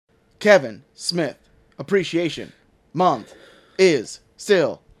Kevin Smith Appreciation Month is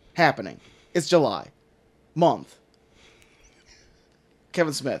still happening. It's July. Month.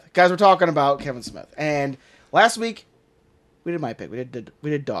 Kevin Smith. Guys, we're talking about Kevin Smith. And last week, we did my pick. We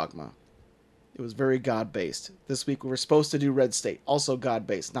did Dogma. It was very God-based. This week, we were supposed to do Red State. Also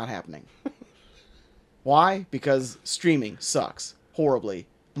God-based. Not happening. Why? Because streaming sucks. Horribly.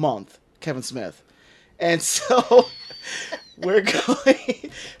 Month. Kevin Smith. And so, we're going...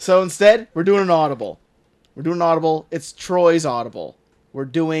 So instead, we're doing an Audible. It's Troy's Audible. We're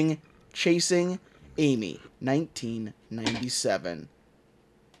doing Chasing Amy, 1997.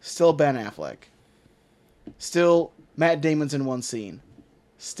 Still Ben Affleck. Still Matt Damon's in one scene.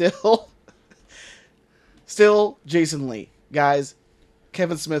 Still Jason Lee. Guys,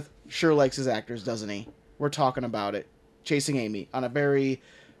 Kevin Smith sure likes his actors, doesn't he? We're talking about it. Chasing Amy on a very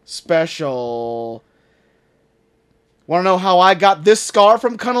special... Want to know how I got this scar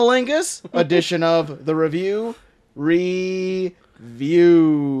from Cunnilingus? Edition of the Review. Review.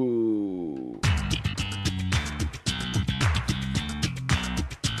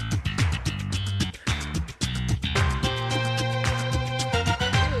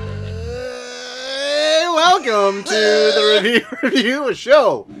 Welcome to the Review, a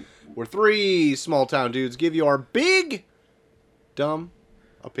show where three small-town dudes give you our big, dumb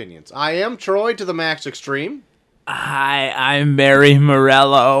opinions. I am Troy to the max extreme. Hi, I'm Mary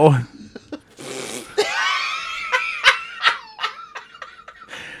Morello.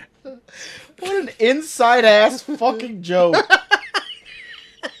 What an inside-ass fucking joke.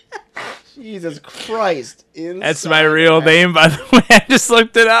 Jesus Christ. That's my real name, by the way. I just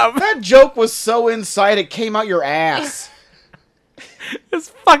looked it up. That joke was so inside it came out your ass. It's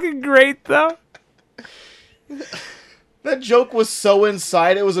fucking great, though. That joke was so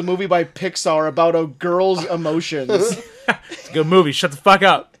inside it was a movie by Pixar about a girl's emotions. It's a good movie. Shut the fuck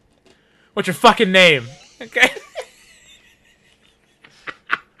up. What's your fucking name? Okay.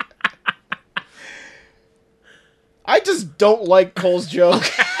 I just don't like Cole's joke.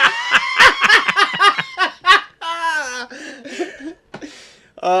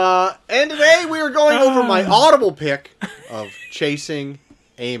 And today we are going over my Audible pick of Chasing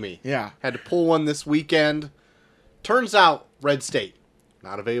Amy. Yeah. Had to pull one this weekend. Turns out, Red State,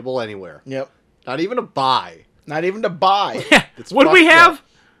 not available anywhere. Yep. Not even a buy. Not even to buy. Yeah. It's What do we fucked have?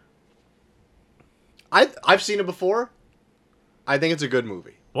 up. I've seen it before. I think it's a good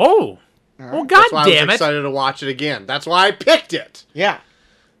movie. Whoa. Well, god That's why I damn was it. excited to watch it again. That's why I picked it. Yeah.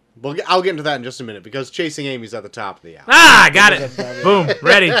 I'll get into that in just a minute because Chasing Amy's at the top of the hour. Ah, got it. Boom.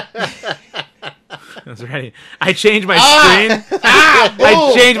 Ready. That's ready. I changed my screen.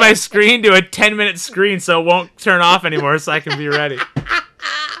 I changed my screen to a 10-minute screen so it won't turn off anymore so I can be ready. I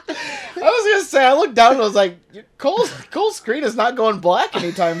was going to say, I looked down and I was like, Cole's screen is not going black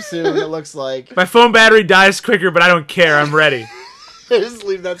anytime soon, it looks like. My phone battery dies quicker, but I don't care. I'm ready. Just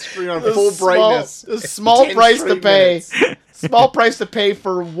leave that screen on full brightness. A small 10 price to straight pay. minutes. Small price to pay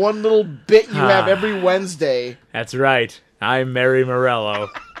for one little bit you have every Wednesday. That's right. I'm Mary Morello.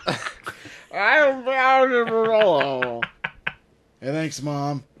 I'm Morello. Hey, thanks,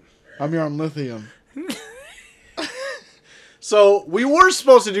 Mom. I'm here on lithium. So, we were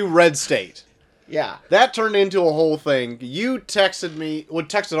supposed to do Red State. Yeah. That turned into a whole thing. You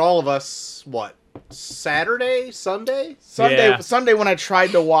texted all of us, what, Saturday? Sunday? Yeah. Sunday when I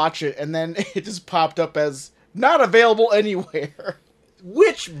tried to watch it, and then it just popped up as not available anywhere.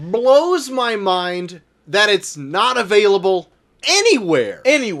 Which blows my mind that it's not available anywhere.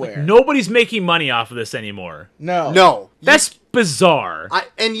 Anywhere. Nobody's making money off of this anymore. No. No. That's bizarre.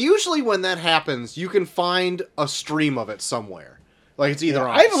 And usually when that happens, you can find a stream of it somewhere. Like it's either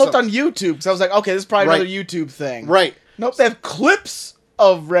on... I even looked on YouTube, because I was like, okay, this is probably another YouTube thing. Right. Nope, they have clips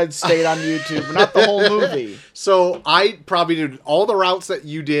of Red State on YouTube, not the whole movie. So I probably did all the routes that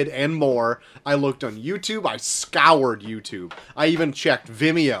you did and more. I looked on YouTube. I scoured YouTube. I even checked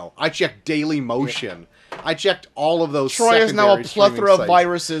Vimeo. I checked Dailymotion. I checked all of those Troy has now a secondary plethora streaming of sites.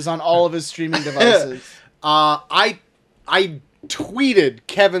 viruses on all of his streaming devices. I tweeted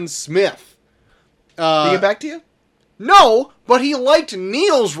Kevin Smith. Did he get back to you? No, but he liked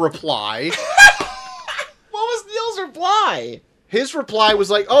Neil's reply. What was Neil's reply? His reply was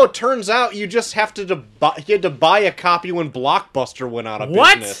like, "Oh, turns out you just have to he had to buy a copy when Blockbuster went out of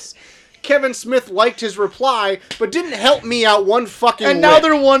What? business." Kevin Smith liked his reply, but didn't help me out one fucking. And now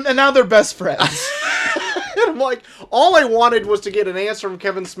they're best friends. And I'm like, all I wanted was to get an answer from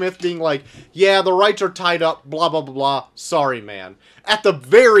Kevin Smith being like, "Yeah, the rights are tied up. Blah blah blah blah. Sorry, man. At the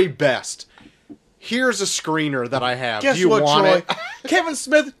very best, here's a screener that I have. Guess Do you what, want Troy? it?" Kevin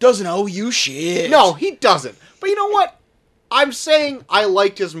Smith doesn't owe you shit. No, he doesn't. But you know what? I'm saying I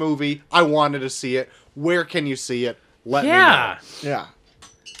liked his movie. I wanted to see it. Where can you see it? Let me know. Yeah.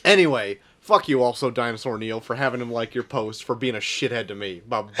 Anyway, fuck you also, Dinosaur Neil, for having him like your post for being a shithead to me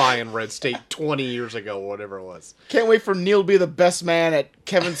about buying Red State 20 years ago, whatever it was. Can't wait for Neil to be the best man at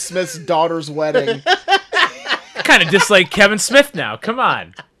Kevin Smith's daughter's wedding. I kind of dislike Kevin Smith now. Come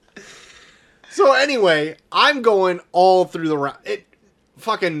on. So anyway, I'm going all through the round.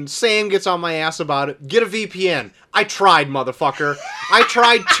 Fucking Sam gets on my ass about it. Get a VPN. I tried, motherfucker. I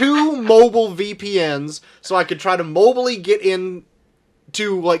tried 2 mobile VPNs so I could try to mobily get in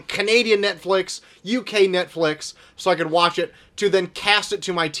to like Canadian Netflix, UK Netflix, so I could watch it, to then cast it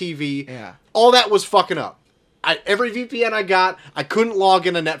to my TV. Yeah. All that was fucking up. Every VPN I got, I couldn't log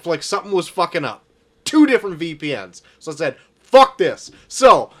into Netflix. Something was fucking up. 2 different VPNs. So I said, fuck this.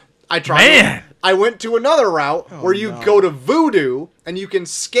 So I tried. Man. I went to another route where you go to Vudu and you can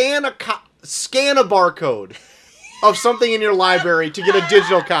scan a barcode of something in your library to get a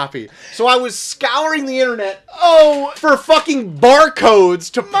digital copy. So I was scouring the internet for fucking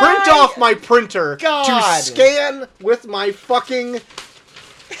barcodes to print off my printer to scan with my fucking...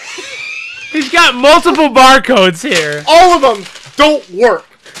 He's got multiple barcodes here. All of them don't work.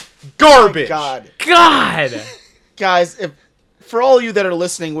 Garbage. God. God. Guys, for all of you that are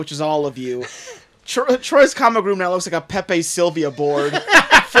listening, which is all of you, Troy's comic room now looks like a Pepe Sylvia board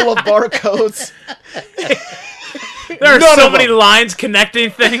full of barcodes. There are so many lines connecting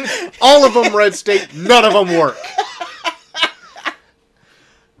things. All of them Red State, none of them work.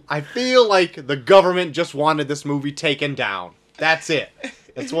 I feel like the government just wanted this movie taken down. That's it.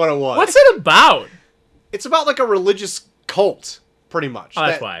 That's what it was. What's it about? It's about like a religious cult, pretty much. Oh,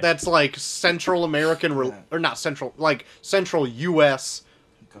 that's why. That's like Central American, or not Central, like Central U.S.,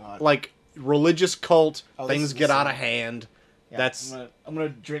 like religious cult. Things get out of hand. Yeah, that's... I'm gonna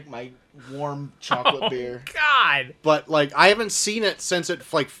drink my warm chocolate beer. God. But like, I haven't seen it since it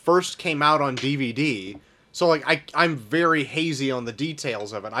like first came out on DVD. So like, I'm very hazy on the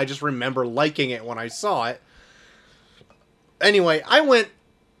details of it. I just remember liking it when I saw it. Anyway, I went...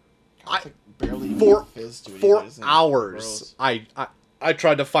 For 4 hours, I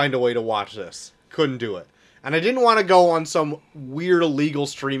tried to find a way to watch this. Couldn't do it. And I didn't want to go on some weird illegal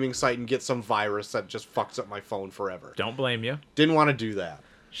streaming site and get some virus that just fucks up my phone forever. Don't blame you. Didn't want to do that.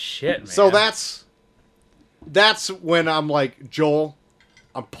 Shit, man. So that's when I'm like, Joel,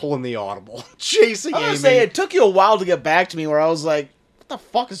 I'm pulling the audible. Chasing Amy. I was gonna say, it took you a while to get back to me where I was like, what the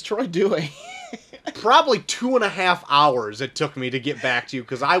fuck is Troy doing? Probably 2.5 hours it took me to get back to you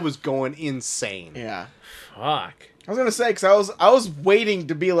because I was going insane. Yeah. Fuck. I was gonna say, because I was waiting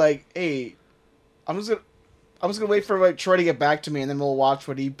to be like, hey, I'm just gonna wait for like Troy to get back to me and then we'll watch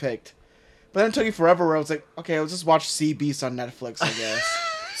what he picked. But then it took you forever where I was like, okay, I'll just watch Sea Beast on Netflix, I guess.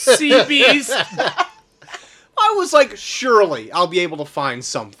 Sea Beast. I was like, surely I'll be able to find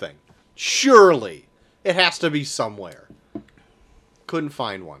something. Surely. It has to be somewhere. Couldn't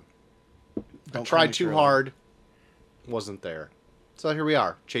find one. I tried too hard. Wasn't there. So here we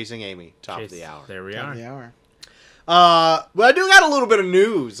are, Chasing Amy, top of the hour. There we Top are. of the hour. But I do got a little bit of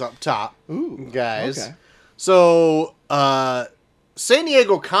news up top, guys. Okay. So, San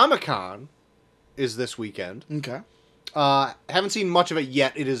Diego Comic-Con is this weekend. Okay. Haven't seen much of it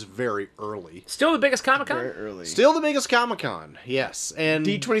yet. It is very early. Still the biggest Comic-Con? Very early. Still the biggest Comic-Con, yes. And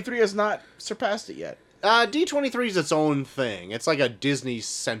D23 has not surpassed it yet. D23 is its own thing. It's like a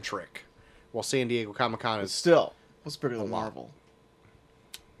Disney-centric. Well, San Diego Comic-Con is... Still, what's bigger than Marvel?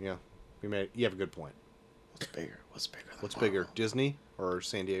 Yeah, you have a good point. What's bigger? What's bigger than What's Marvel? bigger, Disney or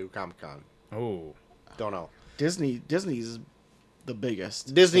San Diego Comic-Con? Oh. Don't know. Disney's the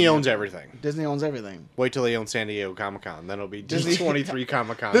biggest. Disney owns everything. Disney owns everything. Wait till they own San Diego Comic-Con. Then it'll be Disney- D23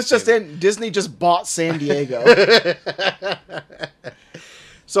 Comic-Con. This just in, Disney just bought San Diego.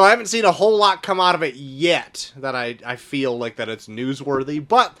 So I haven't seen a whole lot come out of it yet that I feel like that it's newsworthy.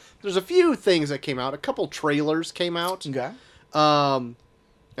 But there's a few things that came out. A couple trailers came out. Okay. And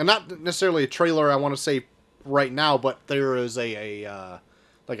not necessarily a trailer I want to say right now, but there is a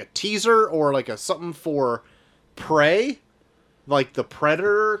like a teaser or like a something for Prey, like the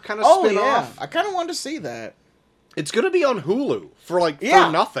Predator kind of spin-off. I kind of wanted to see that. It's gonna be on Hulu for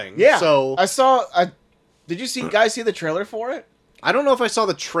for nothing. Yeah. So I saw. Did you guys see the trailer for it? I don't know if I saw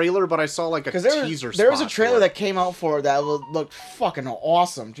the trailer, but I saw like a teaser. There was a spot trailer for it. that came out for it that looked fucking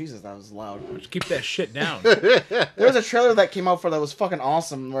awesome. Jesus, that was loud. Just keep that shit down. There was a trailer that came out for that was fucking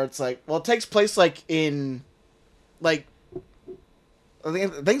awesome. Where it's like, well, it takes place like in, like, I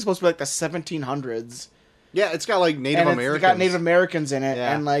think it's supposed to be like the 1700s. Yeah, it's got like Native Americans. It's got Native Americans in it,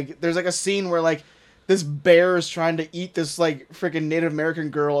 Yeah. and like, there's like a scene where like this bear is trying to eat this like freaking Native American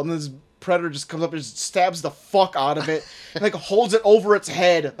girl, and this predator just comes up and just stabs the fuck out of it, and like holds it over its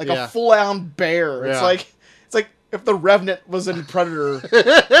head like a full-on bear. It's Yeah. like if the Revenant was in Predator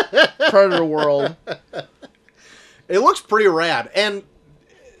world. It looks pretty rad, and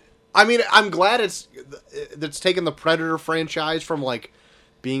I mean, I'm glad it's taken the Predator franchise from like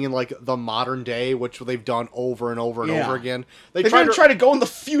being in like the modern day, which they've done over and over and over again. They're trying to go in the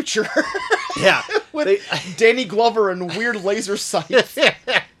future. Yeah, with Danny Glover and weird laser sights.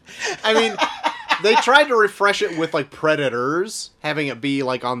 I mean, they tried to refresh it with like Predators, having it be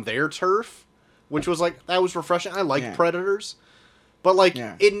like on their turf, which was like that was refreshing. I like Predators, but like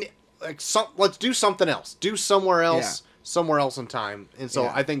let's do something else. Do somewhere else, somewhere else in time. And so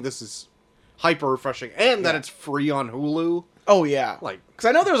I think this is hyper refreshing, and that it's free on Hulu. Oh yeah, Like, because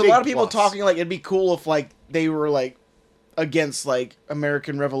I know there's a lot of people plus. talking like it'd be cool if like they were like against like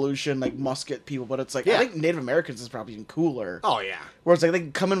American Revolution, like musket people, but it's like I think Native Americans is probably even cooler. Oh yeah, Where it's like they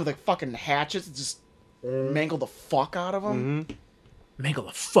can come in with like fucking hatchets and just mangle the fuck out of them. Mangle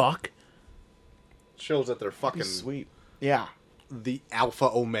the fuck. shows that they're fucking Sweet. Yeah. the alpha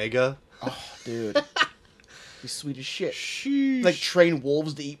omega. Oh, dude. Be sweet as shit. Sheesh. Like train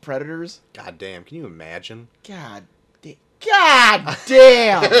wolves to eat predators. God damn, can you imagine? God damn.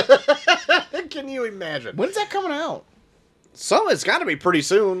 Can you imagine? When's that coming out? So it's got to be pretty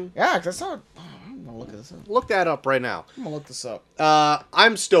soon. Yeah, because I saw it. Oh, I'm gonna look this up. Look that up right now. I'm gonna look this up.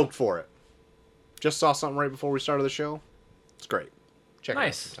 I'm stoked for it. Just saw something right before we started the show. It's great. Check it out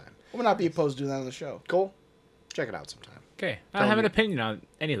Nice. sometime. I would not be opposed to doing that on the show. Cool. Check it out sometime. Okay, I don't have an opinion on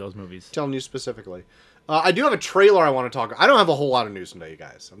any of those movies. Telling you specifically. I do have a trailer I want to talk. I don't have a whole lot of news today, you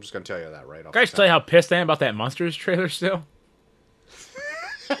guys. I'm just going to tell you that right off. Can I just tell you how pissed I am about that Monsters trailer still?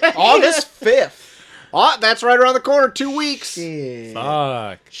 August 5th. Oh, that's right around the corner. 2 weeks. Shit.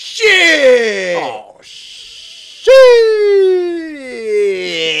 Fuck. Shit. Oh, shit.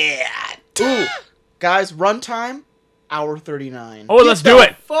 Ooh. Guys, runtime, hour 39. Oh, let's do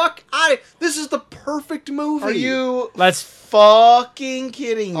it. Fuck. This is the perfect movie. Are you Let's. fucking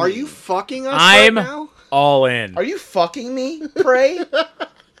kidding me? Are you fucking us I'm right now? all in. Are you fucking me, Prey?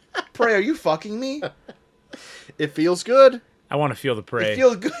 Prey, are you fucking me? It feels good. I want to feel the prey. It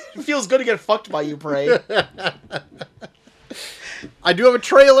feels good. It feels good to get fucked by you, Prey. I do have a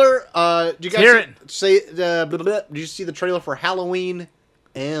trailer. Do you guys Hear it. Did you see the trailer for Halloween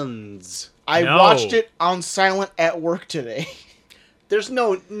Ends? I No. watched it on silent at work today. There's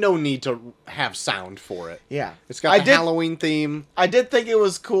no need to have sound for it. Yeah. It's got the Halloween theme. I did think it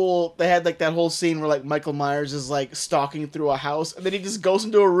was cool. They had like that whole scene where like Michael Myers is like stalking through a house, and then he just goes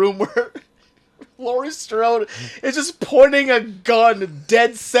into a room where Laurie Strode is just pointing a gun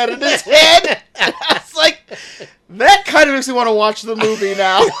dead set in his head. It's like that kind of makes me want to watch the movie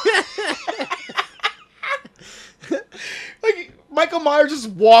now. Like Michael Myers just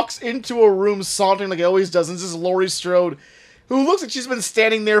walks into a room sauntering like he always does, and this is Laurie Strode, who looks like she's been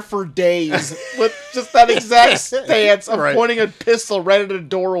standing there for days with just that exact stance of Right. pointing a pistol right at a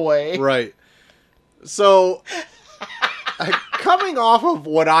doorway. Right. So, coming off of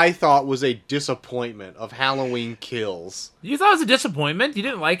what I thought was a disappointment of Halloween Kills, You thought it was a disappointment? You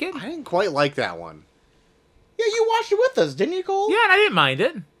didn't like it? I didn't quite like that one. Yeah, you watched it with us, didn't you, Cole? Yeah, and I didn't mind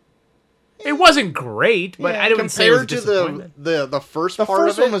it. It wasn't great, but Yeah, I didn't say it was a Compared to disappointment. the first The part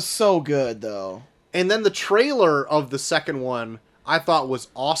first of it, one was so good, though. and then the trailer of the second one, I thought was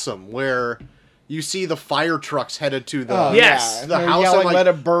awesome, where you see the fire trucks headed to the Oh, Yes. yeah. the They're house. yelling, I'm like, let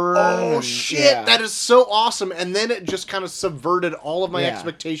it burn. oh and- shit, yeah. that is so awesome! And then it just kind of subverted all of my Yeah.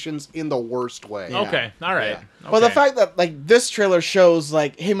 expectations in the worst way. Yeah. Okay, all right. Yeah. Well, the Okay. fact that like this trailer shows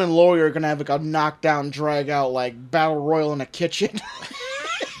like him and Laurie are gonna have like a knockdown, drag out like battle royal in a kitchen.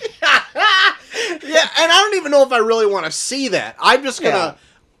 Yeah, and I don't even know if I really want to see that. I'm just gonna,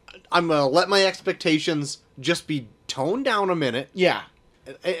 I'm gonna let my expectations just be toned down a minute Yeah.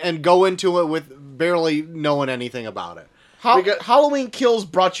 and go into it with barely knowing anything about it. Because- Halloween Kills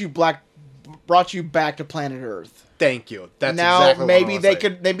brought you back to planet Earth. Thank you. That's now exactly what I maybe wanna they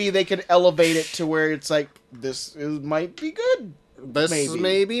say. could elevate it to where it's like might be good. This maybe.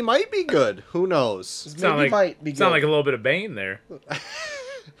 maybe might be good. Who knows? This Sound maybe like, might be good. sound like a little bit of Bane there.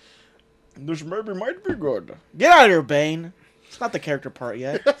 This maybe might be good. Get out of here, Bane. It's not the character part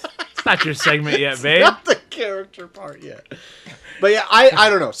yet. It's not your segment yet, babe. Not the character part yet. But yeah, I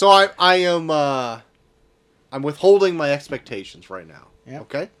don't know. So I am I'm withholding my expectations right now. Yep.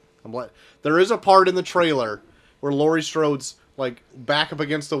 Okay? There is a part in the trailer where Laurie Strode's like back up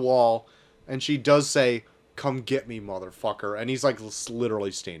against the wall and she does say, "Come get me, motherfucker." And he's like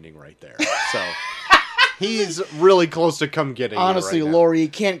literally standing right there. So he's really close to come getting me Honestly, right now. Laurie, you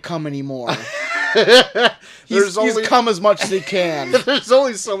can't come anymore. He's come as much as he can. There's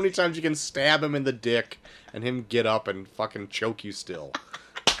only so many times you can stab him in the dick and him get up and fucking choke you still.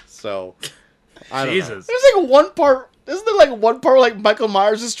 So, I don't know. Jesus. There's like one part. Isn't there like one part where like Michael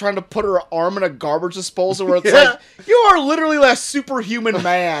Myers is trying to put her arm in a garbage disposal where it's like, you are literally a superhuman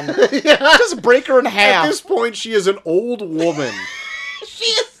man. Just break her in half. At this point, she is an old woman. She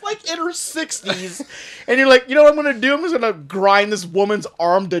is like in her 60s. And you're like, you know what I'm going to do? I'm just going to grind this woman's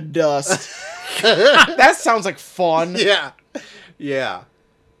arm to dust. That sounds like fun. Yeah. Yeah.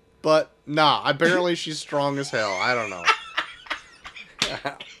 But, nah, apparently she's strong as hell. I don't know.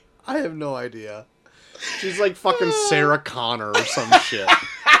 I have no idea. She's like fucking Sarah Connor or some shit.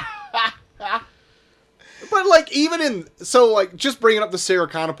 But like even in so like just bringing up the Sarah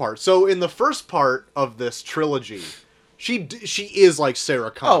Connor part. So in the first part of this trilogy, she is like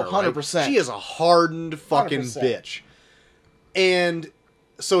Sarah Connor. 100%. Right? She is a hardened fucking 100%. bitch. And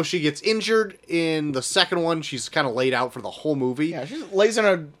so she gets injured in the second one. She's kind of laid out for the whole movie. Yeah, she lays in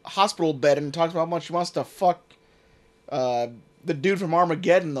a hospital bed and talks about how much she wants to fuck the dude from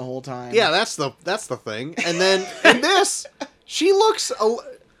Armageddon the whole time. Yeah, that's the thing. And then in this, she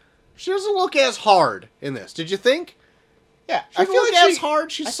doesn't look as hard in this. Did you think? Yeah, She look as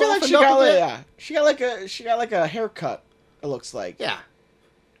hard. She's I feel like softened she up got a bit. she got like a haircut. It looks like. Yeah,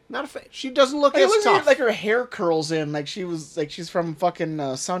 not a she doesn't look Like, it as looks tough. like her hair curls in, like she's from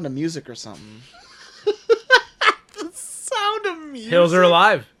fucking Sound of Music or something. Sound of Music. Hills are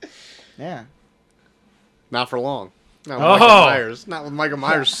alive. Yeah. Not for long. Not with Oh. Michael Myers. Not with Michael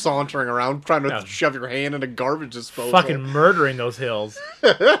Myers sauntering around trying to No. shove your hand in a garbage disposal. Fucking murdering those hills.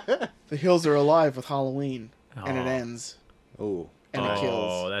 The Hills Are Alive with Halloween, and it Oh. ends, Ooh. and it Oh,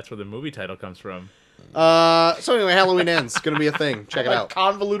 kills. that's where the movie title comes from. So anyway, Halloween ends. Gonna be a thing. Check it Like out.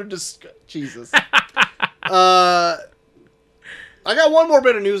 convoluted Jesus. I got one more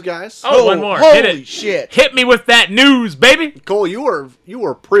bit of news, guys. Oh, one more. Holy Hit it. shit! Hit me with that news, baby. Cole, you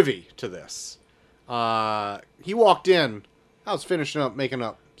were privy to this. He walked in. I was finishing up making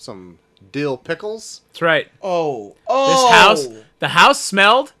up some dill pickles. That's right. Oh, The house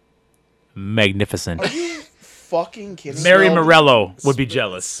smelled magnificent. Are you fucking kidding? Mary smelled- Morello would be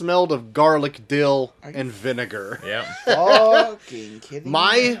jealous. Smelled of garlic, dill, Are you- and vinegar. Yep. Fucking kidding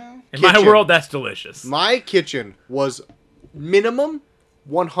My- me right now? In my Kitchen. world, that's delicious. My kitchen was minimum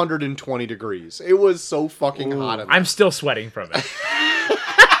 120 degrees. It was so fucking hot in there. I'm still sweating from it.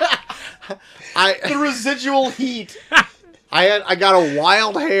 The residual heat. I got a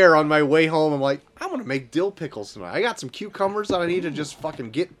wild hair on my way home. I'm like, I'm gonna make dill pickles tonight. I got some cucumbers that I need to just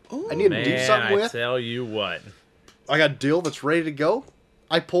fucking get. I need to do Man, something I with. tell you what. I got dill that's ready to go.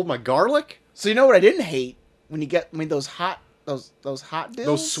 I pulled my garlic. So you know what I didn't hate when you get those hot hot dills?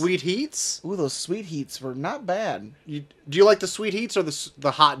 Those sweet heats. Ooh, those sweet heats were not bad. Do you like the sweet heats or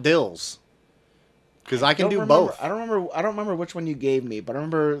the hot dills? Because I can do both. I don't remember which one you gave me, but I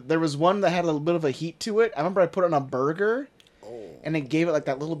remember there was one that had a little bit of a heat to it. I remember I put it on a burger, and it gave it like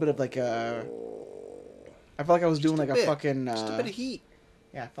that little bit of like a. I felt like I was doing like a fucking. Just a bit of heat.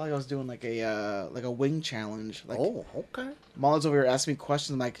 Yeah, I felt like I was doing like a wing challenge. Like Okay. Molly's over here asking me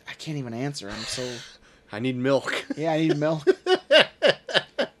questions. I'm like, I can't even answer. I'm so. I need milk. Yeah, I need milk.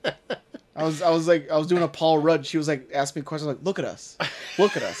 I was doing a Paul Rudd. She was like asking me questions like, look at us.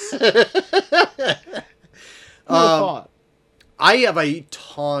 Look at us. Who would've thought? I have a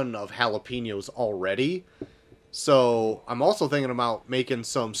ton of jalapenos already. So I'm also thinking about making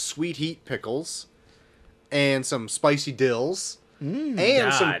some sweet heat pickles and some spicy dills and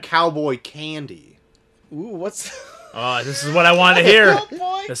some God. cowboy candy. Ooh, what's Oh, this is what I wanted to hear. Oh,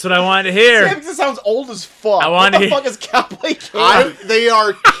 boy. That's what I wanted to Yeah, hear. because it sounds old as fuck. I What wanna the hear- fuck is cowboy candy? They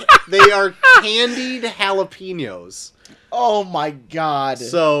are candied jalapenos. Oh my god.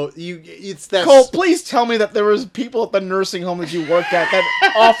 So it's that. Cole, please tell me that there was people at the nursing home that you worked at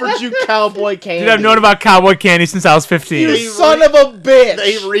that offered you cowboy candy. Dude, I've known about cowboy candy since I was 15. You son of a bitch.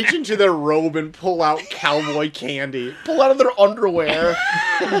 They reach into their robe and pull out cowboy candy. pull out of their underwear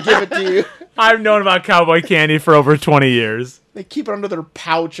and give it to you. I've known about cowboy candy for over 20 years. They keep it under their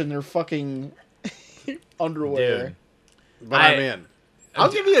pouch in their fucking underwear. Dude. But I'm in. I'll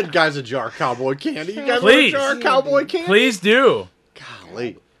give you guys a jar of cowboy candy. You guys Please. want a jar of cowboy candy? Please do.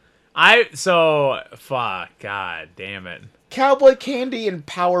 Golly. Fuck, god damn it. Cowboy candy and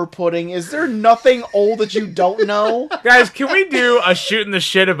power pudding. Is there nothing old that you don't know? Guys, can we do a shooting the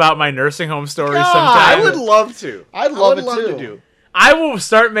shit about my nursing home stories God, sometime? I would love to. I'd love I it would too. to do. I will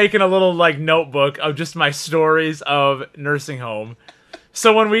start making a little like notebook of just my stories of nursing home.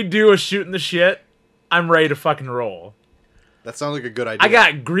 So when we do a shooting the shit, I'm ready to fucking roll. That sounds like a good idea. I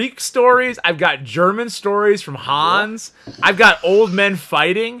got Greek stories. I've got German stories from Hans. I've got old men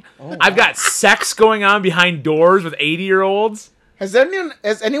fighting. I've got sex going on behind doors with 80-year-olds. Has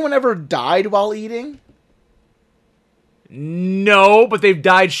anyone ever died while eating? No, but they've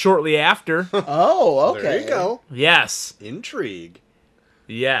died shortly after. Oh, okay. There you go. Yes. Intrigue.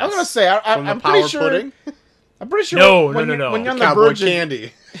 Yes. I'm gonna say From the I'm power pretty sure. pudding. I'm pretty sure. No, when no, you're- no. When you're on the Cowboy verge of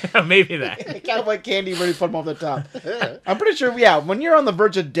candy. Maybe that. Cowboy candy really put them over the top. I'm pretty sure. Yeah, when you're on the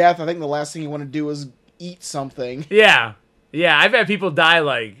verge of death, I think the last thing you want to do is eat something. Yeah. Yeah, I've had people die,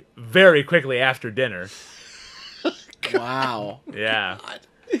 like, very quickly after dinner. Wow. Yeah.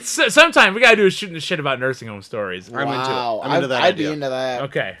 So, sometime we gotta do a shooting the shit about nursing home stories. I'm into it. Wow. I'm into that I'd be idea. into that.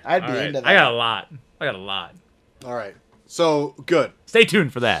 Okay. I'd be All right. into that. I got a lot. All right. So, good. Stay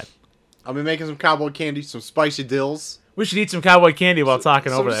tuned for that. I'll be making some cowboy candy, some spicy dills. We should eat some cowboy candy while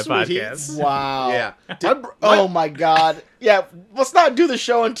talking some over that sweet podcast. heats. Wow. Yeah. Oh my god. Yeah, let's not do the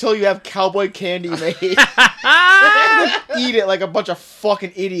show until you have cowboy candy made. Eat it like a bunch of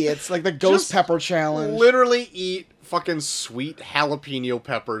fucking idiots, like the ghost Just pepper challenge. Literally eat fucking sweet jalapeno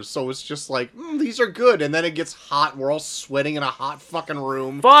peppers. So it's just like, these are good. And then it gets hot. We're all sweating in a hot fucking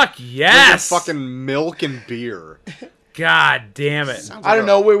room. Fuck Drinking yes! fucking milk and beer. God damn it. Sounds I like don't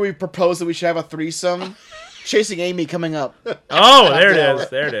know where we propose that we should have a threesome. Chasing Amy coming up. Oh, there it is.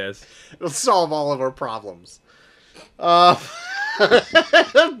 There it is. It'll solve all of our problems. But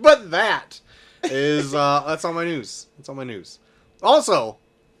that is that's all my news. That's all my news. Also,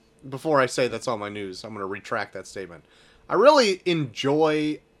 before I say that's all my news, I'm gonna retract that statement. I really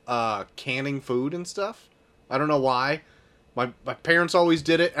enjoy canning food and stuff. I don't know why. My parents always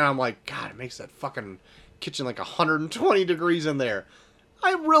did it, and I'm like, God, it makes that fucking kitchen like 120 degrees in there.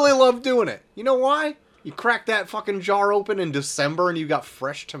 I really love doing it. You know why? You crack that fucking jar open in December and you got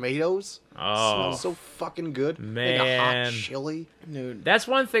fresh tomatoes. Oh. Smells so fucking good. Make a Man. hot chili. Dude. That's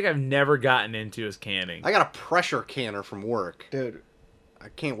one thing I've never gotten into is canning. I got a pressure canner from work. Dude. I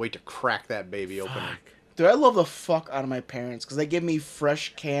can't wait to crack that baby open. Fuck. Dude, I love the fuck out of my parents because they give me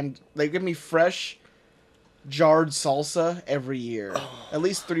fresh jarred salsa every year. At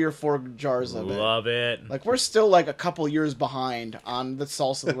least 3 or 4 jars of it. Love it. Like, we're still, like, a couple years behind on the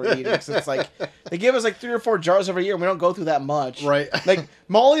salsa that we're eating. So it's like, they give us, like, 3 or 4 jars every year, and we don't go through that much. Right. Like,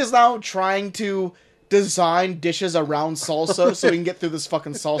 Molly is now trying to design dishes around salsa so we can get through this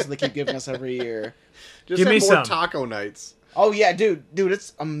fucking salsa they keep giving us every year. Just Give have me more some. taco nights. Oh, yeah, dude,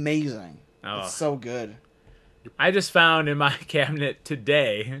 it's amazing. Oh. It's so good. I just found in my cabinet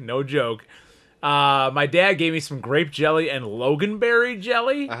today, no joke, my dad gave me some grape jelly and loganberry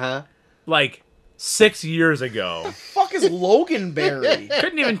jelly Uh-huh. like 6 years ago. Fuck is Loganberry?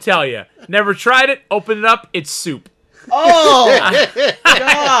 Couldn't even tell you. Never tried it. Open it up. It's soup. Oh,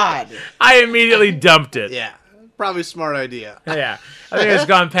 God. I immediately dumped it. Yeah. Probably a smart idea. Yeah. I think it's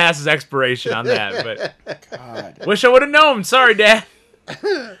gone past its expiration on that, but God. wish I would have known. Sorry, Dad.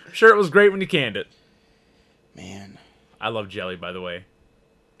 Sure, it was great when you canned it. Man. I love jelly, by the way.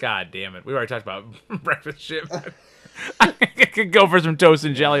 God damn it. We already talked about breakfast shit. I could go for some toast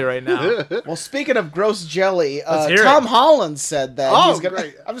and jelly right now. Well, speaking of gross jelly, hear Tom it. Holland said that. Oh, he's gonna,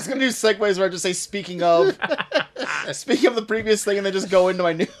 great. I'm just going to do segues where I just say, speaking of the previous thing, and then just go into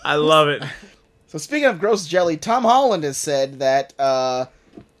my new. I love it. So speaking of gross jelly, Tom Holland has said that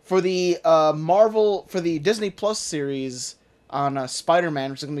for the Disney Plus series on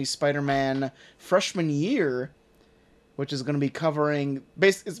Spider-Man, which is going to be Spider-Man Freshman Year, which is going to be covering...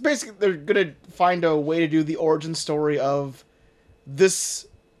 It's basically, they're going to find a way to do the origin story of this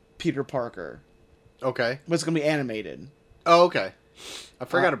Peter Parker. Okay. But it's going to be animated. Oh, okay. I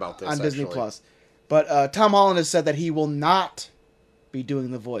forgot about this, on Disney actually. Plus. But Tom Holland has said that he will not be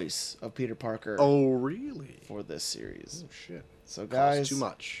doing the voice of Peter Parker Oh, really? for this series. Oh, shit. So Costs guys, too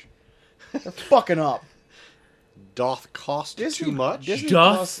much. they're fucking up. Doth cost too much? Disney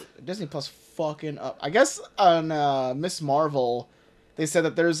Plus fucking up. I guess on Miss Marvel, they said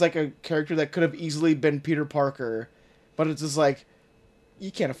that there's like a character that could have easily been Peter Parker, but it's just like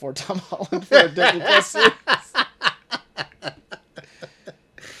you can't afford Tom Holland for a Disney Plus series.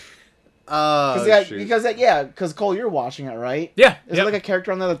 Because Cole, you're watching it, right? Yeah. Is Yep. there like a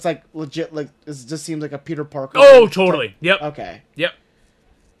character on there that's like legit, like it just seems like a Peter Parker? Oh, totally. Yep. Okay. Yep.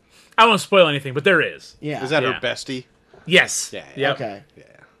 I won't spoil anything, but there is. Yeah. Is that Yeah. her bestie? Yes. Yeah. Yep. Okay. Yeah.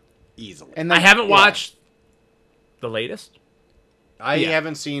 Easily. And I then- haven't yeah. watched the latest. I yeah.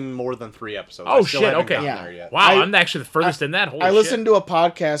 haven't seen more than 3 episodes. Oh, I still shit, haven't okay. gotten Yeah. there yet. Wow, I- I'm actually the furthest in that. Holy I shit. listened to a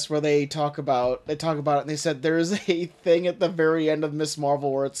podcast where they talk about it, and they said there is a thing at the very end of Miss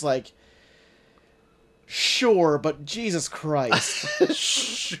Marvel where it's like, sure, but Jesus Christ,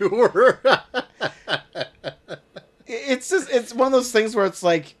 Sure. it's one of those things where it's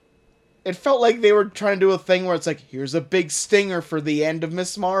like, it felt like they were trying to do a thing where it's like, here's a big stinger for the end of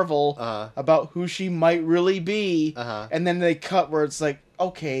Miss Marvel about who she might really be, and then they cut where it's like,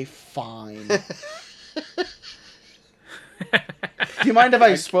 okay, fine. Do you mind if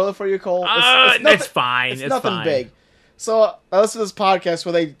I spoil it for you, Cole? It's fine. It's nothing big. So I listened to this podcast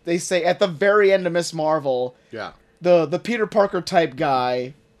where they say at the very end of Miss Marvel, the Peter Parker type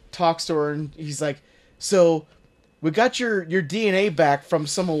guy talks to her and he's like, so we got your DNA back from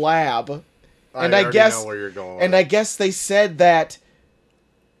some lab, and I guess know where you're going and I guess they said that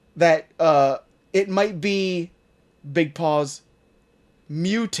it might be Big Pause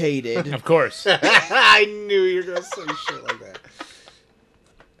mutated. Of course. I knew you were gonna say shit like that.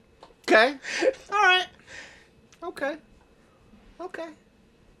 Okay. All right. Okay.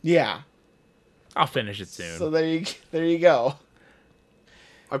 Yeah. I'll finish it soon. So there you go.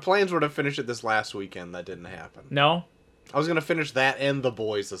 My plans were to finish it this last weekend. That didn't happen. No? I was gonna finish that and The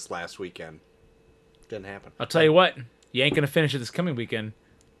Boys this last weekend. Didn't happen. I'll tell you what. You ain't gonna finish it this coming weekend.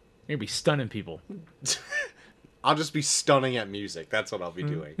 You're gonna be stunning people. I'll just be stunning at music. That's what I'll be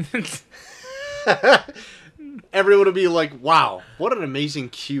doing. Everyone will be like, wow, what an amazing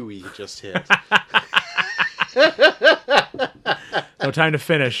cue he just hit. No time to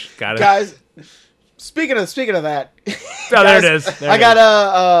finish. Got it. Guys, speaking of that. Oh, there it is. I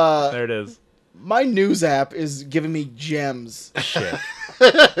got there it is. my news app is giving me gems. Shit.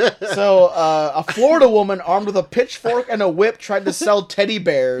 So, a Florida woman armed with a pitchfork and a whip tried to sell teddy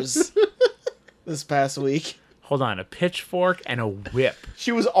bears this past week. Hold on, a pitchfork and a whip.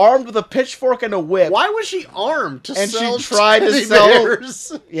 She was armed with a pitchfork and a whip. Why was she armed to And sell she tried to teddy sell-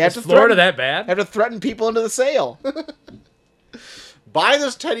 bears? You have Is to Florida threaten, that bad? have to threaten people into the sale. Buy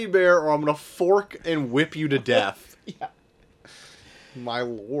this teddy bear or I'm going to fork and whip you to death. Yeah. My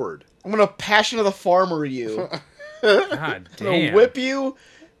lord. I'm gonna Passion of the Farmer you. God I'm damn. gonna whip you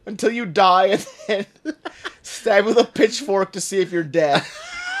until you die and then stab with a pitchfork to see if you're dead.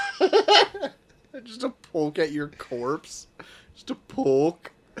 Just a poke at your corpse. Just a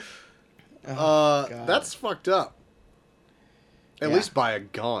poke. Oh, God. That's fucked up. At Yeah. least buy a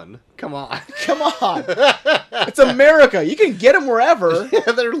gun. Come on. Come on. It's America. You can get them wherever.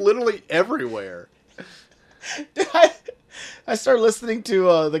 Yeah, they're literally everywhere. I started listening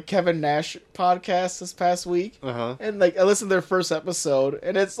to the Kevin Nash podcast this past week. Uh-huh. And like I listened to their first episode,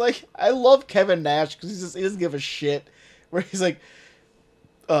 and it's like I love Kevin Nash because he doesn't give a shit. Where he's like,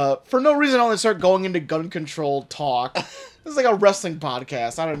 for no reason, I only start going into gun control talk. It's like a wrestling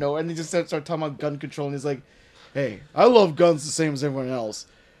podcast. I don't know, and he just start talking about gun control, and he's like, "Hey, I love guns the same as everyone else,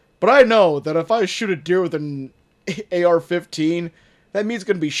 but I know that if I shoot a deer with an AR-15, that means it's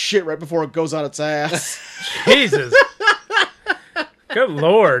gonna be shit right before it goes out its ass." Jesus. Good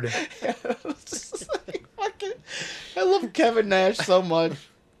lord. I love Kevin Nash so much.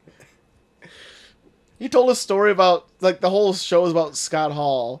 He told a story about, like, the whole show is about Scott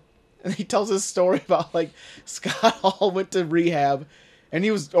Hall. And he tells his story about, like, Scott Hall went to rehab, and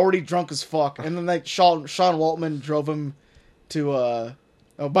he was already drunk as fuck. And then, like, Sean Waltman drove him to, oh,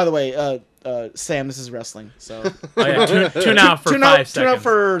 by the way, Sam, this is wrestling, so. Oh, yeah. Tune out for 5 seconds. Tune out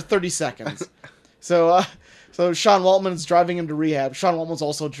for 30 seconds. So Sean Waltman's driving him to rehab. Sean Waltman's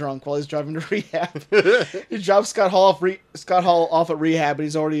also drunk while he's driving to rehab. He drops Scott Hall off at rehab, but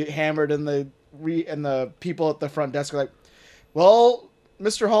he's already hammered, and the people at the front desk are like, "Well,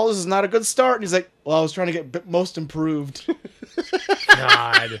 Mr. Hall, this is not a good start." And he's like, "Well, I was trying to get most improved."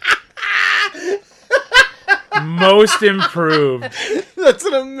 God. Most improved. That's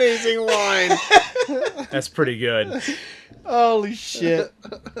an amazing line. That's pretty good. Holy shit.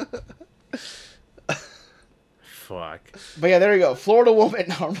 Fuck. But yeah, there you go. Florida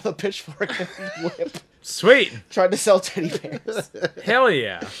woman armed with a pitchfork and a whip Sweet. tried to sell teddy bears. Hell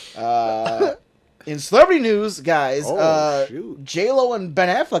yeah. In celebrity news, guys, Shoot. J-Lo and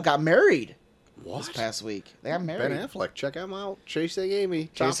Ben Affleck got married What? this past week. They got married. Ben Affleck, check him out. Chasing Amy.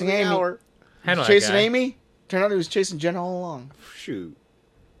 Chasing Top of the Amy. hour. Handle that Chasing guy. Amy? Turned out he was chasing Jen all along. Shoot.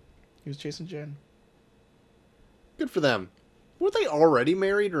 He was chasing Jen. Good for them. Were they already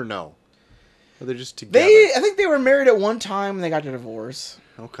married or no? Or they're just together? I think they were married at one time and they got a divorce.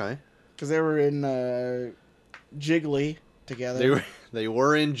 Okay. Because they were in Jiggly together. They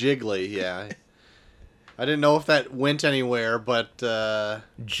were in Jiggly, yeah. I didn't know if that went anywhere, but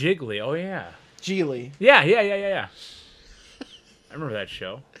Jiggly. Oh, yeah. Geely. Yeah. I remember that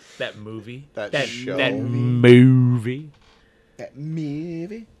show. That movie. That show. That movie. That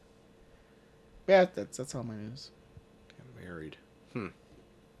movie. Yeah, that's all my news. married.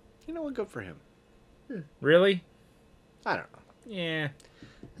 You know what? Good for him. Really? I don't know. Yeah.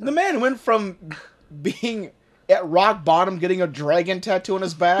 The man went from being at rock bottom getting a dragon tattoo on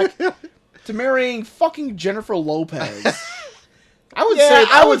his back to marrying fucking Jennifer Lopez.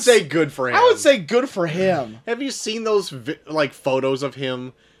 I would say good for him. I would say good for him. Have you seen those photos of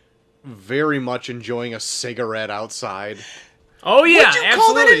him very much enjoying a cigarette outside? Oh yeah, Would you absolutely,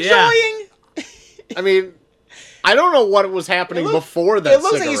 call that enjoying? I mean, I don't know what was happening before that. It looks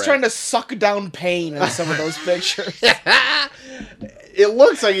cigarette. like he's trying to suck down pain in some of those pictures. It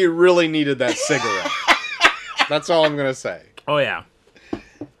looks like he really needed that cigarette. That's all I'm gonna say. Oh yeah.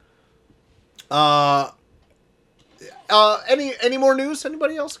 Any more news?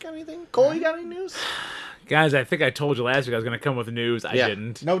 Anybody else got anything? Cole, you got any news? Guys, I think I told you last week I was gonna come with news. I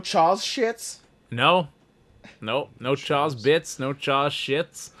didn't. No Chaws shits? No. Nope. No Chaws bits. No Chaws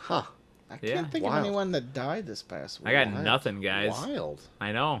shits. Huh. I can't Yeah. think of anyone that died this past week. I got nothing, guys. Wild.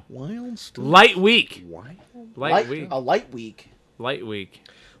 I know. Wild stuff. Light week. Wild. Light week. A light week. Light week.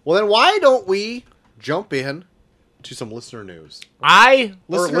 Well, then why don't we jump in to some listener news? I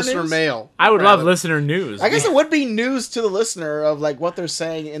Listener news? mail. would love rather. listener news. I guess it would be news to the listener of like what they're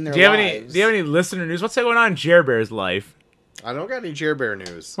saying in their Do you have lives. any listener news? What's going on in Jer Bear's life? I don't got any Jer Bear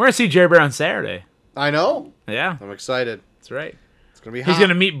news. We're gonna see Jer Bear on Saturday. I know. Yeah, I'm excited. that's right. It's gonna be hot. He's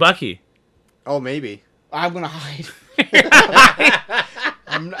gonna meet Bucky. Oh, maybe. I'm gonna hide.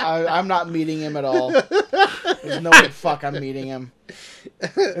 I'm not meeting him at all. There's no way fuck I'm meeting him.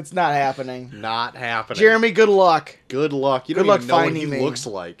 It's not happening. Not happening. Jeremy, good luck. Good luck. You Good don't luck even know what finding he me. looks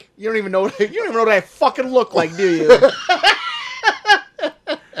like. You don't even know what I fucking look like, do you?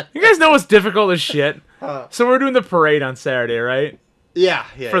 You guys know what's difficult as shit? So we're doing the parade on Saturday, right? Yeah.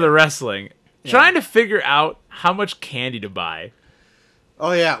 For the wrestling. Trying to figure out how much candy to buy.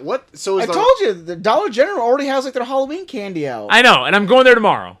 Oh yeah. What? So I is told you the Dollar General already has like their Halloween candy out. I know, and I'm going there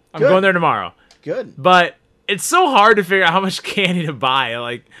tomorrow. Good. But it's so hard to figure out how much candy to buy.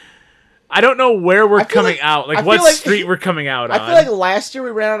 Like, I don't know where we're coming out. Like, I what feel like- street we're coming out on. I feel like last year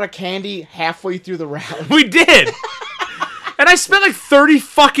we ran out of candy halfway through the round. We did. And I spent like $30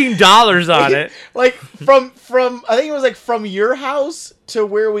 fucking on it. Like from I think it was like from your house to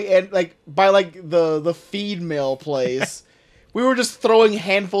where we end, like by like the feed mill place. We were just throwing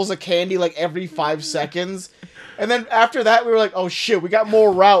handfuls of candy like every 5 seconds. And then after that, we were like, oh shit, we got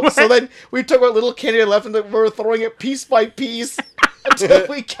more routes. So then we took what little candy left and we were throwing it piece by piece until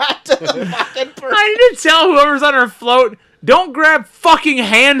we got to the fucking person. I need to tell whoever's on our float, don't grab fucking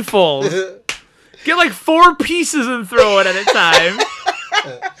handfuls. Get like 4 pieces and throw it at a time.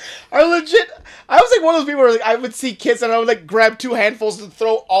 I was like one of those people where like I would see kids and I would like grab 2 handfuls and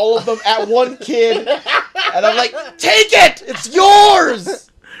throw all of them at one kid. And I'm like, take it! It's yours!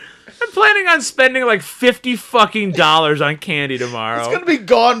 I'm planning on spending like $50 fucking on candy tomorrow. It's gonna be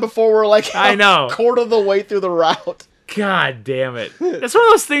gone before we're like I know. a quarter of the way through the route. God damn it. It's one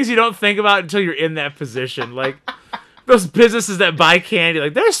of those things you don't think about until you're in that position. Like, those businesses that buy candy,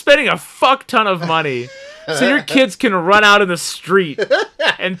 like, they're spending a fuck ton of money so your kids can run out in the street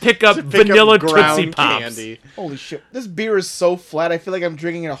and pick up vanilla Tootsie Pops. candy. Holy shit. This beer is so flat, I feel like I'm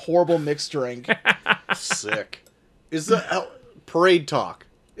drinking a horrible mixed drink. Sick. Is the parade talk?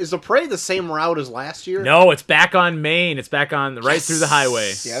 Is the parade the same route as last year? No, it's back on Main. It's back on right through the highway.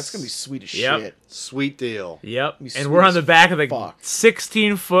 Yeah, it's gonna be sweet as Yep. shit. Sweet deal. Yep. Be And sweet we're on as the back of the fuck.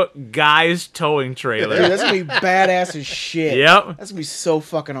 16-foot guy's towing trailer. Dude, that's gonna be badass as shit. Yep. That's gonna be so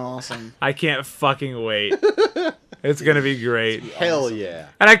fucking awesome. I can't fucking wait. It's going to be great. Hell yeah.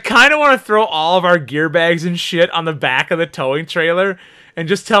 And I kind of want to throw all of our gear bags and shit on the back of the towing trailer and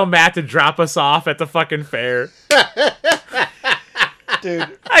just tell Matt to drop us off at the fucking fair. Dude,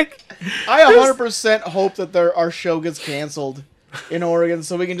 Like, I 100% hope that our show gets canceled in Oregon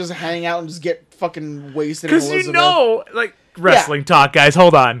so we can just hang out and just get fucking wasted in because Elizabeth. you know, like, wrestling talk, guys.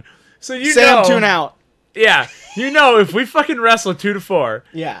 Hold on. So you Sam, know, tune out. Yeah, you know, if we fucking wrestle 2 to 4,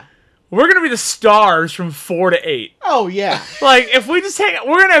 Yeah. we're gonna be the stars from 4 to 8. Oh, yeah. Like, if we just hang,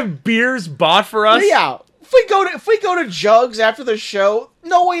 we're gonna have beers bought for us. Yeah. If we go to Jugs after the show,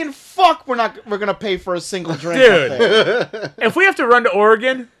 no way in fuck we're gonna pay for a single drink. Dude. Up there. If we have to run to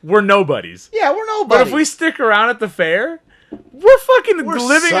Oregon, we're nobodies. Yeah, we're nobody. But if we stick around at the fair, we're fucking We're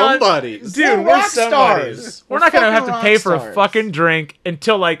living somebodies. on. Dude, We're we're rock somebodies. stars. We're We're not gonna have fucking to pay rock for a stars. fucking drink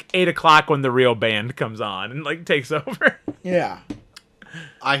until like 8 o'clock when the real band comes on and like takes over. Yeah.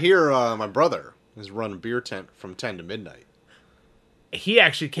 I hear my brother is running beer tent from 10 to midnight. He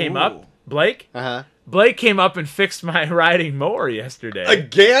actually came Ooh. up. Blake? Uh-huh. Blake came up and fixed my riding mower yesterday.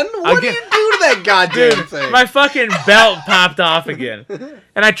 Again? What do you do to that goddamn thing? My fucking belt popped off again.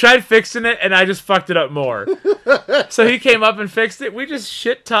 And I tried fixing it, and I just fucked it up more. So he came up and fixed it. We just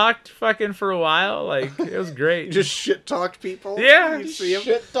shit-talked fucking for a while. Like, it was great. Just shit-talked people? Yeah. You see 'em?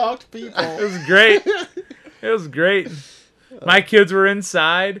 Shit talked people. It was great. It was great. My kids were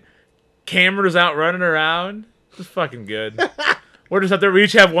inside. Cameras out running around. It was fucking good. We're just out there. We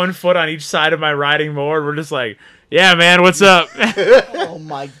each have one foot on each side of my riding board. We're just like, yeah, man, what's up? Oh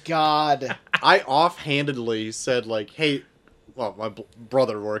my god. I offhandedly said, like, hey, well, my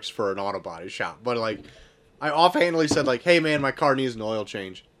brother works for an auto body shop, but, like, I offhandedly said, like, hey, man, my car needs an oil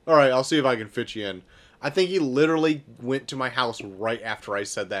change. All right, I'll see if I can fit you in. I think he literally went to my house right after I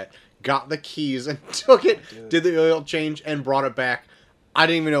said that, got the keys and took it, did the oil change, and brought it back. I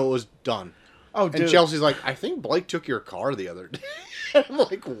didn't even know it was done. Oh, dude. And Chelsea's like, I think Blake took your car the other day. I'm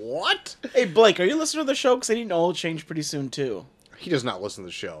like, what? Hey, Blake, are you listening to the show? Because I need an oil change pretty soon, too. He does not listen to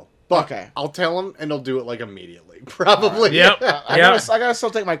the show. But Okay. I'll tell him, and he'll do it, like, immediately. Probably. Yep. I gotta still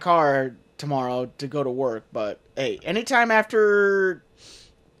take my car tomorrow to go to work, but hey, anytime after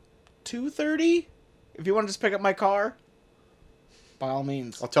 2:30, if you want to just pick up my car, by all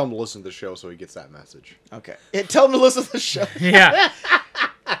means. I'll tell him to listen to the show so he gets that message. Okay. Tell them to listen to the show. Yeah.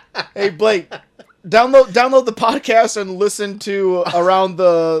 Hey, Blake, download the podcast and listen to around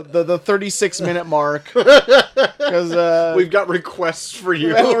the 36-minute mark. Because We've got requests for you.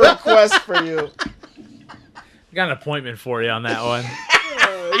 we have a request for you. Got an appointment for you on that one.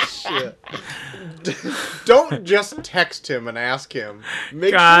 Oh, shit. Don't just text him and ask him.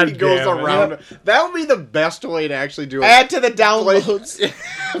 Make God sure he goes damn it. around. That would be the best way to actually do it. Add to the downloads.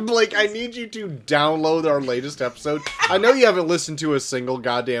 Blake, I need you to download our latest episode. I know you haven't listened to a single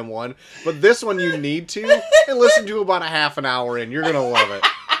goddamn one, but this one you need to, and listen to about a half an hour in. You're gonna love it.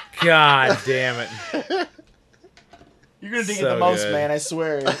 God damn it. You're gonna dig it So the most, good. man. I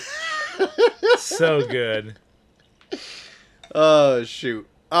swear. So good. Oh, shoot.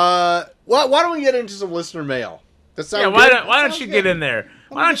 Why don't we get into some listener mail? That sound Yeah, why good? don't Sounds you good. get in there?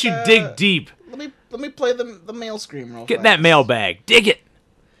 Why don't you get dig deep? Let me play the mail scream real Get fast. that mailbag. Dig it.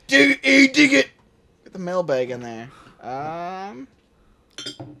 Dig it. Get the mailbag in there. There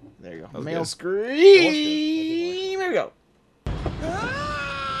you go. Mail good. scream. There we go.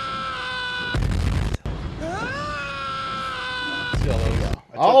 There we go.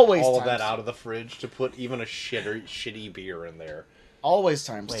 I took Always all of times that out of the fridge to put even a shitty beer in there. Always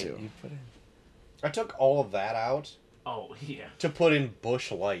times two. put in. I took all of that out Oh, yeah. to put in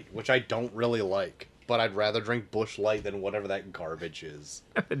Busch Light, which I don't really like, but I'd rather drink Busch Light than whatever that garbage is.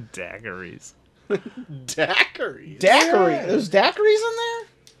 Daiquiris. Daiquiri. Daiquiri. Yeah. There's daiquiris in there?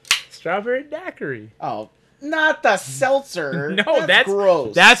 Strawberry daiquiri. Oh, not the seltzer. No, that's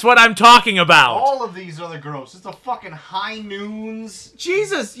gross. That's what I'm talking about. All of these are the gross. It's the fucking High Noons.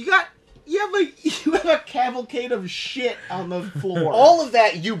 Jesus. You have a cavalcade of shit on the floor. All of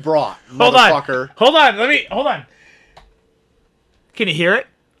that you brought, Hold on. motherfucker. Hold on. Can you hear it?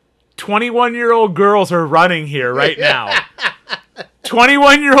 21-year-old girls are running here right now.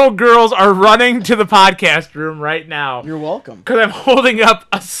 21-year-old girls are running to the podcast room right now. You're welcome. Because I'm holding up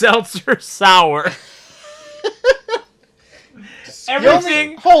a seltzer sour.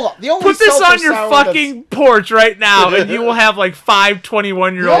 Everything. Hold on. The only Put this seltzer on your sour fucking porch right now, and you will have like 5 The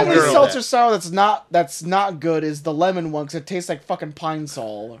 21-year-old only girls. seltzer sour that's not good is the lemon one because it tastes like fucking Pine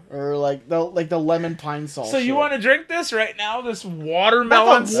Sol or like the lemon Pine Sol. So you want to drink this right now? This not watermelon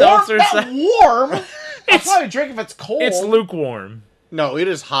warm? seltzer Not sour? warm. I'll It's- probably drink if it's cold. It's lukewarm. No, it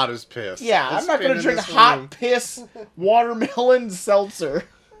is hot as piss. Yeah, It's I'm not been gonna in drink this hot room. piss watermelon seltzer.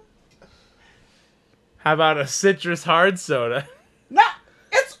 How about a citrus hard soda? Not.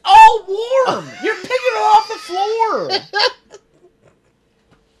 It's all warm. You're picking it off the floor.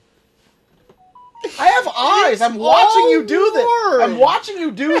 I have eyes. I'm watching you do this. warm. I'm watching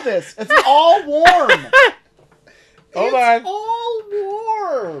you do this. It's all warm. Hold It's on. all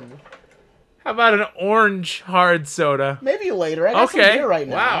warm. How about an orange hard soda? Maybe later. I got some Okay. beer right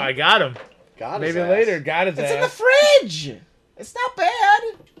now. Wow, I got him. God, his Maybe ass. later. Got his It's in the ass. fridge. It's not bad.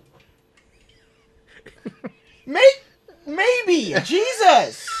 Maybe.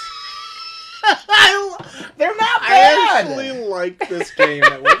 Jesus. They're not I bad. actually like this game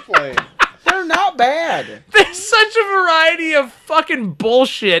that we're playing. They're not bad. There's such a variety of fucking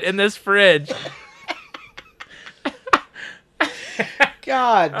bullshit in this fridge.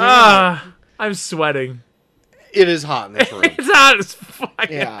 God damn. Ah, I'm sweating. It is hot in this room. It's hot as fuck.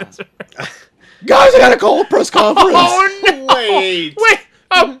 Yeah. Guys, I gotta call a press conference. Oh no! Wait. Wait,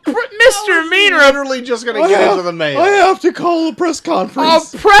 Mr. Meaner, Literally just gonna get into the mail. I have to call a press a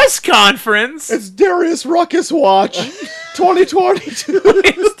conference. press conference. It's Darius Ruckus Watch 2022.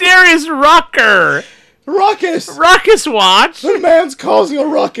 It's Darius Rucker. Ruckus Watch. The man's causing a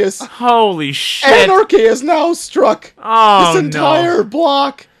ruckus. Holy shit! Anarchy has now struck Oh this entire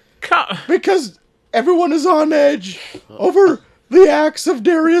block no! because everyone is on edge over the acts of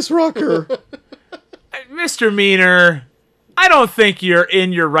Darius Rucker. Mr. Meaner, I don't think you're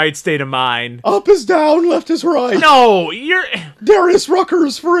in your right state of mind. Up is down, left is right. No, you're. Darius Rucker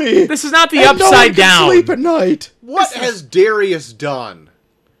is free. This is not the and no one upside can down. sleep at night. What has Darius done?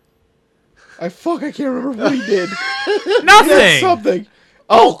 I can't remember what he did. Nothing. He did something.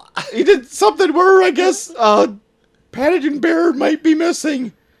 Oh, he did something where I guess Paddington Bear might be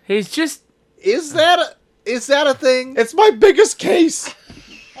missing. He's just. Is that a thing? It's my biggest case.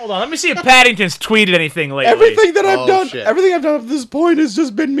 Hold on, let me see if Paddington's tweeted anything lately. Everything that I've Oh, done, shit. everything I've done up to this point has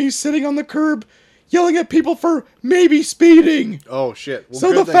just been me sitting on the curb, yelling at people for maybe speeding. Oh shit. Well, So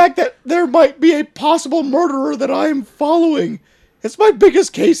good the thing- fact that there might be a possible murderer that I am following, it's my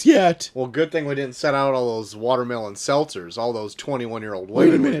biggest case yet. Well, good thing we didn't set out all those watermelon seltzers. All those 21-year-old Wait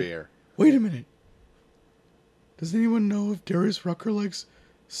a women would minute. be here. Wait a minute. Does anyone know if Darius Rucker likes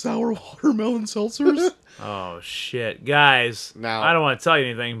sour watermelon seltzers? Oh, shit. Guys, Now- I don't want to tell you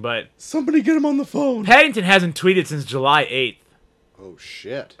anything, but Somebody get him on the phone. Paddington hasn't tweeted since July 8th. Oh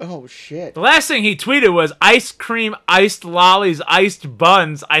shit. Oh shit. The last thing he tweeted was ice cream, iced lollies, iced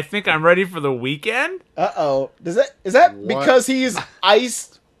buns. I think I'm ready for the weekend. Uh-oh. Is that What? because he's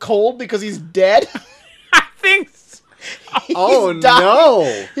ice cold because he's dead? I think so. Oh He's dying.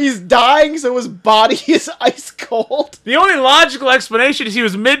 no. He's dying so his body is ice cold. The only logical explanation is he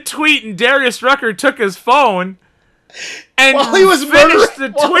was mid-tweet and Darius Rucker took his phone and While he was finished the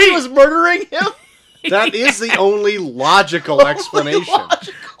murdering, while tweet. he was murdering him. That is the only logical explanation.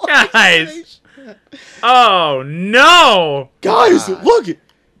 Guys. Oh, no. Guys, God. look.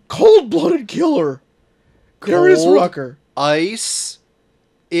 Cold-blooded killer. Darius Cold? Rucker. Ice.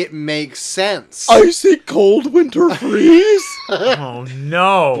 It makes sense. Icy cold winter freeze. Oh,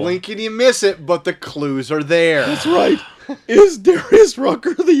 no. Blink and you miss it, but the clues are there. That's right. Is Darius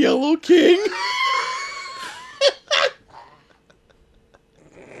Rucker the Yellow King?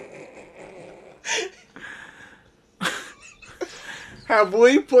 Have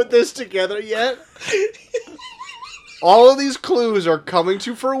we put this together yet? All of these clues are coming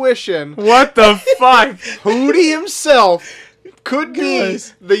to fruition. What the fuck? Hootie himself could be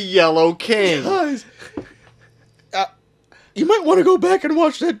Guys. the Yellow King. Guys, you might want to go back and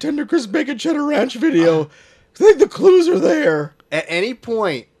watch that Tender Crisp Bacon Cheddar Ranch video. I think the clues are there. At any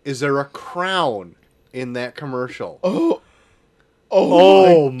point, is there a crown in that commercial?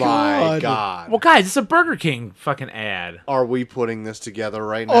 Oh my god. Well, guys, it's a Burger King fucking ad. Are we putting this together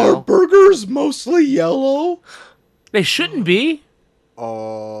right Are now? burgers mostly yellow? They shouldn't be.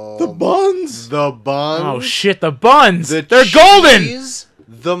 Oh, The buns? the buns. Oh, shit, the buns. The They're golden. cheese,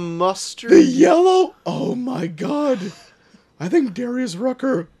 the mustard. The yellow? Oh my god. I think Darius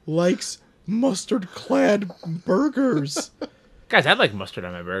Rucker likes mustard-clad burgers. Guys, I'd like mustard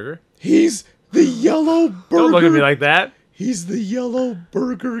on my burger. He's the yellow burger. Don't look at me like that. He's the yellow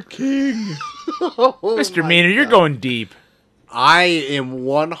Burger King. Oh Mr. my Meaner, you're God. going deep. I am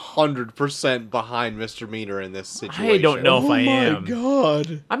 100% behind Mr. Meaner in this situation. I don't know if Oh I my am.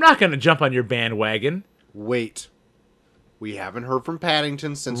 god. I'm not going to jump on your bandwagon. Wait. We haven't heard from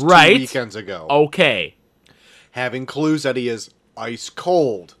Paddington since Right. 2 weekends ago. Okay, Having clues that he is ice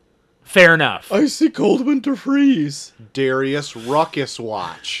cold. fair enough. Icy cold winter freeze. Darius Ruckus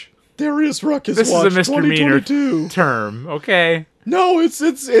Watch. Darius Ruckus This is Watch a Mr. Meaner 2022. term, okay? No,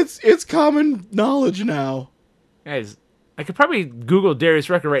 it's common knowledge now. Guys, I could probably Google Darius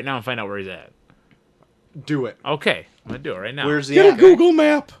Rucker right now and find out where he's at. Do it. Okay, I'm going to do it right now. Where's he Get a at? Google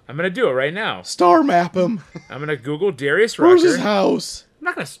map. I'm going to do it right now. Star map him. I'm going to Google Darius Where's Rucker. his house? I'm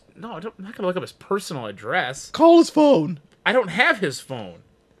not going to... No, I'm not going to look up his personal address. Call his phone. I don't have his phone.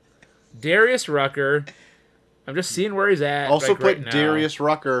 Darius Rucker. I'm just seeing where he's at. Also like, put right now. Darius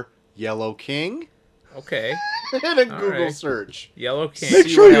Rucker, Yellow King, Okay. in a Google right. search. Yellow King. Make See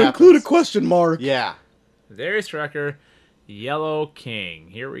sure what you include a happens. question mark. Yeah. Darius Rucker, Yellow King.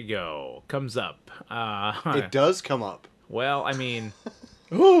 Here we go. Comes up. It does come up. Well, I mean,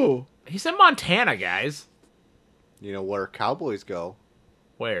 Oh, he's in Montana, guys. You know where cowboys go?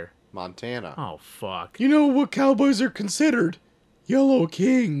 Where? Montana. Oh, fuck. you know what cowboys are considered? Yellow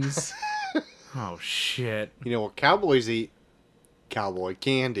kings. Oh, shit. You know what cowboys eat? Cowboy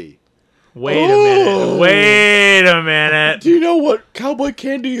candy. Wait a Oh. minute. Wait a minute. Do you know what cowboy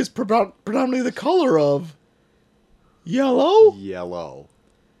candy is predominantly the color of? Yellow? Yellow.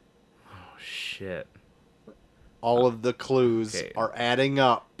 Oh, shit. All of the clues Okay. are adding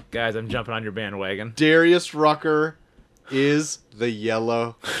up. Guys, I'm jumping on your bandwagon. Darius Rucker is the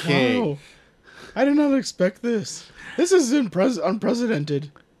Yellow King. Wow. I did not expect this. This is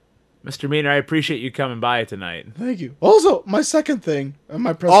unprecedented. Mr. Meaner, I appreciate you coming by tonight. Thank you. Also, my second thing on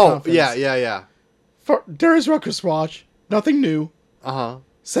my press Oh, conference. yeah. For Darius Rucker's watch, nothing new. Uh-huh.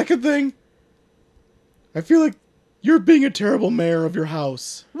 Second thing, I feel like you're being a terrible mayor of your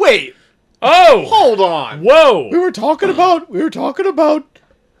house. Wait, Oh! hold on. Whoa! We were talking about your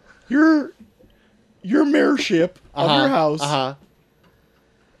mayorship of your house.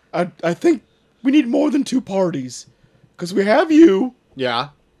 I think we need more than 2 parties. Because we have you, Yeah.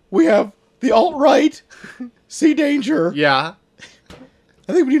 we have the alt-right, Sea Danger. Yeah.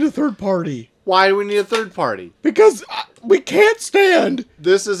 I think we need a 3rd party. Why do we need a third party? Because we can't stand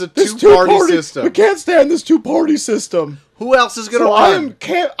This is a this two-party two-party system. We can't stand this 2-party system. Who else is going to So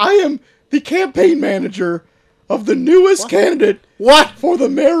run? I am the campaign manager of the newest candidate What? for the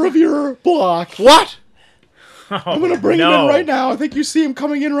mayor of your block. What? I'm gonna bring him in right now. I think you see him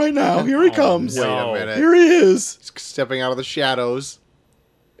coming in right now. Here he comes. no. Wait a minute. Here he is. He's stepping out of the shadows.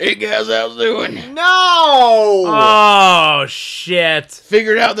 Hey guys, how's it doing? No! Oh, shit.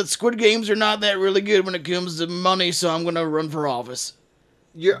 Figured out that Squid Games are not that really good when it comes to money, so I'm gonna run for office.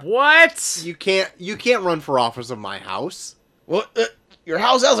 What? You can't run for office of my house. What? Your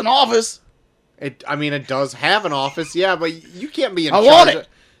house has an office. It does have an office, yeah, but you can't be in I charge. want it. of-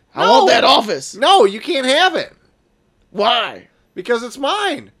 I want that office. No, you can't have it Why? because it's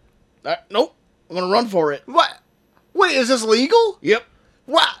mine. Nope. I'm gonna run for it. What? Wait, is this legal? Yep.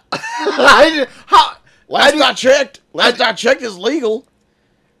 What? Last I checked, it's legal.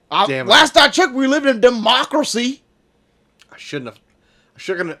 Damn it. Last I checked, we live in a democracy. I shouldn't have.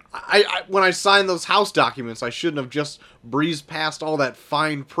 When I signed those house documents, I shouldn't have just breezed past all that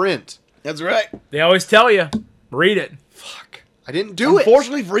fine print. That's right. They always tell you. Read it. Fuck. I didn't do it.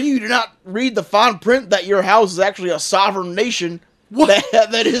 Unfortunately for you, do not read the fine print that your house is actually a sovereign nation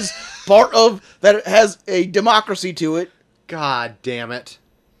that is part of, that has a democracy to it. God damn it.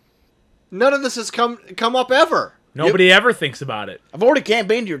 None of this has come up ever. Nobody ever thinks about it. I've already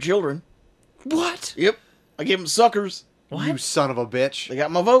campaigned to your children. What? Yep. I gave them suckers. You son of a bitch. They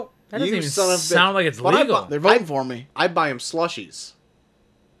got my vote. That doesn't You even son of a bitch. sound like it's But I legal. bu- They're voting for me. I buy him slushies.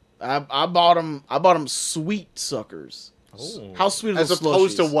 I bought them sweet suckers. Oh. How sweet are As those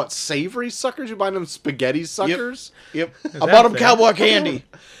opposed to slushies? what, savory suckers? You buy them spaghetti suckers? Yep. I that bought them fair? cowboy candy.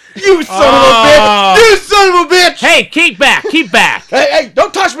 You son Oh. of a bitch! You son of a bitch! Hey, keep back! Keep back! Hey,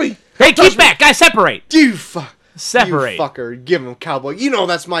 don't touch me! Hey, keep back! Guys, separate! You fuck. Separate. You fucker. Give him cowboy. You know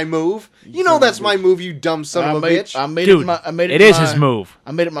that's my move. You know that's my move, you dumb son of a bitch. I made Dude, it. I made it. it is his move.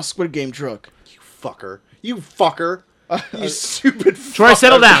 I made it my Squid Game truck. You fucker. You fucker. You stupid Troy, fucker.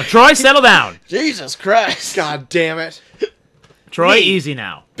 settle down. Troy, settle down. Jesus Christ! God damn it. Troy, Me. easy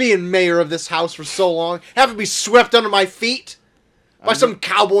now. Being mayor of this house for so long, having to be swept under my feet by some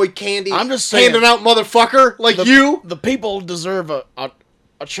cowboy candy. I'm just saying. handing out motherfucker like you. The people deserve a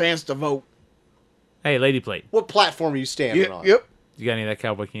chance to vote. Hey, Lady Plate, What platform are you standing Yep. on? Yep. you got any of that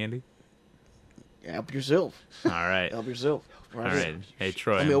cowboy candy? Help yourself. All right. Help yourself. All right. Hey,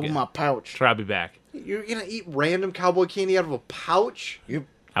 Troy. Let me open my pouch. Troy, I'll be back. You're gonna eat random cowboy candy out of a pouch? Yep.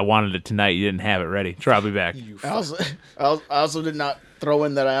 I wanted it tonight. You didn't have it ready. Troy, I'll be back. You I also did not throw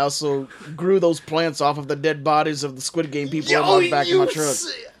in that I also grew those plants off of the dead bodies of the Squid Game people on the back of my truck.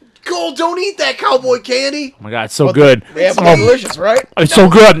 Cole, don't eat that cowboy candy. Oh my god, it's so good. Yeah, but they're delicious, right? It's so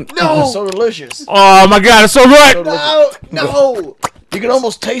good. No. So delicious. Oh my god, it's so good. No. You can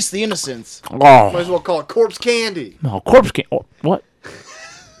almost taste the innocence. Might Oh, as well call it corpse candy. no, corpse candy. Oh, what?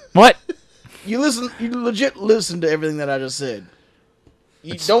 What? You legit listen to everything that I just said.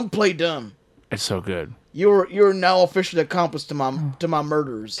 You don't play dumb. It's so good. You're now officially accomplice to my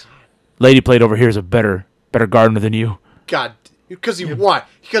murders. Lady Plate over here is a better gardener than you. God, because he what?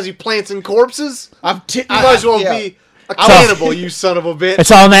 Because he plants in corpses? You You might as well be a cannibal, you son of a bitch.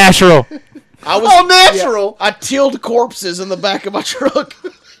 It's all natural. I was all natural. I tilled corpses in the back of my truck.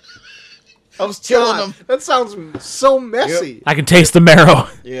 I was tilling God, them. that sounds so messy. I can taste the marrow.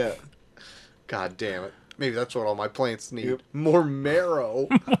 Yeah. God damn it. Maybe that's what all my plants need. More marrow.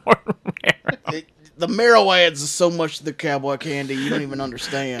 The marrow adds so much to the cowboy candy you don't even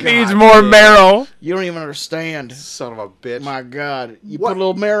understand. Needs more marrow. You don't even understand. Son of a bitch. My God. You What? put a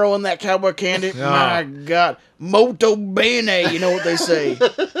little marrow in that cowboy candy? My God. Molto bene, you know what they say.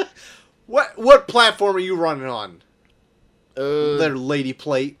 What platform are you running on? Their lady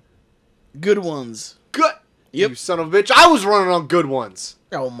plate. Good ones. Good. Yep. You son of a bitch. I was running on good ones.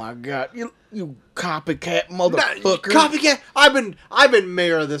 Oh my God. You copycat Nah, motherfucker. Copycat. I've been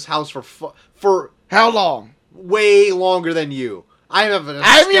mayor of this house for How long? way longer than you. I have an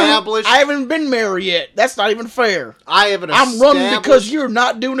established. I haven't been married yet. That's not even fair. I have an I'm running because established- you're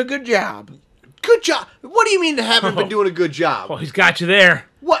not doing a good job. Good job. What do you mean haven't been doing a good job? Well, he's got you there.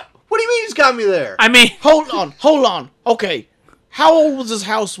 What do you mean he's got me there? I mean, Hold on. Okay. How old was this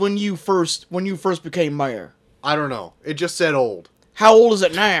house when you first became mayor? I don't know. It just said old. How old is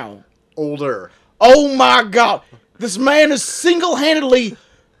it now? Older. Oh my God. This man is single-handedly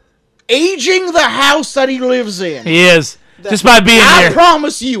aging the house that he lives in. He is. Just by being I here.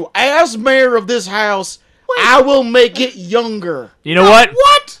 promise you, as mayor of this house, I will make it younger. You know what?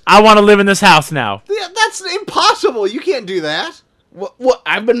 What? I want to live in this house now. Yeah, that's impossible. You can't do that. What?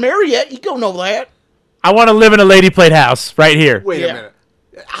 I've been married yet. You don't know that. I want to live in a lady plate house right here. Wait Yeah. a minute.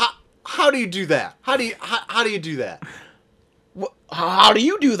 How do you do that? How do you do that? How do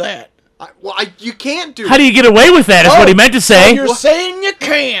you do that? You can't do. How do you get away with that? Is what he meant to So say. you're saying you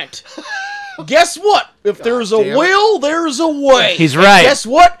can't. Guess what? If there's a damn it. will, there's a way. He's right. Guess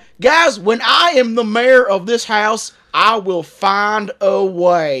what? Guys, when I am the mayor of this house, I will find a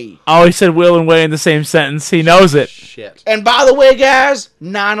way. Oh, he said will and way in the same sentence. He knows it. Shit. And by the way, guys,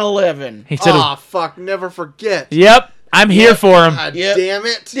 9/11. He said, Aw, fuck! Never forget. "Yep, I'm here for him." God Yep. damn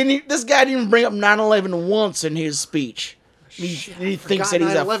it! This guy didn't even bring up 9/11 once in his speech. He thinks that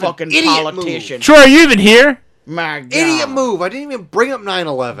he's a 9/11. fucking Idiot politician. Troy, are you even here? My God. Idiot move! I didn't even bring up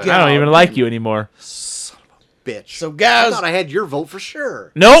 9/11. I don't even like you anymore. Bitch. So, I guys, thought I had your vote for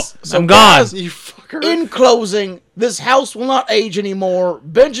sure. Nope, So I'm gone. guys, You fucker. in closing, this house will not age anymore.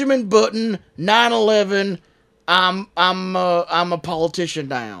 Benjamin Button, 9/11. I'm a politician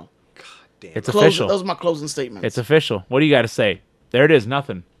now. Damn. It's Close, official. those are my closing statements. It's official. What do you got to say? There it is.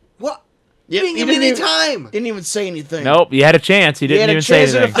 Nothing. What? Yep, You didn't give me any time. Didn't even say anything. Nope. You had a chance. You You didn't had a even say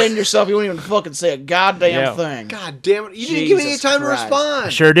chance to anything. defend yourself. You wouldn't even fucking say a goddamn Yeah. thing. God damn it! You didn't give me any Jesus time Christ. to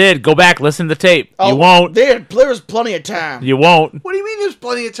respond. Sure did. Go back. Listen to the tape. Oh, You won't. There was plenty of time. You won't. What do you mean? There's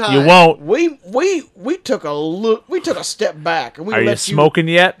plenty of time. You won't. We took a look. We took a step back and we Are you let smoking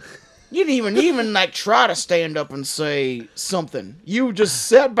yet? You didn't even like try to stand up and say something. You just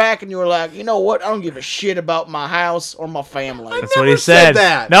sat back and you were like, you know what? I don't give a shit about my house or my family. That's what he never said said.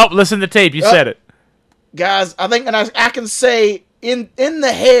 that. Nope. Listen to the tape. You said it. Guys, I think, and I can say in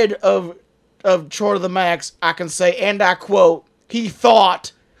the head of Troy the Max, I can say, and I quote, he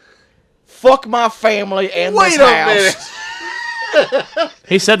thought, "Fuck my family and Wait this a house." minute.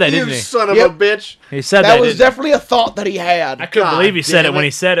 He said that, You didn't he? son of Yep. a bitch. He said That that. was didn't he? definitely a thought that he had. I couldn't God believe he said damn it when it.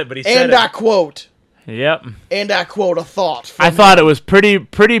 he said it, but he said And it. I quote, Yep. a thought. I from thought him. it was pretty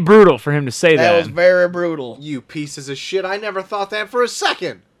brutal for him to say that that. was very brutal. You pieces of shit. I never thought that for a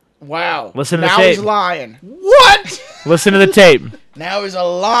second. Wow. Listen to the now tape. he's lying. What? Listen to the tape. Now he's a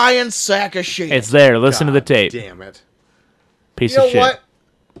lying sack of shit. It's there. Listen to the tape. Damn it. Piece You know of shit. what?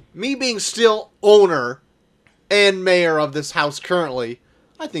 Me being still owner and mayor of this house currently,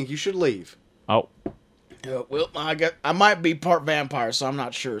 I think you should leave. Oh. Well, I might be part vampire, so I'm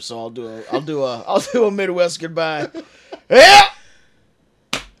not sure. So I'll do a Midwest goodbye. Yeah.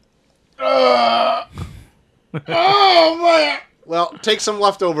 Oh man, Well, take some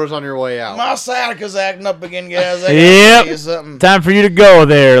leftovers on your way out. my sciatica's acting up again, guys. I gotta Yep. tell you something. Time for you to go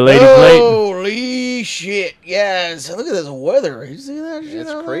there, Lady Clayton. Holy shit, guys! Look at this weather. You see that shit? It's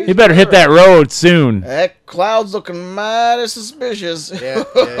out crazy. You better hit that road soon. there? That cloud's looking mighty suspicious. Yeah,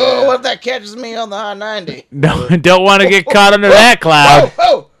 yeah. What if that catches me on the I-90? Don't want to get caught under that cloud.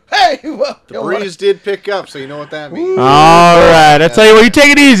 Oh, hey! Whoa, The breeze did pick up, so you know what that means. All right. I tell you what, you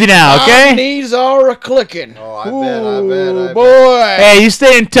take it easy now, My okay? knees are a clicking. Oh, I bet. Boy. Hey, you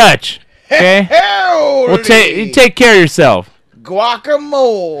stay in touch, okay? Howdy. We'll you take care of yourself.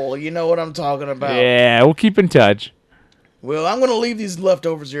 Guacamole. You know what I'm talking about. Yeah, we'll keep in touch. Well, I'm going to leave these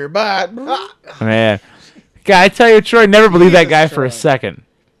leftovers here. Bye. Man. God, I tell you, Troy, never believed that Jesus, guy for a Troy. second.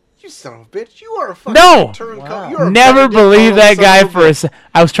 You son of a bitch. You are a fucking No! turncoat. Wow. You are a Never Benedict believed that son guy of a for a bitch. second.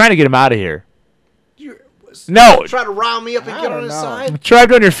 I was trying to get him out of here. You No. try to rile me up and I get on don't his know. side. Troy, I've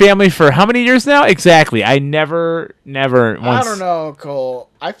known your family for how many years now? Exactly. I never once. I don't know, Cole.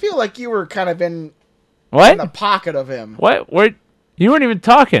 I feel like you were kind of in the What? pocket of him. What? Where? You weren't even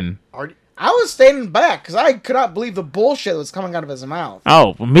talking. I was standing back because I could not believe the bullshit that was coming out of his mouth.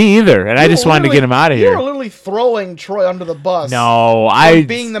 Oh, well, me either. And I just wanted to get him out of You were here. literally throwing Troy under the bus. No, for I.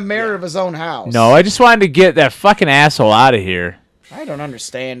 being the mayor of his own house. No, I just wanted to get that fucking asshole out of here. I don't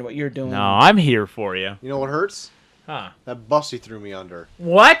understand what you're doing. No, I'm here for you. You know what hurts? Huh? That bus he threw me under.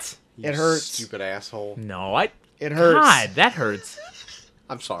 What? You It hurts. Stupid asshole. No, I. It hurts. God, that hurts.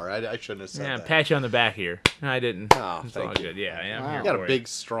 I'm sorry. I shouldn't have said Yeah, that. pat you on the back here. I didn't. Oh, It's all thank you. good. Yeah, yeah. I'm Wow. here You got for a it. big,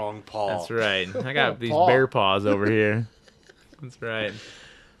 strong paw. That's right. I got these Paw. bear paws over here. That's right.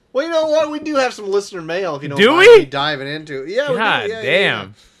 Well, you know what? We do have some listener mail. If you don't Do mind we? me diving into it. Yeah, we do. God Yeah,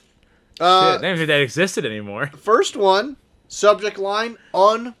 damn. yeah. Uh, Shit, I didn't think that existed anymore. First one, subject line,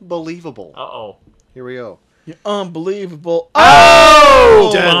 unbelievable. Uh oh. Here we go. You're unbelievable. Oh!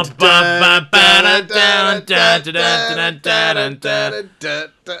 Dun, Bum, bum, bum, ba, dun, dun, dun, dun, dun, dun,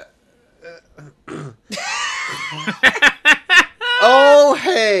 dun, dun. Oh,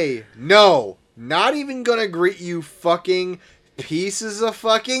 hey. No. Not even gonna greet you fucking pieces of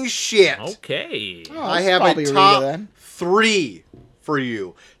fucking shit. Okay. Oh, I it's have probably a Rita top then. 3 for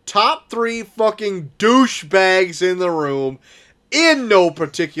you. Top 3 fucking douchebags in the room, in no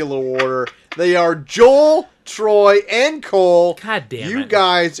particular order. They are Joel, Troy, and Cole. God damn You it.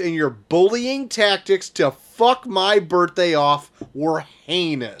 guys and your bullying tactics to fuck my birthday off were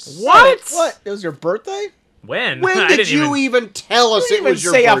heinous. What? What? It was your birthday? When? When I did didn't you even tell us You it didn't even was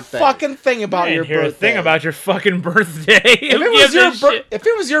your say birthday? a fucking thing I about didn't your hear birthday. a thing about your fucking birthday. If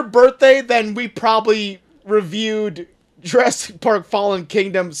it was your birthday, then we probably reviewed Jurassic Park Fallen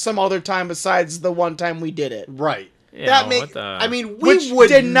Kingdom some other time besides the one time we did it. Right. Yeah, that what make. the- I mean, we Which would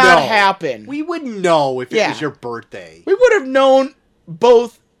did not know. happen. We would know if it Yeah. was your birthday. We would have known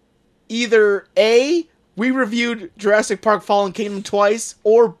both either A, we reviewed Jurassic Park Fallen Kingdom twice,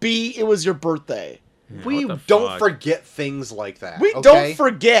 or B, it was your birthday. We what the don't fuck? forget things like that. We okay? don't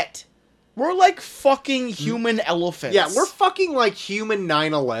forget. We're like fucking human elephants. Yeah, we're fucking like human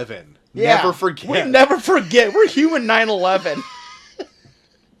 9/11. Yeah, Never forget. We never forget. We're human 9/11.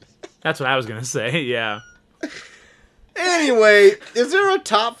 That's what I was gonna say. Yeah. Anyway, is there a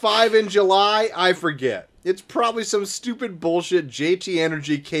top 5 in July? I forget. It's probably some stupid bullshit JT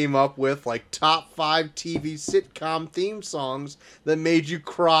Energy came up with, like top 5 TV sitcom theme songs that made you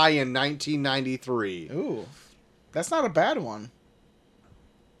cry in 1993. Ooh, that's not a bad one.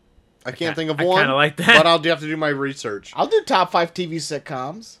 I can't think of I one. kinda like that. But I'll have to do my research. I'll do top 5 TV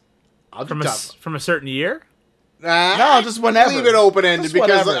sitcoms. I'll do From top. from a certain year? No, just whenever. Leave it open ended Just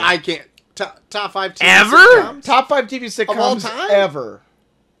because whenever. I can't. Top 5 TV Ever? sitcoms? Top 5 TV sitcoms all time? ever.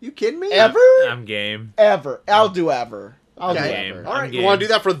 You kidding me? Ever? I'm game. Ever. I'll do ever. I'll Okay. do Game. ever. All right, I'm you game. want to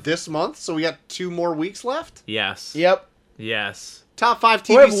do that for this month? So we got 2 more weeks left. Yes. Yep. Yes. Top 5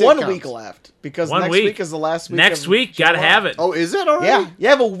 TV We have sitcoms. 1 week left because 1 next week. week is the last week. Next of week, gotta July. have it. Oh, is it already? Yeah, you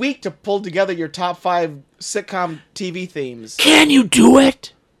have a week to pull together your top 5 sitcom TV themes. Can you do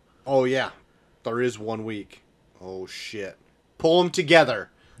it? Oh yeah, there is 1 week. Oh shit. Pull them together.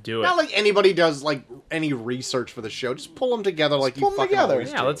 Do it. Not like anybody does like any research for the show. Just pull them together like pull you 'em fucking together.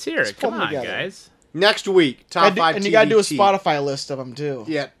 always Yeah, do. let's hear Let's it. pull Come them on, together. guys. Next week, top 5 And TV. you gotta do a Spotify list of them too.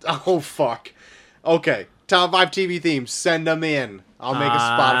 Yeah. Oh fuck. Okay. Top 5 TV themes. Send them in. I'll make a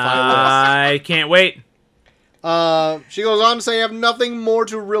Spotify I can't wait. list. She goes on to say, I have nothing more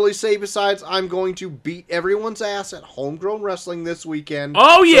to really say besides I'm going to beat everyone's ass at Homegrown Wrestling this weekend.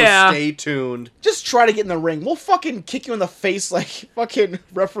 Oh, So yeah. stay tuned. Just try to get in the ring. We'll fucking kick you in the face like fucking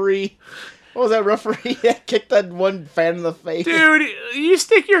referee. What was that referee? Yeah, kick that one fan in the face. Dude, you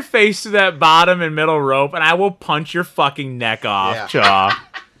stick your face to that bottom and middle rope, and I will punch your fucking neck off, Yeah. Chaw.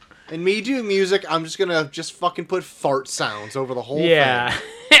 And me doing music, I'm just gonna fucking put fart sounds over the whole Yeah.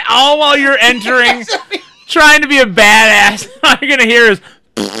 thing. All while you're entering, trying to be a badass. All you're gonna hear is,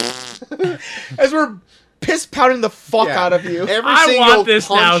 As we're piss pounding the fuck Yeah. out of you. Every I single want this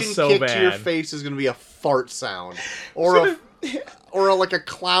punch now and so kick to your bad. face is gonna be a fart sound, or like a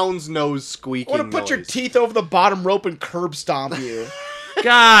clown's nose squeaking. I want to put your noise. teeth over the bottom rope and curb stomp you.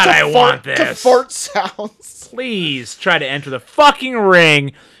 God, I want To this. fart sounds. Please try to enter the fucking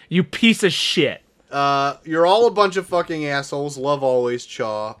ring, you piece of shit. You're all a bunch of fucking assholes. Love always,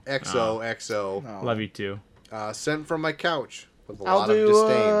 Chaw. XOXO. No. Love you too. Sent from my couch with a I'll lot do of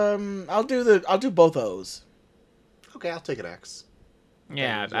disdain. I'll do both O's. Okay, I'll take an X.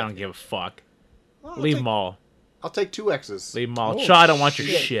 Yeah, I don't give a fuck. Well, Leave them all. I'll take 2 X's. Leave them all. Oh, Chaw, I don't want your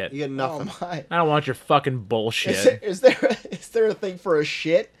shit. shit. You get nothing. Oh my. I don't want your fucking Is bullshit. there a thing for a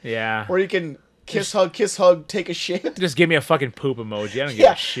shit Yeah. where you can kiss, hug, take a shit? Just give me a fucking poop emoji. I don't give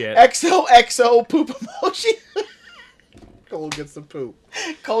Yeah. a shit. XOXO poop emoji. Cole gets the poop.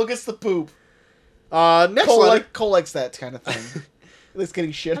 Cole gets the poop. Next Cole, letter. Cole likes that kind of thing. At least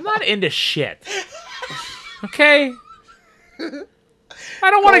getting shit. I'm not into shit. Okay? I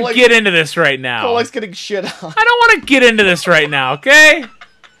don't want to likes- get into this right now. Cole likes getting shit on. I don't want to get into this right now, okay?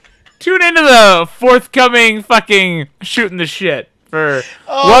 Tune into the forthcoming fucking shooting the shit for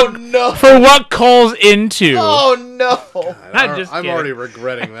Oh what no! for what Cole's into. Oh no! I'm just I'm kidding. already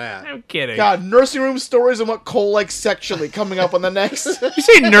regretting that. I'm kidding. God, nursing room stories and what Cole likes sexually coming up on the next. You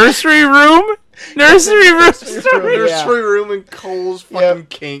say nursery room? Nursery room story? room. Yeah. Nursery room and Cole's fucking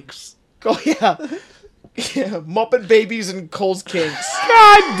kinks. Oh yeah, yeah. Muppet Babies and Cole's kinks.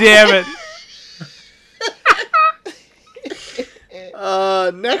 God damn it.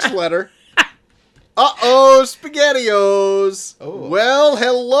 Next letter. Uh-oh, SpaghettiOs. Oh. Well,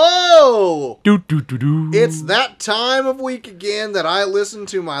 hello. Do. It's that time of week again that I listen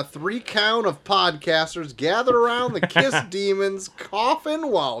to my 3 count of podcasters gather around the Kiss Demons coffin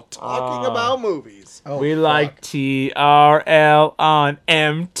while talking about movies. Oh, We fuck. like TRL on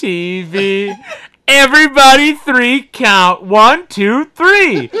MTV. Everybody 3 count. 1, 2,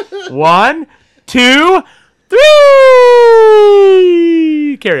 3. 1, 2, 3.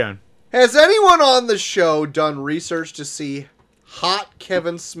 Carry on. Has anyone on the show done research to see Hot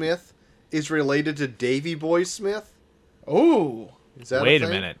Kevin Smith is related to Davy Boy Smith? Ooh. Is that Wait a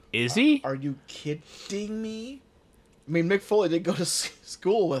thing? minute. Is he? Are you kidding me? I mean, Mick Foley did go to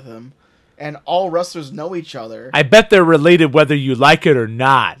school with him, and all wrestlers know each other. I bet they're related whether you like it or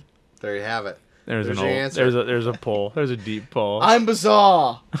not. There you have it. There's There's an your old, answer. there's a pull. There's a deep pull. I'm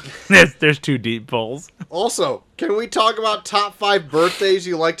bizarre. There's 2 deep pulls. Also, can we talk about top 5 birthdays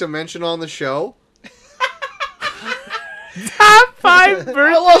you like to mention on the show? Top 5 I birthdays.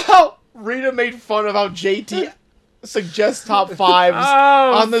 love how Rita made fun of how JT suggests top 5s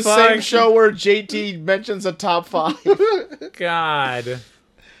Oh, on the fuck. same show where JT mentions a top 5. God.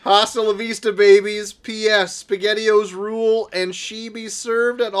 Hasta la vista, babies. P.S. SpaghettiOs rule, and she be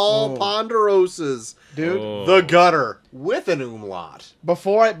served at all Oh. ponderosas. Dude, Oh. The gutter with an umlaut.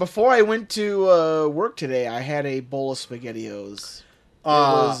 before I went to work today, I had a bowl of SpaghettiOs. It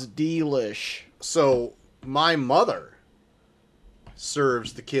was delish. So my mother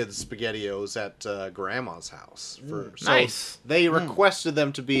serves the kids SpaghettiOs at Grandma's house. So Nice. they requested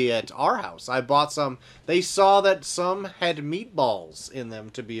them to be at our house. I bought some. They saw that some had meatballs in them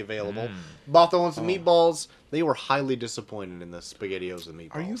to be available. Bought the ones with meatballs. They were highly disappointed in the SpaghettiOs and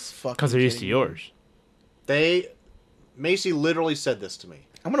meatballs. Are you fucking Because they're used to kidding me? yours. Macy literally said this to me.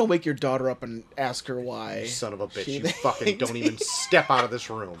 I'm gonna wake your daughter up and ask her why. You son of a bitch, she you fucking thinks- don't even step out of this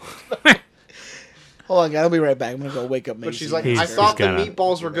room. Hold on, guys. I'll be right back. I'm gonna go wake up Macy. But she's like, He's- I thought the gotta-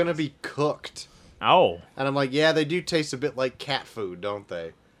 meatballs were going to be cooked. Oh. And I'm like, yeah, they do taste a bit like cat food, don't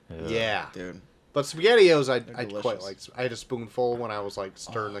they? Yeah. dude. But SpaghettiOs, I quite delicious. like. I had a spoonful when I was like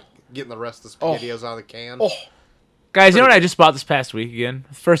getting the rest of the SpaghettiOs out of the can. Oh, Guys, you know what I just bought this past week again?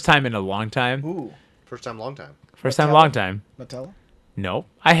 First time in a long time. ooh, First time, long time. First time, Nutella? long time. Nutella. No.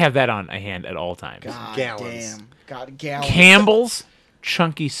 I have that on hand at all times. God Gallons. damn. God, gallons. Campbell's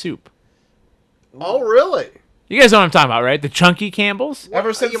Chunky Soup. Oh, really? You guys know what I'm talking about, right? The Chunky Campbell's?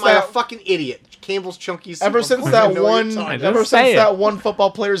 Ever since you might a that, fucking idiot. Campbell's Chunky Soup. ever Of since course I that know what one, you're talking just about. ever saying. since that one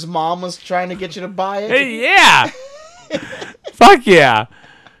football player's mom was trying to get you to buy it. Hey, yeah. Fuck yeah.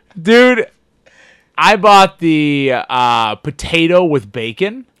 Dude, I bought the potato with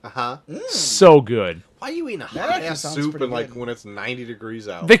bacon. Uh-huh. So good. Why are you eating a That hot actually ass sounds soup pretty and like good. when it's 90 degrees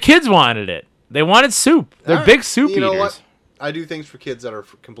out? The kids wanted it. They wanted soup. They're All right. big soup You know eaters. what? I do things for kids that are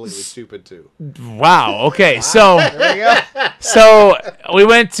completely stupid too. Wow. Okay. So There you go. so we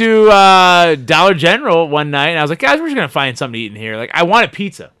went to Dollar General one night, and I was like, guys, we're just gonna find something to eat in here. Like, I wanted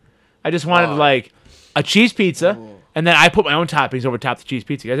pizza. I just wanted Oh. like a cheese pizza, and then I put my own toppings over top the cheese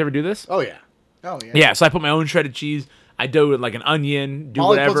pizza. You guys ever do this? Oh yeah. Oh yeah. Yeah. So I put my own shredded cheese. I do it like an onion. Do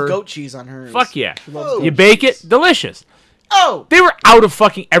Molly whatever. puts goat cheese on hers. Fuck yeah. She loves Oh. goat You bake cheese. it, delicious. Oh. They were out of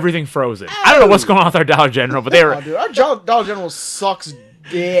fucking everything frozen. I don't know what's going on with our Dollar General, but they Oh, were. dude, our Dollar General sucks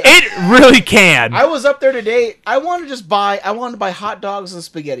dick. It really can. I was up there today. I wanted to buy hot dogs and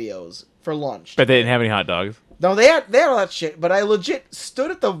SpaghettiOs for lunch. But they didn't have any hot dogs. No, they had all that shit, but I legit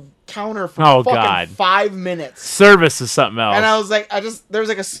stood at the counter for Oh, fucking God. 5 minutes. Service is something else. And I was like, there was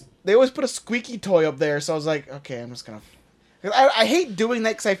like they always put a squeaky toy up there, so I was like, okay, I'm just gonna. I hate doing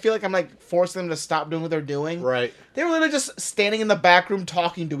that because I feel like I'm like forcing them to stop doing what they're doing. Right. They were literally just standing in the back room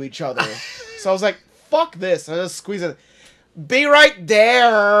talking to each other. So I was like, fuck this. I just squeeze it. Be right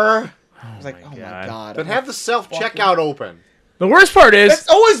there. I was like, my oh God. my god. But have the self checkout open. the worst part is It's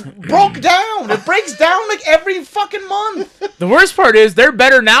always broke down. It breaks down like every fucking month. they're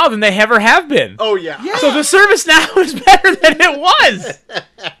better now than they ever have been. Oh yeah. Yeah. So the service now is better than it was.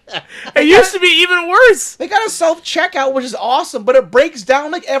 It used to be even worse. They got a self checkout, which is awesome, but it breaks down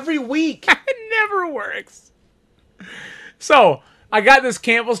like every week. It never works. So I got this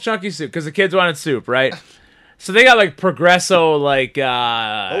Campbell's Chunky Soup because the kids wanted soup, right? So they got like Progresso, like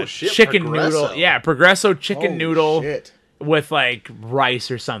shit, chicken Progresso. noodle. Yeah, Progresso chicken Holy noodle shit. with like rice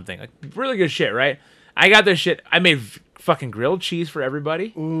or something. Like really good shit, right? I got this shit. I made fucking grilled cheese for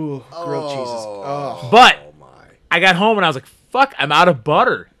everybody. Ooh, grilled cheeses. Oh. But Oh my. I got home and I was like, fuck, I'm out of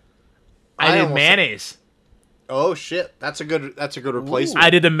butter. I I did almost- mayonnaise. Oh shit. That's a good replacement.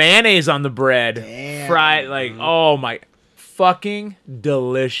 I did the mayonnaise on the bread. Damn. Fried like oh my fucking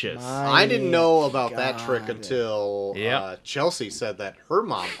delicious. I didn't know about that trick God. until Yep. Chelsea said that her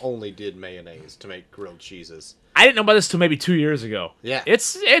mom only did mayonnaise to make grilled cheeses. I didn't know about this till maybe 2 years ago. Yeah.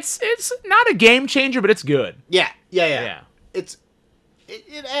 It's not a game changer, but it's good. Yeah. Yeah. It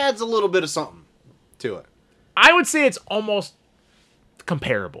adds a little bit of something to it. I would say it's almost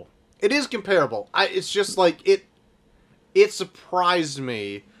comparable. It is comparable. It's just like it surprised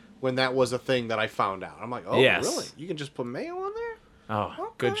me when that was a thing that I found out. I'm like, oh, Yes. really? You can just put mayo on there? Oh,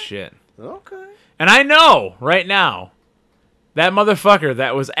 Okay. good shit. Okay. And I know right now that motherfucker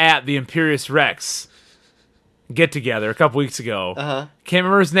that was at the Imperious Rex get together a couple weeks ago. Uh-huh. Can't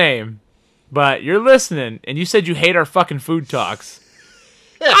remember his name, but you're listening, and you said you hate our fucking food talks.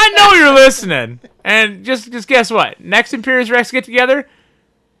 I know you're listening, and just guess what? Next Imperious Rex get together,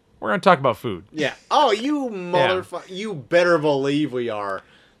 we're gonna talk about food. Yeah. Oh, you motherfucker. You better believe we are,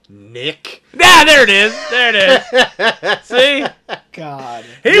 Nick. Ah, there it is. There it is. See, God.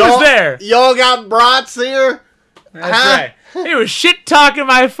 he was there. Y'all got brats here? That's Huh? right. He was shit talking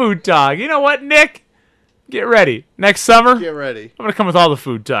my food talk. You know what, Nick? Get ready. Next summer, Get ready. I'm gonna come with all the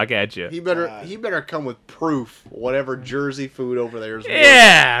food talk at you. He better come with proof. Whatever Jersey food over there is. worth.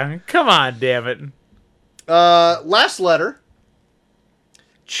 Yeah, come on, damn it. Last letter.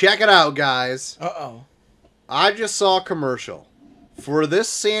 Check it out, guys. Uh-oh. I just saw a commercial for this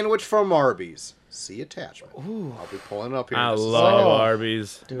sandwich from Arby's. See attachment. Ooh. I'll be pulling it up here. I in just a love second.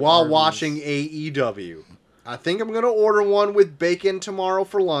 Arby's. Dude, While Arby's. watching AEW. I think I'm going to order one with bacon tomorrow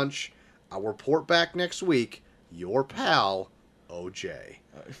for lunch. I'll report back next week. Your pal, OJ.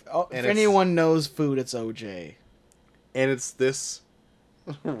 If And it's- anyone knows food, it's OJ. And it's this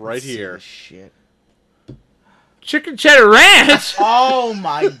right Let's see here. this shit. Chicken cheddar ranch. Oh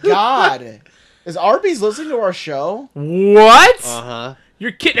my God. Is Arby's listening to our show? What? Uh-huh.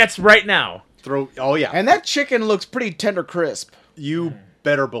 You're kidding? That's right now. Oh, yeah. And that chicken looks pretty tender crisp. You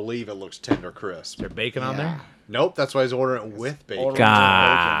better believe it looks tender crisp. Is there bacon on there? Nope, that's why he's ordering it with bacon. Order-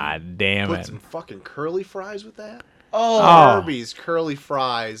 God damn Put it. some fucking curly fries with that. Oh. Arby's curly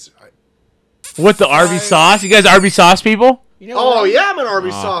fries. With the Arby's sauce? You guys Arby's sauce people? You know Oh, what? yeah, I'm an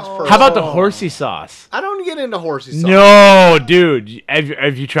Arby's sauce person. How about the horsey sauce? I don't get into horsey sauce. No, dude.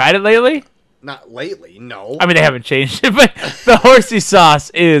 Have you tried it lately? Not lately, no. I mean, they haven't changed it, but the horsey sauce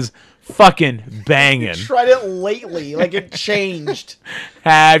is fucking banging. Tried it lately, like it changed.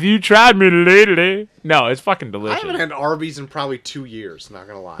 Have you tried me lately? No, it's fucking I delicious. haven't had Arby's in probably 2 years, not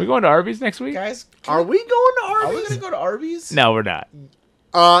gonna lie. We going to Arby's next week? Guys, Are we going to are we Arby's? gonna go to Arby's? No, we're not.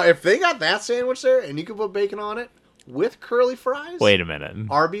 If they got that sandwich there and you could put bacon on it with curly fries, Wait a minute.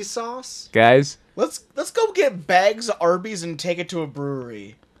 Arby's sauce, Guys, Let's go get bags of Arby's and take it to a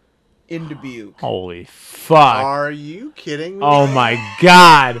brewery in Dubuque. holy fuck. are you kidding me? Oh my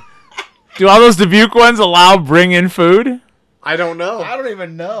god. Do all those Dubuque ones allow bring in food? I don't know, I don't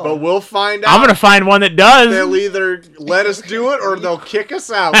even know. but we'll find out. I'm gonna find one that does. They'll either let us do it or they'll kick us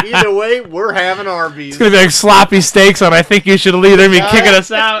out. Either way, we're having Arby's. It's gonna be like sloppy steaks on. I think you should leave. They're gonna be kicking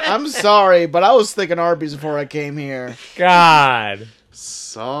us out. I'm sorry, but I was thinking Arby's before I came here. God,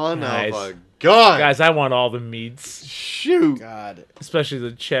 Son Nice. of a gun. guys, I want all the meats, Shoot. God. especially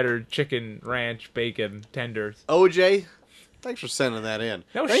the cheddar, chicken, ranch, bacon, tenders. OJ, thanks for sending that in.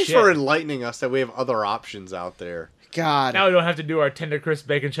 No Thanks shit. for enlightening us that we have other options out there. God. Now we don't have to do our tender crisp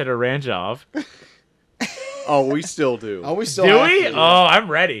bacon cheddar ranch off. Oh, we still do. Oh, we still Do have we? to. Oh, I'm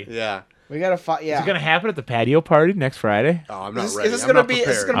ready. Yeah. We gotta find. Yeah. Is it gonna happen at the patio party next Friday? Oh, I'm not Is ready. this I'm gonna not be? Is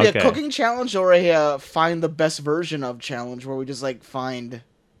this prepared. gonna be Okay. a cooking challenge or a find the best version of challenge where we just like find,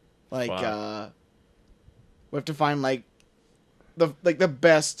 like Fuck. we have to find like the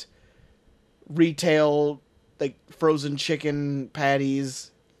best retail like frozen chicken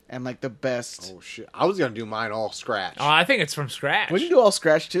patties and like the best. Oh shit! I was gonna do mine all scratch. Oh, I think it's from scratch. We can do all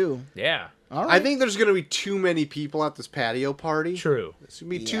scratch too. Yeah, All right. I think there's gonna be too many people at this patio party. true, It's gonna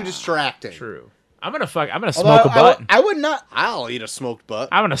be too Yeah. distracting. true. I'm gonna Although smoke a butt. I would not. I'll eat a smoked butt.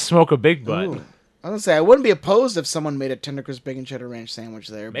 I'm gonna smoke a big butt. Ooh. I was gonna say I wouldn't be opposed if someone made a tender crisp bacon cheddar ranch sandwich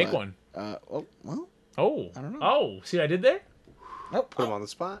there. Make but, one. Well. Oh, I don't know. Oh, see what I did there? Nope. Put them on the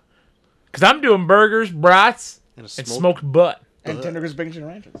spot. Because I'm doing burgers, brats, And a and smoked smoked butt. And tender crisp bacon cheddar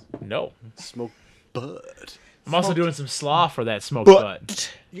ranches. No, smoked butt. I'm also doing some slaw for that smoked Butt.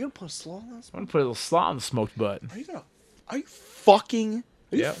 butt. You gonna put slaw on this? I'm gonna put a little slaw on the smoked butt. Are you fucking?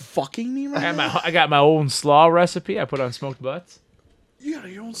 Are you Yep. fucking me right now? I got my own slaw recipe. I put on smoked butts. You got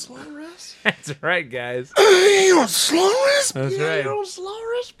your own slaw rest? That's right, guys. your own slaw rest? That's right. Your own slaw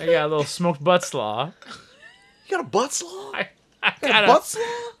rest? I got a little smoked butt slaw. You got a butt slaw? I got Butt a, slaw?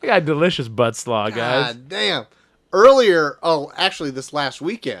 I got a delicious butt slaw, guys. God damn. Earlier, actually this last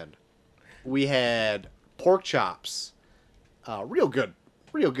weekend, we had pork chops Real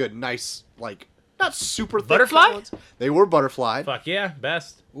good, nice, like not super thick Butterfly? solids. They were butterfly. Fuck yeah,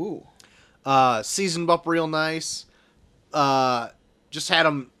 best. Ooh. Seasoned up real nice. Just had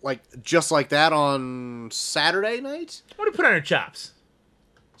them just like that on Saturday night. What do you put on your chops?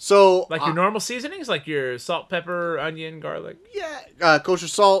 So Like your normal seasonings, like your salt, pepper, onion, garlic. yeah, kosher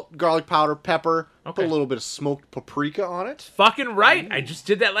salt, garlic powder, pepper. Put Okay. a little bit of smoked paprika on it, Fucking right. I just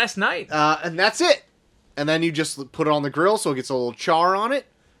did that last night. and that's it. And then you just put it on the grill so it gets a little char on it.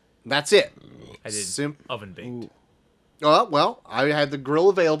 That's it. I did Simp- oven baked. Well, I had the grill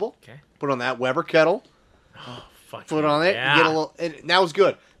available. Okay. Put on that Weber kettle. Fuck Put it yeah. on it. Yeah. Get a little. And that was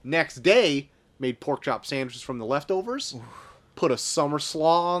good. Next day, made pork chop sandwiches from the leftovers. Put a summer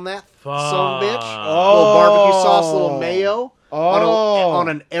slaw on that son of a bitch. Fuck. Little barbecue sauce, little mayo Oh. on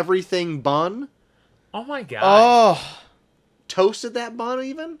an everything bun. Oh my god. Oh. Toasted that bun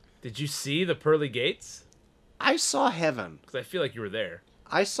even. Did you see the pearly gates? I saw heaven. Because I feel like you were there.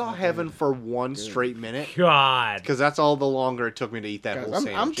 I saw heaven for one straight minute God. because that's all the longer it took me to eat that Guys, whole I'm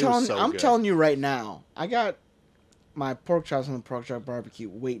sandwich. telling it was so I'm good. telling you right now. I got my pork chops on the pork chop barbecue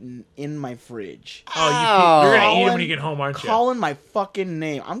waiting in my fridge. Oh, you're gonna eat them when Colin- you get home, aren't you? Calling my fucking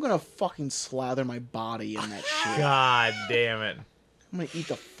name. I'm gonna fucking slather my body in that shit. God damn it. I'm gonna eat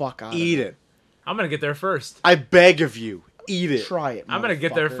the fuck out Eat of it. I'm gonna get there first. I beg of you, eat it. Try it. I'm gonna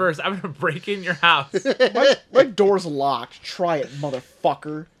get there motherfucker. first. I'm gonna break in your house. My door's locked. Try it,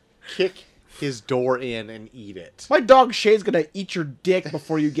 motherfucker. Kick his door in and eat it. My dog Shay's gonna eat your dick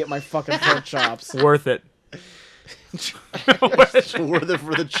before you get my fucking pork chops. Worth it. Worth it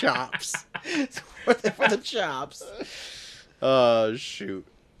for the chops. It's worth it for the chops. Shoot.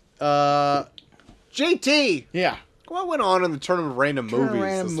 JT, Yeah. what went on in the Tournament of Random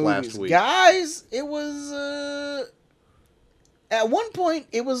Movies this last week? Guys, it was at one point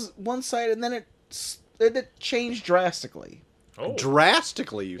it was one sided and then it changed drastically. Oh.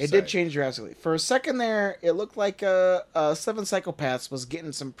 Drastically, you It say. did change drastically. For a second there, it looked like Seven Psychopaths was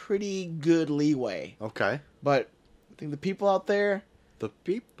getting some pretty good leeway. Okay. But I think the people out there, The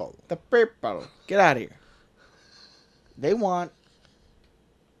people. get out of here. They want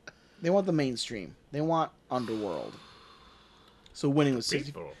the mainstream. They want Underworld. So winning was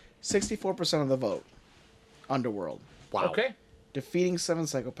People. 64% of the vote. Underworld. Wow. Okay. Defeating Seven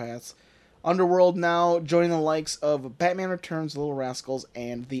Psychopaths. Underworld now joining the likes of Batman Returns, Little Rascals,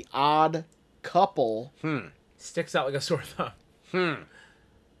 and The Odd Couple. Sticks out like a sore thumb.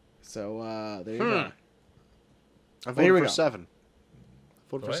 So there you go. I Here voted we for go. 7.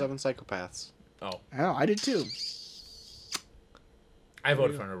 Voted for What? 7 Psychopaths. Oh. I know, I did too. I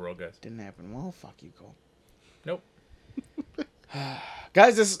voted for Underworld, guys. Didn't happen. Well, fuck you, Cole. Nope.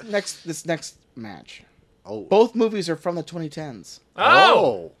 Guys, this next match. Oh. Both movies are from the 2010s.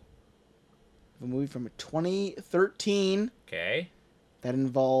 Oh! The movie from 2013 Okay. that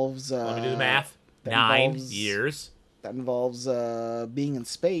involves. Let me do the math. that 9 involves- years. That involves being in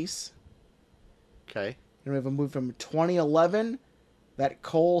space. Okay. And we have a movie from 2011 that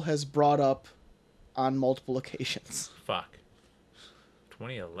Cole has brought up on multiple occasions. Fuck.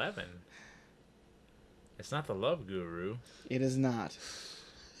 2011. It's not The Love Guru. It is not.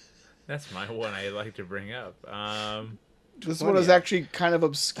 That's my one I like to bring up. This one is actually kind of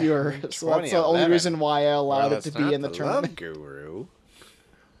obscure, so that's the only 2011. reason why I allowed Well, it to it's be not in the tournament. Love Guru.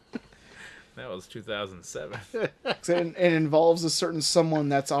 That was 2007. 'Cause it involves a certain someone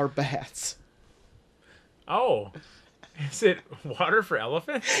that's our bats. Oh. Is it Water for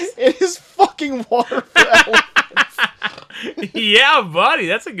Elephants? It is fucking Water for Elephants. Yeah, buddy.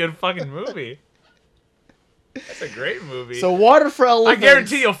 That's a good fucking movie. That's a great movie. So Water for I Elephants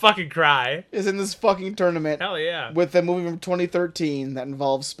guarantee you'll fucking cry. is in this fucking tournament Hell yeah. with a movie from 2013 that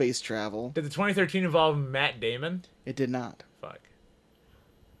involves space travel. Did the 2013 involve Matt Damon? It did not. Fuck.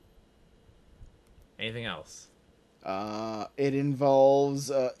 Anything else? It involves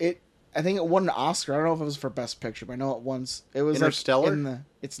it. I think it won an Oscar. I don't know if it was for Best Picture, but I know it once. It was like Interstellar?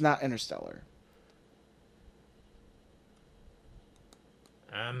 It's not Interstellar.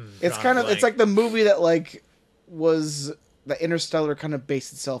 It's kind of it's like the movie that like was the Interstellar kind of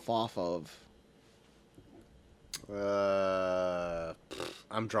based itself off of.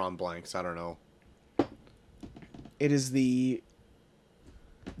 I'm drawing blanks. I don't know. It is the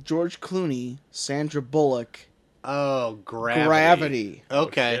George Clooney, Sandra Bullock, Oh, Gravity. Gravity.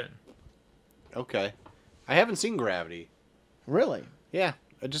 Okay. Oh, Okay. I haven't seen Gravity. Really? Yeah.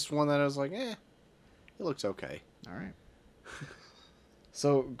 I just one that I was like, it looks okay. All right.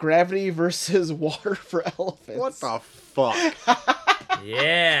 So Gravity versus Water for Elephants. What the fuck?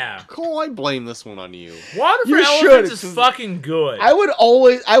 yeah. Cole, I blame this one on you. Water for You Elephants should, is 'cause fucking good. I would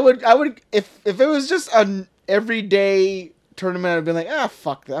always, I would, if it was just an everyday tournament, I'd been like,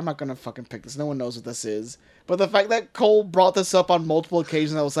 fuck that. I'm not gonna fucking pick this. No one knows what this is. But the fact that Cole brought this up on multiple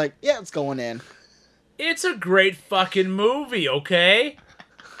occasions, I was like, yeah, it's going in. It's a great fucking movie, okay?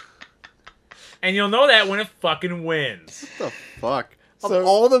 And you'll know that when it fucking wins. What the fuck? So- of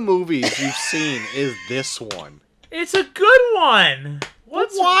all the movies you've seen, is this one? It's a good one.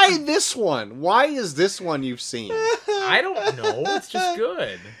 What's Why this one? Why is this one you've seen? I don't know. It's just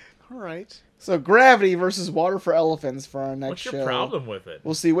good. All right. So Gravity versus Water for Elephants for our next What's show. your problem with it?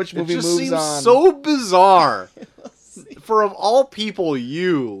 We'll see which It movie just moves seems on. so bizarre for, of all people,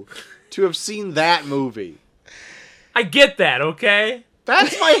 you to have seen that movie. I get that, okay?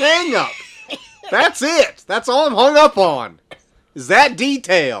 That's my hang-up. That's it. That's all I'm hung up on. Is that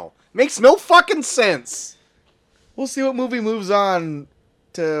detail. Makes no fucking sense. We'll see what movie moves on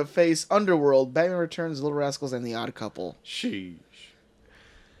to face Underworld, Batman Returns, Little Rascals, and The Odd Couple. Sheesh.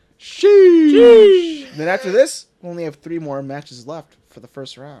 Sheesh. Then after this, we only have 3 more matches left for the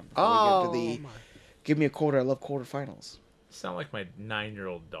first round. Before we get to the Give Me a Quarter, I Love quarterfinals. Sound like my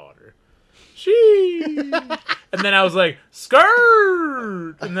 9-year-old daughter. She. And then I was like,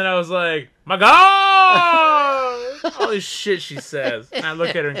 skirt. And then I was like, my God. All this shit she says. And I look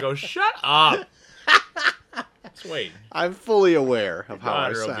at her and go, shut up. Just wait. I'm fully aware of how I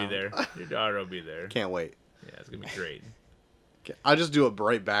Daughter will sound. be there. Your daughter will be there. Can't wait. Yeah, it's gonna be great. I'll just do it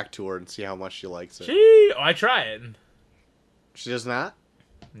right back to her and see how much she likes it. She. Oh, I try it. She does not?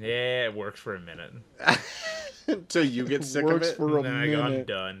 Yeah, it works for a minute. Until you get sick of Works it? for a And then I go, I'm minute.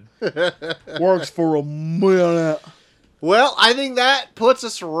 done. Works for a minute. Well, I think that puts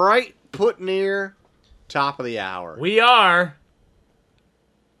us right put near top of the hour. We are.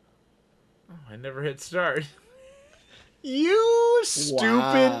 Oh, I never hit start. You stupid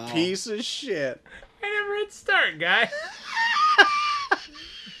Wow. piece of shit. I never hit start, guy.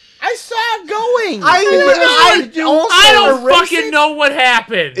 I saw it going. I also I don't erase fucking it? know what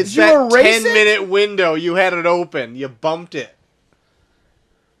happened. It's you that erase it? 10-minute window. You had it open. You bumped it.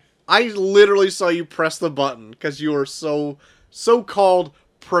 I literally saw you press the button because you were so-called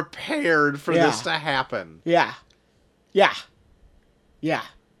prepared for Yeah. this to happen. Yeah. Yeah. Yeah.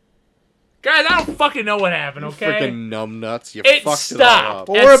 Guys, I don't fucking know what happened, okay? Freaking numbnuts. You It fucked it all stopped. up.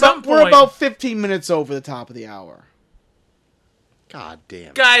 But At we're some about, we're point- about 15 minutes over the top of the hour. God damn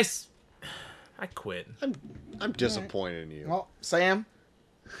it. Guys, I quit. I'm disappointed in you. Well, Sam,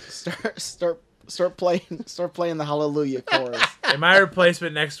 start playing the Hallelujah chorus. And my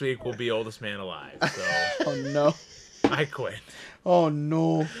replacement next week will be Oldest Man Alive. So Oh no. I quit. Oh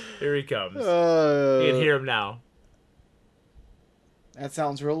no. Here he comes. You can hear him now. That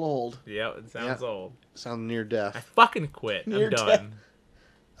sounds real old. Yep, it sounds Yeah. old. Sound near I death. fucking quit. Near I'm done.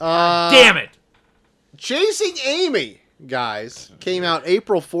 Damn Damn it. Chasing Amy, guys, came out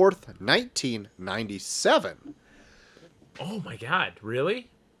April 4th, 1997. Oh my god, really?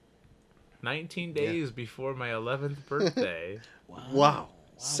 19 days before my 11th birthday. Wow.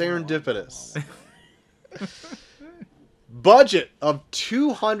 Serendipitous. Budget of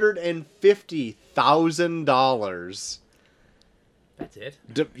 $250,000. That's it?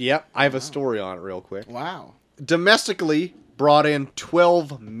 Yep, I have a story on it real quick. Wow. Domestically, brought in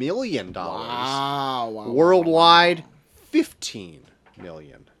 $12 million. Wow. Worldwide, $15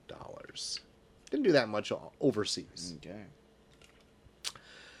 million. Didn't do that much overseas. Okay.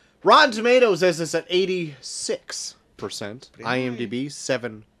 Rotten Tomatoes has this at 86%. IMDb,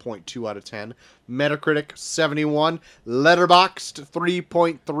 7.2 out of 10. Metacritic, 71. Letterboxd,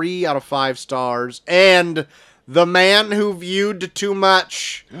 3.3 out of 5 stars. And The Man Who Viewed Too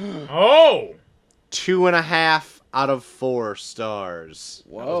Much, Oh! 2.5 out of 4 stars.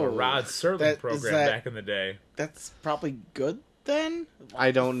 That was a Whoa. Rod Serling That- is program that- back in the day. That's probably good then? I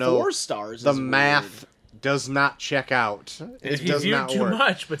don't know. 4 stars. The is math does not check out. If It he does viewed not too work.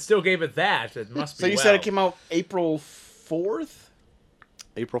 much, but still gave it that, it must be So you said it came out April 4th?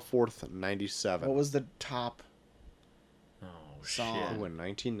 April 4th, 97. What was the top? Oh, Song. shit. Oh, in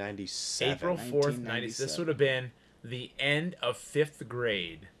 1997. April 4th, 90. 1997. This would have been the end of 5th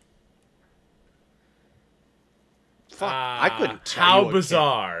grade. Fuck, I couldn't tell How you what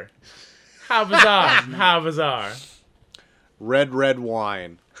bizarre. How bizarre. How bizarre. came- Red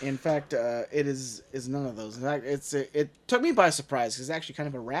wine. In fact, it is none of those. In fact, it took me by surprise because it's actually kind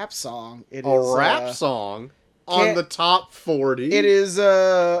of a rap song. It A is rap song on can't- the top 40. It is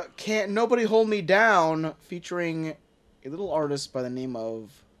Can't Nobody Hold Me Down featuring a little artist by the name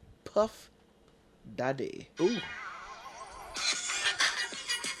of Puff Daddy. Ooh.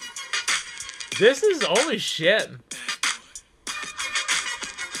 This is holy shit.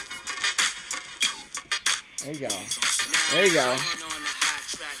 There you go. There you go.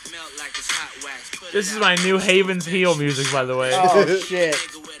 This is my new Haven's Heel music, by the way. Oh shit.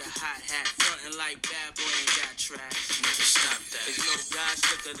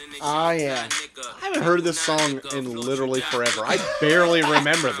 Oh yeah. I haven't heard this song in literally forever. I barely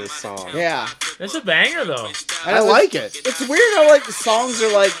remember this song. Yeah. It's a banger, though. I like it. It's weird how like the songs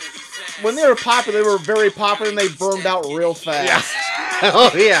are like when they were popular, they were very popular and they burned out real fast.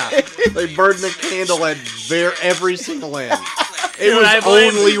 Oh yeah, they burned the candle at every single end. It You know was what I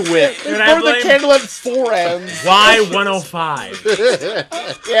blame? only wick. They And I burned the blame- candle at 4 ends.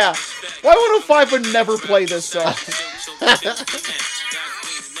 Y105. Yeah. Y105 would never play this song.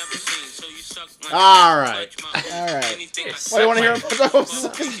 All right. Alright. Why do you want to hear him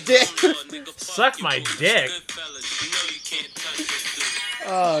suck his dick? Suck my dick.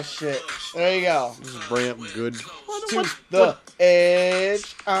 Oh shit. There you go. Bring up good. To the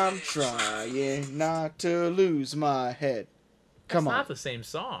edge, I'm trying not to lose my head. Come It's on. not the same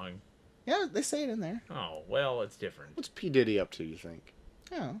song. Yeah, they say it in there. Oh, well, it's different. What's P Diddy up to? You think?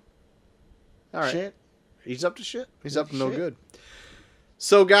 Yeah. All right. Shit. He's up to shit. He's up to Shit. no good.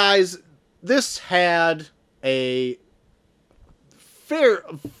 So, guys, this had a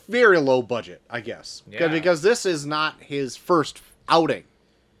very low budget, I guess, Yeah. because this is not his first outing.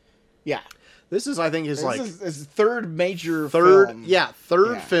 Yeah. This is, I think, his This is his third major film. third Yeah.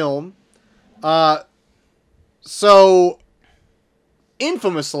 film. So,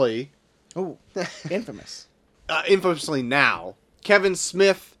 infamously Oh, infamous. now, Kevin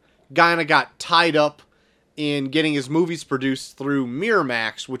Smith kind of got tied up in getting his movies produced through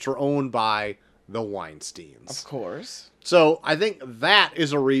Miramax, which were owned by the Weinsteins. Of course. So I think that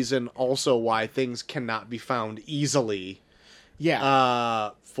is a reason also why things cannot be found easily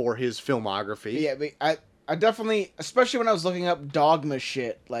Yeah. for his filmography. Yeah, but I definitely, especially when I was looking up Dogma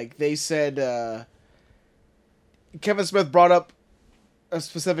shit, like they said, Kevin Smith brought up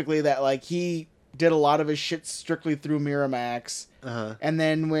specifically that like he did a lot of his shit strictly through Miramax, Uh-huh. and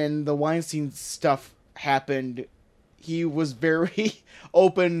then when the Weinstein stuff happened, he was very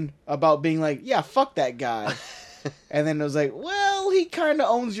open about being like, yeah, fuck that guy. And then it was like, well, he kind of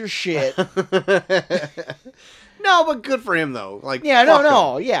owns your shit. No, but good for him though. Like, Yeah, fuck him.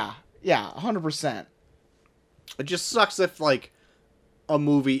 no, yeah, 100%. It just sucks if like a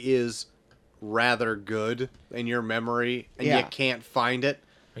movie is rather good in your memory and Yeah. you can't find it.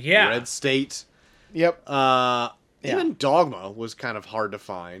 Yeah. Red State. Yep. Even Dogma was kind of hard to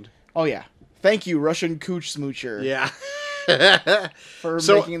find. Oh yeah. Thank you, Russian Cooch Smoocher, Yeah. for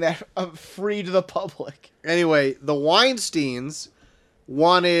So- making that free to the public. Anyway, the Weinsteins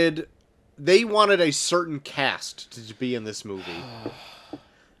wanted a certain cast to be in this movie.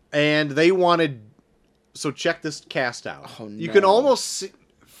 And they wanted, so check this cast out. Oh, You no. can almost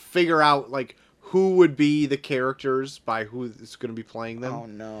figure out like who would be the characters by who is going to be playing them. Oh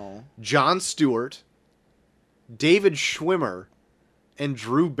no. Jon Stewart, David Schwimmer, and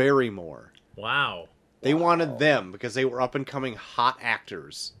Drew Barrymore. Wow. They wanted them because they were up and coming hot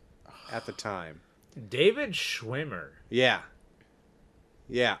actors at the time. David Schwimmer. Yeah.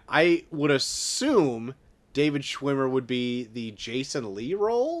 Yeah. I would assume David Schwimmer would be the Jason Lee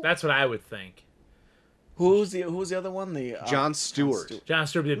role. That's what I would think. Who's the other one? The Jon Stewart. John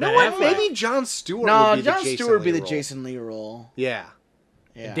Stewart did No, Ben what? Affleck. Maybe Jon Stewart No, would be Jon the Jason Stewart would be Lee the role. Jason Lee role. Yeah.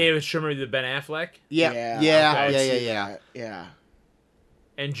 Yeah. David Schwimmer would be the Ben Affleck. Yeah. Yeah, Yeah. I would Yeah. see Yeah. that. Yeah.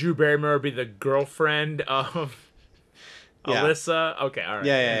 And Drew Barrymore would be the girlfriend of Yeah. Alyssa. Okay, all right.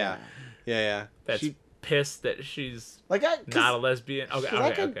 Yeah. Yeah. That's She- pissed that she's Like not a lesbian. Okay, 'cause I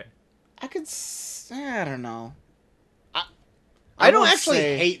okay, could- okay. I don't know. I don't won't actually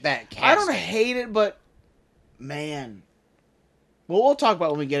say- hate that casting. I don't hate it, but man. Well, we'll talk about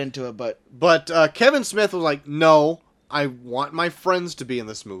it when we get into it, but But Kevin Smith was like, "No, I want my friends to be in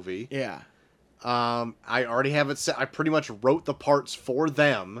this movie. yeah. I already have it set. I pretty much wrote the parts for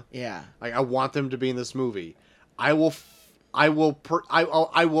them. Yeah. Like, I want them to be in this movie. I will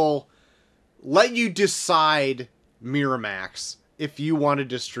let you decide, Miramax, if you want to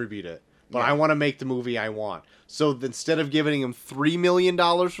distribute it. But Yeah. I want to make the movie I want. So instead of giving him $3 million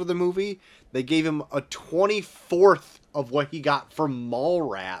for the movie, they gave him a 24th of what he got from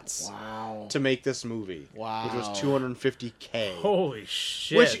Mallrats Wow. to make this movie. Wow. Which was $250K. Holy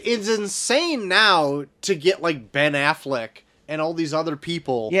shit. Which is insane now to get like Ben Affleck and all these other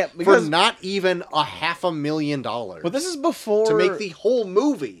people Yeah, for because- not even $500,000 But this is before to make the whole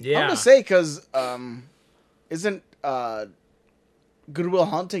movie. Yeah. I'm gonna say because isn't Good Will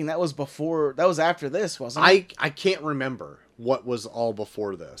Hunting that was after this, wasn't it? I can't remember what was all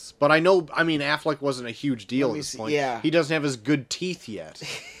before this, but I know. I mean, Affleck wasn't a huge deal Let at me this see, point. yeah. He doesn't have his good teeth yet.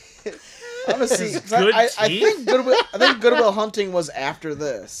 I'm gonna see. 'cause Good I think teeth? Good Will Hunting was after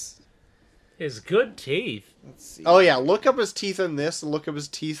this. His good teeth. Let's see. Oh yeah, look up his teeth in this, and look up his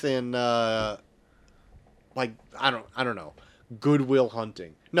teeth in like I don't know, Good Will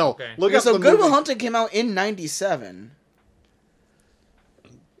Hunting. No, Okay. look Okay, up so the Good Will movie. Hunting came out in '97.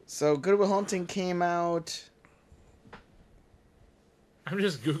 So Good Will Hunting came out. I'm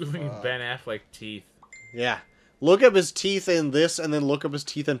just googling Ben Affleck teeth. Yeah, look up his teeth in this, and then look up his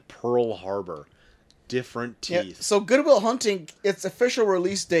teeth in Pearl Harbor. Different Yeah, teeth. so Good Will Hunting, its official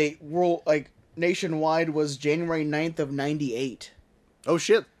release date, nationwide, was January 9th of '98. Oh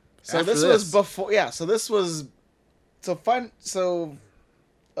shit. So After this was before. Yeah, so this was. So fun. So,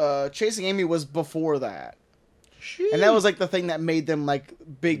 Chasing Amy was before that, and that was like the thing that made them like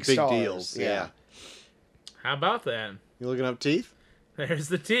big big stars. deals. Yeah. How about that? You looking up teeth? There's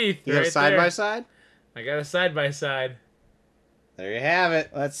the teeth. You got right a side there. by side? I got a side by side. There you have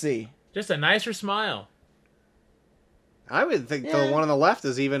it. Let's see. Just a nicer smile. I would think Yeah. the one on the left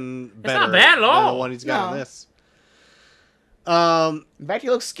is even better not bad at than all. the one he's got in No. this. In fact, he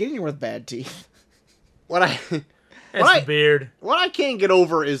looks skinnier with bad teeth. What I That's Right. the beard. what I can't get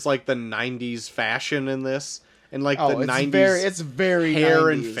over is like the '90s fashion in this, and like Oh, the it's '90s it's very hair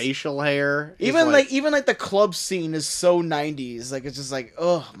 90s. and facial hair. is Even like the club scene is so 90s. Like it's just like,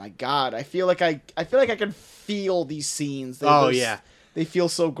 oh my god. I feel like I can feel these scenes. They feel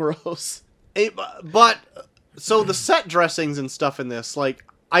so gross. but so the set dressings and stuff in this, like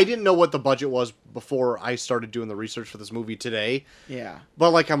I didn't know what the budget was before I started doing the research for this movie today. Yeah. But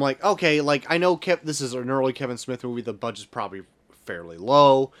like I'm like, okay, like I know this is an early Kevin Smith movie. The budget's probably fairly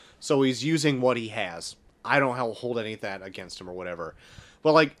low, so he's using what he has. I don't hold any of that against him or whatever.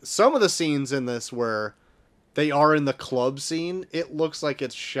 But like some of the scenes in this where they are in the club scene, it looks like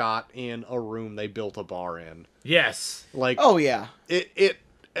it's shot in a room they built a bar in. Yes. Like Oh yeah. it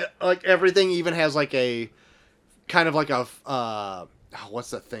like everything even has like a kind of like a what's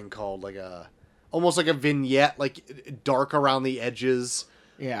that thing called, like a almost like a vignette, like dark around the edges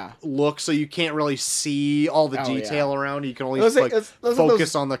Yeah. look, so you can't really see all the Oh, detail around. You can only It looks like- like it looks like focus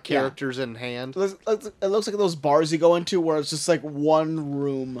those- on the characters in hand. It looks like those bars you go into where it's just like one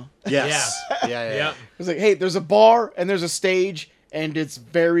room. Yes. Yeah. Yep. It's like, hey, there's a bar and there's a stage and it's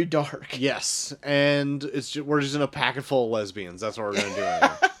very dark. Yes, and we're just in a packet full of lesbians. That's what we're gonna do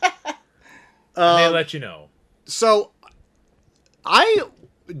right now. They let you know. So, I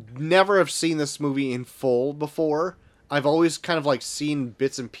never have seen this movie in full before. I've always kind of like seen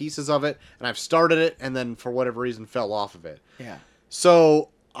bits and pieces of it, and I've started it, and then for whatever reason fell off of it. Yeah. So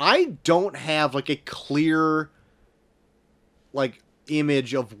I don't have like a clear like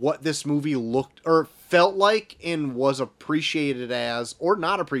image of what this movie looked or felt like and was appreciated as or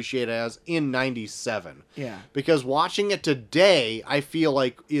not appreciated as in '97. Yeah. Because watching it today, I feel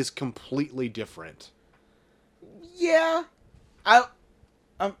like is completely different. Yeah.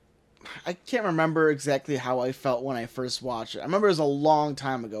 I can't remember exactly how I felt when I first watched it. I remember it was a long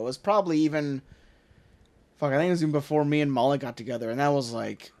time ago. It was probably even... Fuck, I think it was even before me and Molly got together, and that was,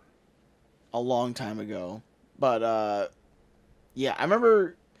 like, a long time ago. But, yeah, I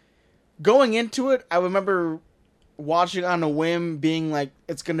remember going into it, I remember watching on a whim, being like,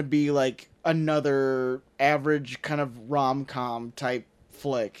 it's gonna be, like, another average kind of rom-com type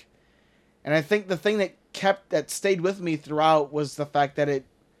flick. And I think the thing that stayed with me throughout was the fact that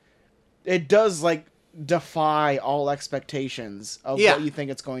it does like defy all expectations of Yeah. what you think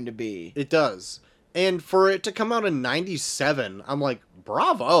it's going to be. It does. And for it to come out in '97, I'm like,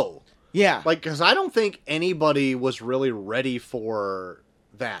 bravo. Yeah. Like, because I don't think anybody was really ready for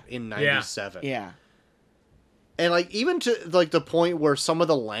that in '97. Yeah. And like even to like the point where some of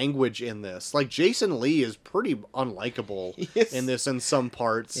the language in this, like Jason Lee is pretty unlikable Yes. in this in some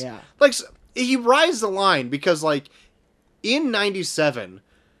parts. Yeah. Like he rides the line because like in '97,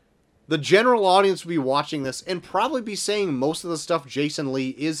 the general audience would be watching this and probably be saying most of the stuff Jason Lee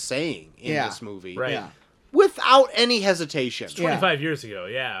is saying in Yeah. this movie, Right. Yeah. without any hesitation. 25 years ago,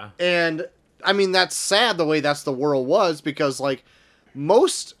 yeah. And I mean that's sad the way that's the world was, because like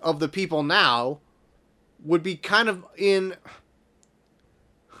most of the people now would be kind of in,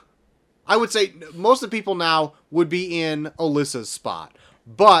 I would say most of the people now would be in Alyssa's spot.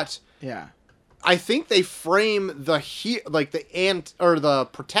 But Yeah. I think they frame the the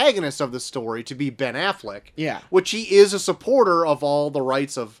protagonist of the story to be Ben Affleck. Yeah. Which he is a supporter of all the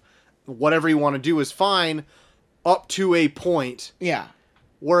rights of whatever you want to do is fine, up to a point Yeah.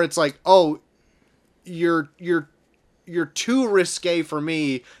 where it's like, oh, you're too risque for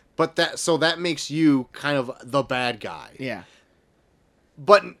me, but that makes you kind of the bad guy. Yeah.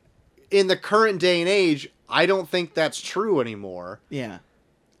 But in the current day and age, I don't think that's true anymore. Yeah.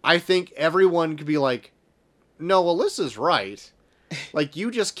 I think everyone could be like, no, Alyssa's right. Like,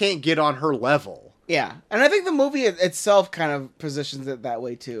 you just can't get on her level. Yeah, and I think the movie itself kind of positions it that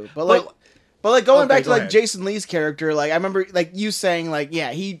way too. But like going back to like Jason Lee's character, like I remember like you saying like,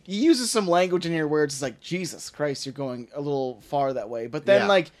 yeah, he uses some language in here where it's like, Jesus Christ, you're going a little far that way. But then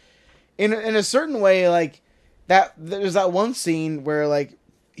like in a certain way, like that there's that one scene where like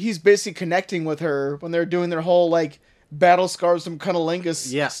he's basically connecting with her when they're doing their whole like battle scars from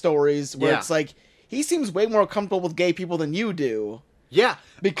Cunnilingus stories, where it's like he seems way more comfortable with gay people than you do. Yeah,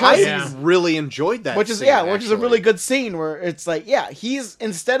 because I really enjoyed that. Which is scene, which is a really good scene where it's like, he's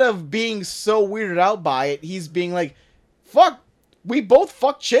instead of being so weirded out by it, he's being like, "Fuck, we both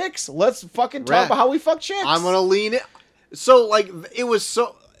fuck chicks. Let's fucking talk about how we fuck chicks." I'm gonna lean it. So like it was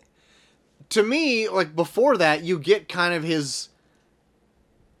so. To me, like before that, you get kind of his.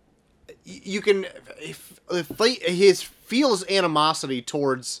 You can his feels animosity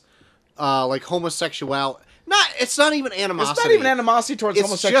towards, like homosexuality. It's not even animosity. It's not even animosity towards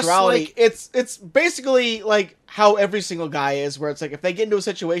homosexuality. It's basically like how every single guy is, where it's like if they get into a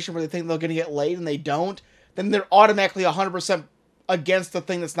situation where they think they're going to get laid and they don't, then they're automatically 100% against the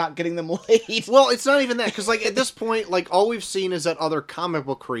thing that's not getting them laid. Well, it's not even that, because like at this point, like all we've seen is that other comic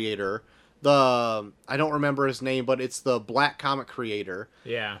book creator. I don't remember his name, but it's the black comic creator.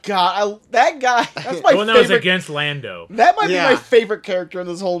 Yeah. God, that guy. That's my the one that was against Lando. That might be my favorite character in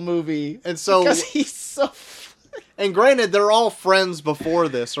this whole movie. And so because he's so. And granted, they're all friends before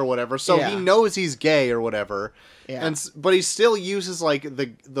this or whatever, so he knows he's gay or whatever. Yeah. But he still uses like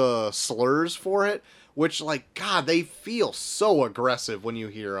the slurs for it, which like God, they feel so aggressive when you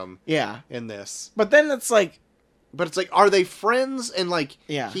hear them. Yeah. In this, but then it's like, are they friends? And like,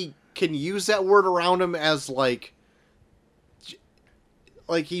 he can use that word around him as like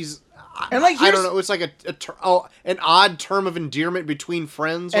he's. And like, I don't know. It's like an odd term of endearment between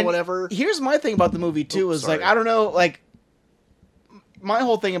friends or whatever. Here's my thing about the movie too: like I don't know, like my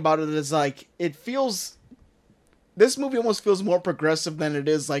whole thing about it is like it feels. This movie almost feels more progressive than it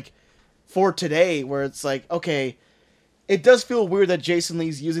is like for today, where it's like, okay, it does feel weird that Jason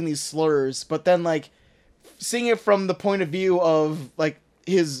Lee's using these slurs, but then like seeing it from the point of view of like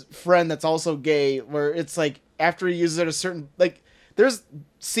his friend that's also gay, where it's like after he uses it a certain like. There's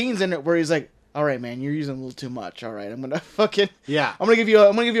scenes in it where he's like, "All right, man, you're using a little too much. All right, I'm gonna fucking I'm gonna give you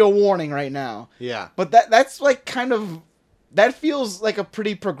a warning right now." Yeah. But that's like kind of that feels like a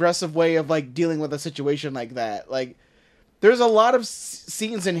pretty progressive way of like dealing with a situation like that. Like, there's a lot of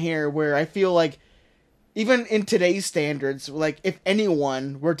scenes in here where I feel like even in today's standards, like if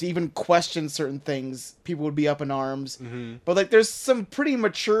anyone were to even question certain things, people would be up in arms. Mm-hmm. But like, there's some pretty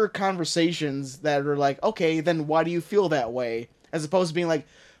mature conversations that are like, okay, then why do you feel that way? As opposed to being like,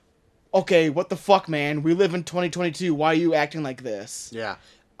 okay, what the fuck, man? We live in 2022. Why are you acting like this? Yeah.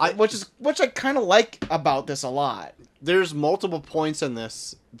 Which I kind of like about this a lot. There's multiple points in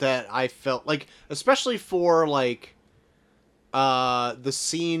this that I felt like, especially for like the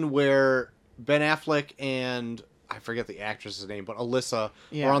scene where Ben Affleck and I forget the actress's name, but Alyssa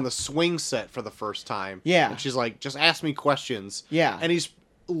are on the swing set for the first time. Yeah. And she's like, just ask me questions. Yeah. And he's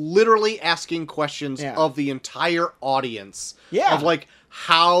literally asking questions of the entire audience. Yeah. Of like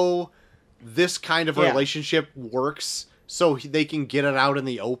how this kind of relationship works so they can get it out in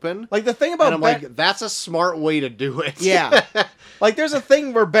the open. Like the thing about I'm like, that's a smart way to do it. Yeah. Like there's a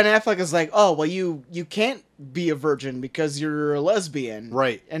thing where Ben Affleck is like, oh, well, you can't be a virgin because you're a lesbian.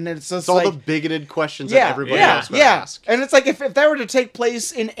 Right. And it's just all like, the bigoted questions that everybody else would ask. And it's like, if that were to take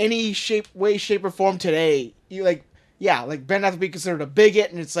place in any way, shape, or form today, you like, like Ben Affleck be considered a bigot,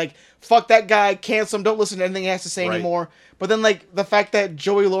 and it's like, fuck that guy, cancel him, don't listen to anything he has to say anymore. But then like the fact that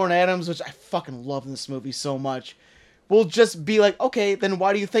Joey Lauren Adams, which I fucking love in this movie so much, will just be like, okay, then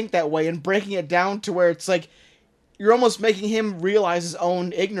why do you think that way? And breaking it down to where it's like, you're almost making him realize his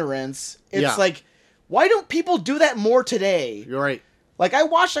own ignorance. It's like, why don't people do that more today? You're right. Like, I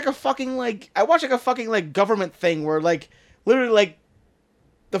watched like a fucking government thing where like, literally like,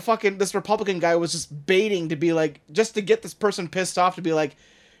 this Republican guy was just baiting to be like, just to get this person pissed off to be like,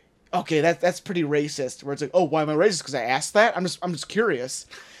 okay, that's pretty racist. Where it's like, oh, why am I racist? Because I asked that? I'm just curious.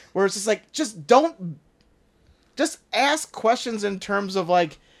 Where it's just like, just ask questions in terms of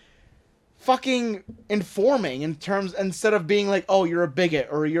like fucking informing instead of being like, oh, you're a bigot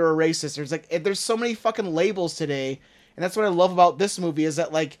or you're a racist. There's like, there's so many fucking labels today. And that's what I love about this movie is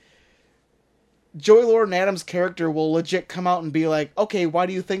that like Joey Lauren Adams' character will legit come out and be like, okay, why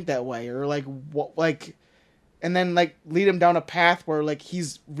do you think that way? Or like, what, like, and then like lead him down a path where like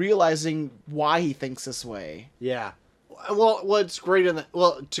he's realizing why he thinks this way. Yeah. Well, what's great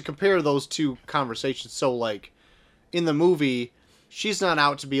to compare those two conversations. So like in the movie, she's not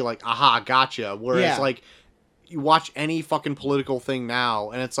out to be like, aha, gotcha. Whereas like you watch any fucking political thing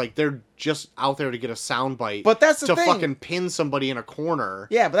now, and it's like they're just out there to get a soundbite. But that's the to thing. fucking pin somebody in a corner.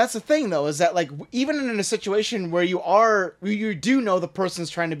 Yeah, but that's the thing though, is that like even in a situation where you do know the person's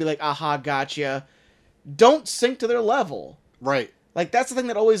trying to be like, aha, gotcha, don't sink to their level. Right. Like that's the thing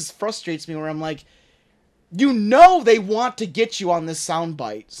that always frustrates me, where I'm like, you know they want to get you on this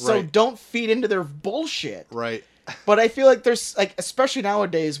soundbite, so Right. don't feed into their bullshit. Right. But I feel like there's like, especially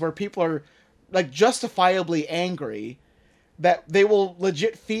nowadays, where people are like justifiably angry, that they will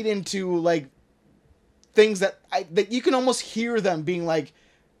legit feed into like things that you can almost hear them being like,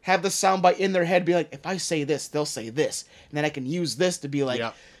 have the soundbite in their head, be like, if I say this, they'll say this, and then I can use this to be like,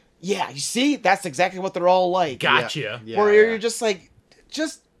 yeah, you see, that's exactly what they're all like. Gotcha. Yeah, Where yeah. you're just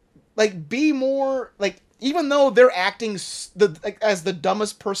like be more like, even though they're acting as the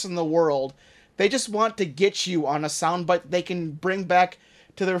dumbest person in the world, they just want to get you on a soundbite they can bring back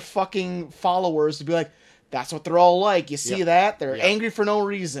to their fucking followers to be like, that's what they're all like. You see Yep. that? They're Yep. angry for no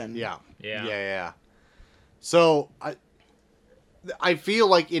reason. Yeah. Yeah. Yeah. So I feel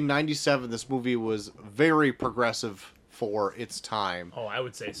like in '97 this movie was very progressive for its time. Oh, I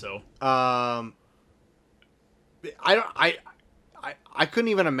would say so. I couldn't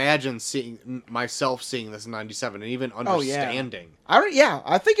even imagine seeing this in '97 and even Oh, yeah. understanding.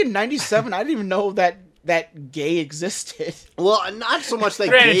 I think in '97 I didn't even know that gay existed. Well, not so much that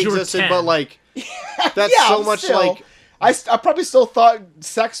Granted, gay you were existed, 10. but like that's Yeah, so much still, like. I probably still thought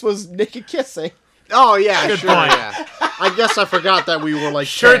sex was naked kissing. Oh yeah, Good sure. point. Yeah. I guess I forgot that we were like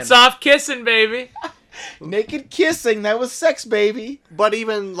Shirts 10. off, kissing, baby. Naked kissing, that was sex, baby. But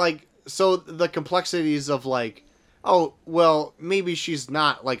even like, so the complexities of like, oh well, maybe she's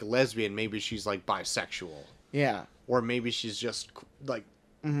not like lesbian, maybe she's like bisexual, Yeah. or maybe she's just like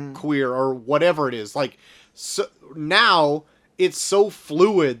queer or whatever it is. Like, so now it's so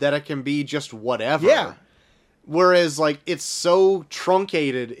fluid that it can be just whatever. Yeah. Whereas like it's so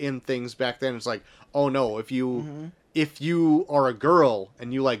truncated in things back then. It's like, oh no, if you are a girl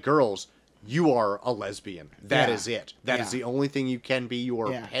and you like girls, you are a lesbian. That Yeah. is it. That is Yeah. the only thing you can be. You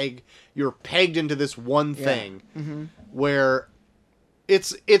are Yeah. you're pegged into this one Yeah. thing where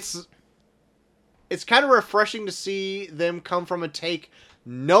it's kind of refreshing to see them come from a take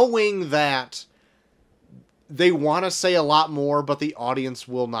knowing that they want to say a lot more, but the audience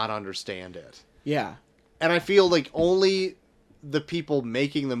will not understand it. Yeah. And I feel like only the people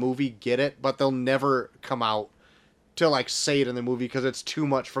making the movie get it, but they'll never come out to like say it in the movie because it's too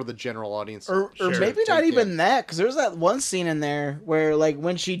much for the general audience. Or Sure. maybe not even that, because there's that one scene in there where, like,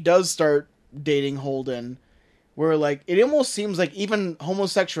 when she does start dating Holden, where, like, it almost seems like even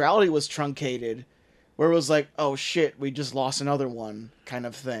homosexuality was truncated, where it was like, oh shit, we just lost another one, kind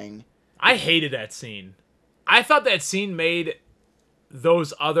of thing. I hated that scene. I thought that scene made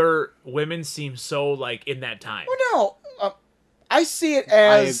those other women seem so like in that time. Well, no, I see it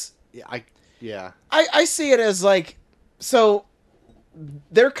as I see it as like, so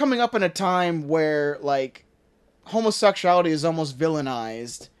they're coming up in a time where like homosexuality is almost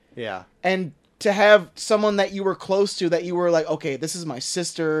villainized, Yeah. and to have someone that you were close to, that you were like, okay, this is my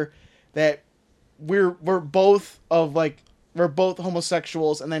sister, that we're both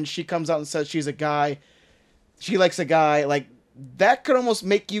homosexuals, and then she comes out and says she's a guy, she likes a guy, like that could almost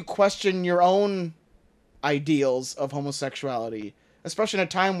make you question your own ideals of homosexuality, especially in a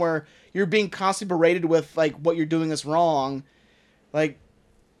time where you're being constantly berated with like what you're doing is wrong. Like,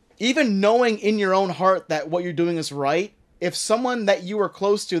 even knowing in your own heart that what you're doing is right, if someone that you are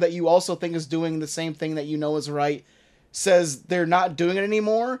close to that you also think is doing the same thing that you know is right says they're not doing it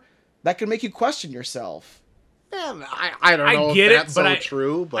anymore, that could make you question yourself. Man, I don't know I get if it, that's but so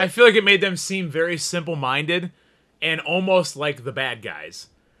true, but I feel like it made them seem very simple-minded and almost like the bad guys.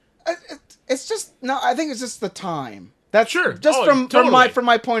 It's just, no, I think it's just the time. That's Sure. just Oh, from totally.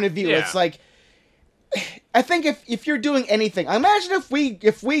 my point of view. Yeah. It's like, I think if you're doing anything, imagine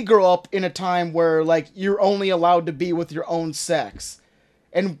if we grow up in a time where like you're only allowed to be with your own sex,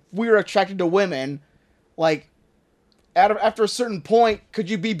 and we're attracted to women, like after a certain point, could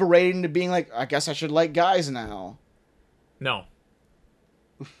you be berated into being like, I guess I should like guys now? No.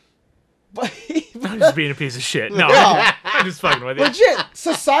 But I'm just being a piece of shit. No. No. I'm just fucking with you. legit,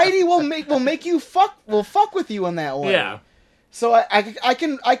 society will make you fuck with you in that way. Yeah. So I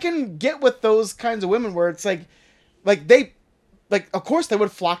can get with those kinds of women where it's like they, like, of course they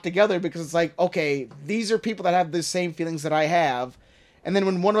would flock together because it's like, okay, these are people that have the same feelings that I have, and then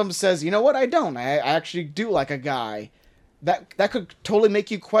when one of them says, you know what, I don't, I actually do like a guy, that could totally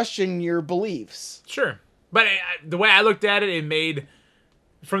make you question your beliefs. Sure. But the way I looked at it, it made,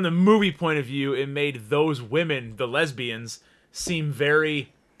 from the movie point of view, it made those women, the lesbians, seem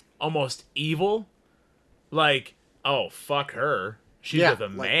very almost evil. like, oh, fuck her. She's Yeah, with a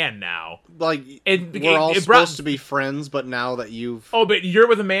man now. Like, It- we're all it brought- supposed to be friends, but now that you've... Oh, but you're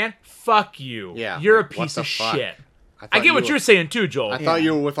with a man? Fuck you. Yeah, You're like, a what piece the of fuck? shit. thought I get what were- you're saying too, Joel. I thought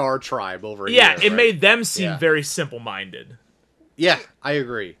you were with our tribe over here. Yeah, it right? made them seem Yeah. very simple-minded. Yeah, I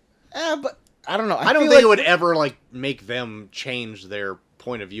agree. But I don't know. I don't feel think like it would ever, like, make them change their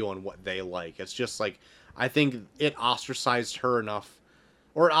point of view on what they like. It's just, like, I think it ostracized her enough,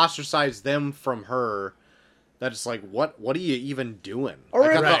 or it ostracized them from her, that it's like, what are you even doing? Or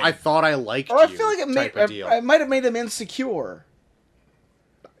Like, it- Right. I thought I liked Or I you feel like it type of deal. might have made them insecure.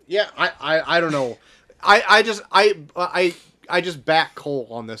 Yeah, I don't know. I just back Cole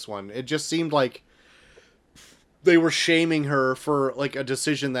on this one. It just seemed like they were shaming her for like a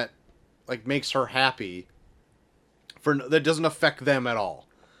decision that like makes her happy for that doesn't affect them at all.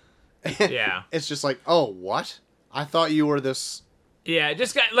 Yeah. It's just like, "Oh, what? I thought you were this." Yeah, it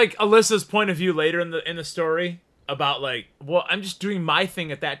just got like Alyssa's point of view later in the story about like, well, I'm just doing my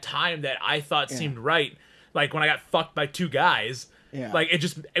thing at that time that I thought seemed right. Like when I got fucked by two guys. Yeah. Like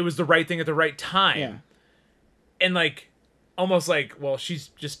it was the right thing at the right time. Yeah. And like almost like, well, she's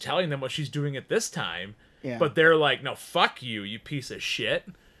just telling them what she's doing at this time. Yeah. But they're like, no, fuck you, you piece of shit.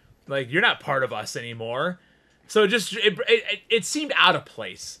 Like you're not part of us anymore. So it seemed out of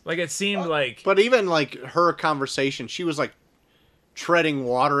place. Like it seemed like But even like her conversation, she was like treading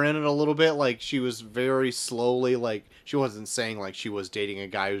water in it a little bit. Like she was very slowly, like she wasn't saying like she was dating a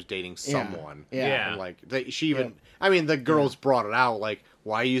guy who's dating someone. Yeah. And like she even, I mean, the girls brought it out. Like,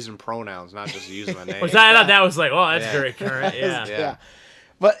 why using pronouns, not just using a name? which I thought that was like, oh, that's Yeah. very current. Yeah. Yeah.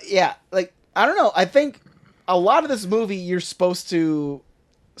 But yeah, like I don't know. I think a lot of this movie you're supposed to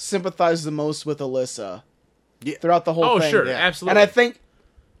sympathize the most with Alyssa Yeah. throughout the whole Oh, thing. sure, Yeah. absolutely. And I think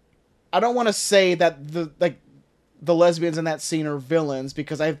I don't want to say that the lesbians in that scene are villains,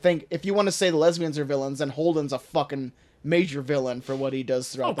 because I think if you want to say the lesbians are villains, then Holden's a fucking major villain for what he does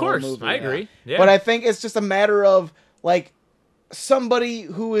throughout Of the whole course, movie. I agree. Yeah. But I think it's just a matter of like somebody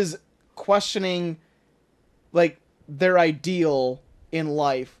who is questioning like their ideal in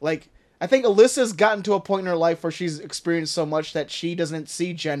life. Like I think Alyssa's gotten to a point in her life where she's experienced so much that she doesn't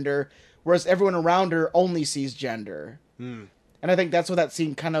see gender, whereas everyone around her only sees gender. And I think that's what that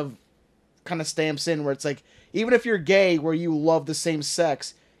scene kind of stamps in, where it's like, even if you're gay, where you love the same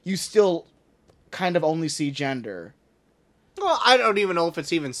sex, you still kind of only see gender. Well, I don't even know if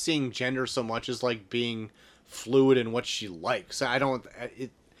it's even seeing gender so much as like being fluid in what she likes. I don't.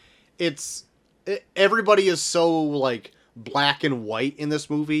 Everybody is so like black and white in this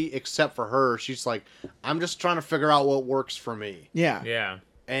movie, except for her. She's like, I'm just trying to figure out what works for me. Yeah. Yeah.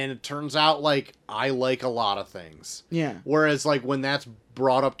 And it turns out like I like a lot of things. Yeah. Whereas like when that's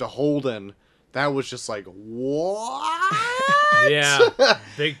brought up to Holden, that was just like, what? Yeah.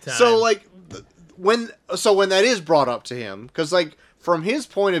 Big time. So like when that is brought up to him, because like from his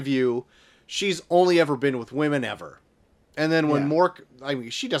point of view, she's only ever been with women ever. And then when Yeah. Mork, I mean,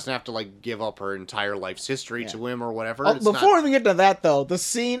 she doesn't have to like give up her entire life's history to him or whatever. Oh, It's before not- we get to that though, the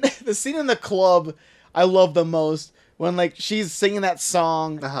scene in the club I love the most, when like she's singing that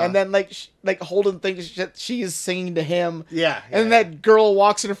song and then like Holden thinks that she's singing to him. Yeah, And then yeah. that girl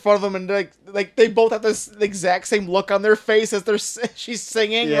walks in front of them and like they both have this exact same look on their face as she's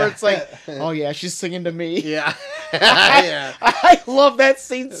singing, Yeah. where it's like, oh yeah, she's singing to me. yeah, yeah, I love that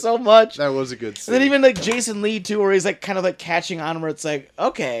scene so much. that was a good And scene. then even like Jason Lee too, where he's like kind of like catching on, where it's like,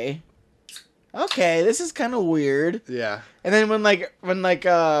 okay, this is kind of weird. yeah, And then when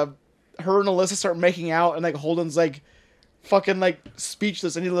her and Alyssa start making out, and like Holden's like fucking like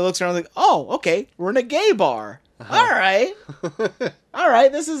speechless, and he looks around like, oh, okay, we're in a gay bar. All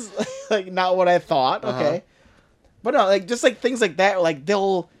right, this is like not what I thought. Okay, but no, like just like things like that, like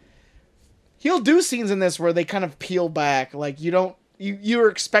he'll do scenes in this where they kind of peel back, like you're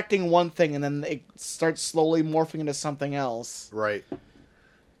expecting one thing, and then it starts slowly morphing into something else. right.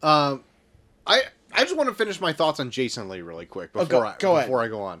 I just want to finish my thoughts on Jason Lee really quick before go ahead. I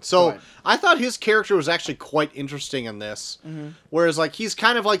go on. So ahead. I thought his character was actually quite interesting in this, Mm-hmm. whereas like he's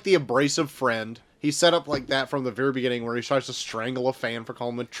kind of like the abrasive friend. He's set up like that from the very beginning, where he tries to strangle a fan for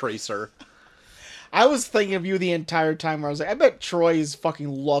calling him a tracer. I was thinking of you the entire time, where I was like, I bet Troy is fucking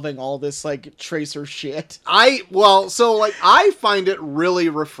loving all this like tracer shit. I find it really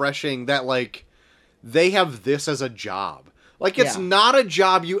refreshing that like they have this as a job. Like it's Yeah. not a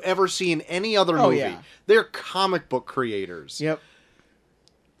job you ever see in any other Oh, movie. yeah. They're comic book creators. Yep.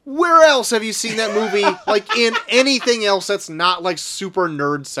 Where else have you seen that movie? Like in anything else that's not like super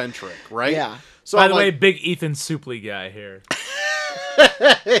nerd centric, right? Yeah. So By I'm the way, like, big Ethan Suplee guy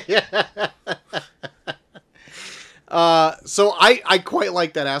So I quite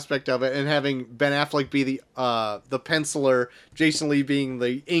like that aspect of it, and having Ben Affleck be the penciler, Jason Lee being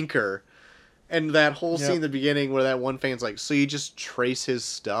the inker, and that whole scene in the beginning where that one fan's like, so you just trace his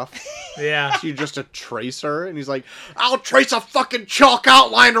stuff? Yeah. So you're just a tracer? And he's like, I'll trace a fucking chalk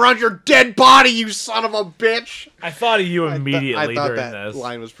outline around your dead body, you son of a bitch! I thought of you immediately I thought during that this.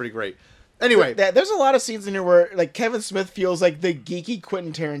 line was pretty great. Anyway. There's a lot of scenes in here where like Kevin Smith feels like the geeky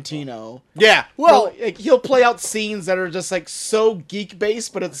Quentin Tarantino. Yeah. Well, like, he'll play out scenes that are just like so geek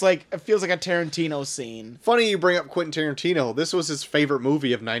based, but it's like it feels like a Tarantino scene. funny you bring up Quentin Tarantino. This was his favorite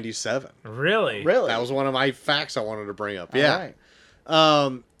movie of 97. Really? Really? That was one of my facts I wanted to bring up. All Yeah.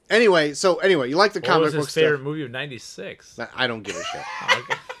 right. Anyway, you like the What comic was book his favorite stuff? movie of '96? I don't give a shit.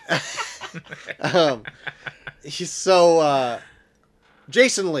 Okay.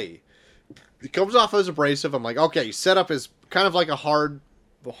 Jason Lee, he comes off as abrasive. I'm like, okay, he's set up as kind of like a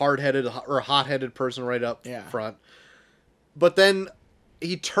hard-headed or a hot-headed person right up front. But then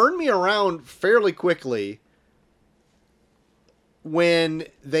he turned me around fairly quickly when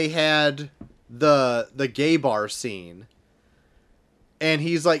they had the gay bar scene. And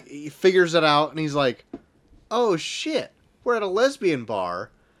he's like, he figures it out, and he's like, oh shit, we're at a lesbian bar.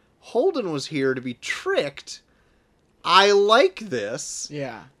 Holden was here to be tricked. I like this.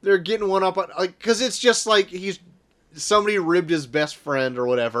 Yeah. They're getting one up on, like, because it's just like somebody ribbed his best friend or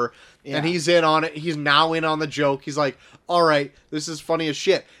whatever, and he's in on it. He's now in on the joke. He's like, all right, this is funny as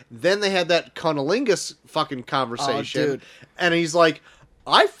shit. Then they had that cunnilingus fucking conversation, dude. and he's like,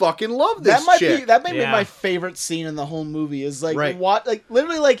 I fucking love this chick. That might be my favorite scene in the whole movie. Is like what, like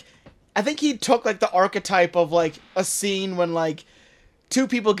literally, like I think he took like the archetype of like a scene when like two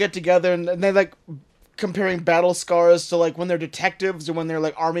people get together and they're like comparing battle scars to like when they're detectives or when they're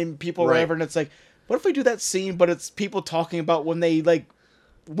like army people or whatever, and it's like, what if we do that scene but it's people talking about when they like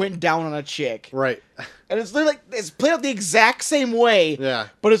went down on a chick, right? And it's literally like it's played out the exact same way,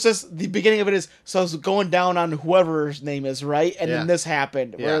 but it's just the beginning of it is so I was going down on whoever's name is, right, and then this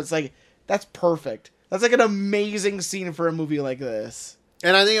happened where it's like that's perfect. That's like an amazing scene for a movie like this,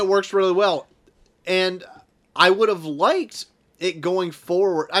 and I think it works really well. And I would have liked it going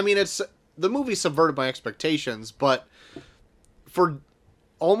forward. I mean, the movie subverted my expectations, but for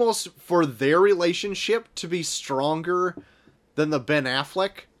their relationship to be stronger than the Ben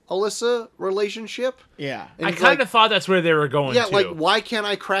Affleck Alyssa relationship. Yeah. And I kind of thought that's where they were going Yeah, to. like, why can't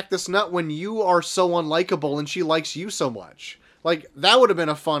I crack this nut when you are so unlikable and she likes you so much? Like, that would have been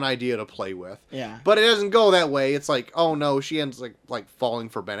a fun idea to play with. Yeah. But it doesn't go that way. It's like, oh no, she ends like falling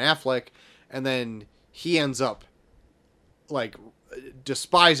for Ben Affleck, and then he ends up like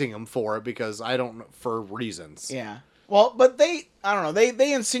despising him for it because for reasons. Yeah. Well, but I don't know.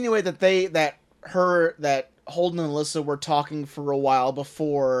 They insinuate that Holden and Alyssa were talking for a while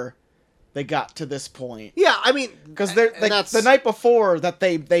before they got to this point. Yeah, I mean, because they're like the night before that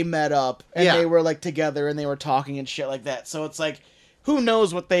they met up and they were like together and they were talking and shit like that. So it's like, who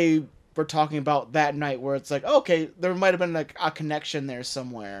knows what they were talking about that night? Where it's like, okay, there might have been like a connection there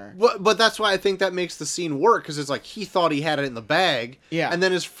somewhere. But that's why I think that makes the scene work, because it's like he thought he had it in the bag, and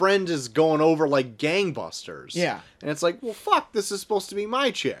then his friend is going over like gangbusters, and it's like, well, fuck, this is supposed to be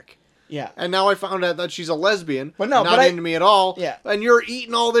my chick. Yeah. And now I found out that she's a lesbian. But no, not into me at all. Yeah. And you're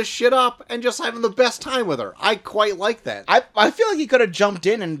eating all this shit up and just having the best time with her. I quite like that. I feel like he could have jumped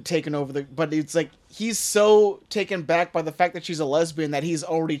in and taken over but it's like he's so taken back by the fact that she's a lesbian that he's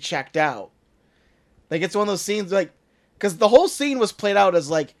already checked out. Like, it's one of those scenes like, because the whole scene was played out as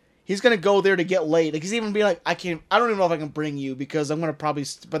like, he's going to go there to get laid. Like, he's even being like, I don't even know if I can bring you because I'm going to probably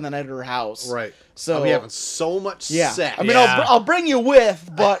spend the night at her house. Right. So I'll be having so much sex. I mean, I'll bring you with,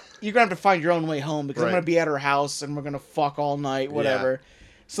 but you're going to have to find your own way home because I'm going to be at her house and we're going to fuck all night, whatever. Yeah.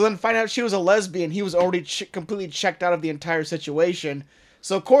 So then find out she was a lesbian. He was already completely checked out of the entire situation.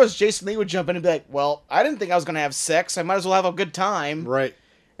 So, of course, Jason Lee would jump in and be like, well, I didn't think I was going to have sex. I might as well have a good time. Right.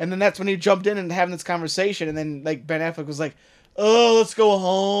 And then that's when he jumped in and having this conversation. And then, like, Ben Affleck was like, oh, let's go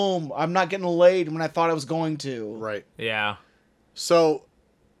home. I'm not getting laid when I thought I was going to. Right. Yeah. So,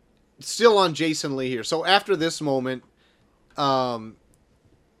 still on Jason Lee here. So, after this moment, I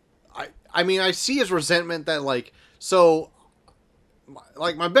mean, I see his resentment that, like, so,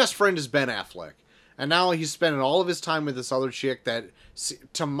 like, my best friend is Ben Affleck. And now he's spending all of his time with this other chick that,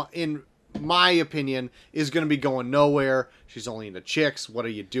 in my opinion, is going to be going nowhere. She's only into chicks. What are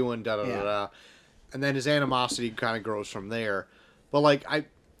you doing? Da-da-da-da. And then his animosity kind of grows from there. But, like,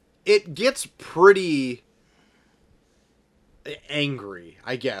 it gets pretty angry,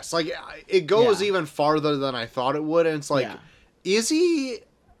 I guess. Like, it goes even farther than I thought it would. And it's like, is he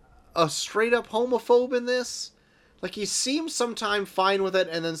a straight-up homophobe in this? Like, he seems sometimes fine with it,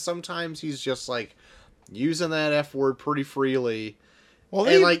 and then sometimes he's just like, using that F word pretty freely. Well,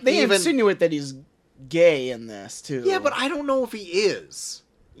 And, like, they even- insinuate that he's gay in this too. Yeah, but I don't know if he is.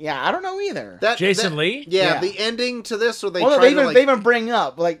 yeah, I don't know either. Jason Lee? Yeah, Yeah. the ending to this, where they well, try they to like, even bring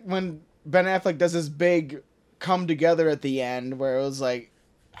up like when Ben Affleck does this big come together at the end, where it was like,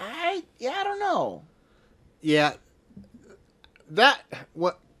 I don't know. yeah,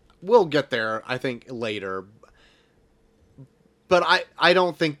 what we'll get there, I think, later. But I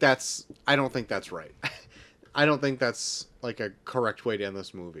don't think that's right. I don't think that's like a correct way to end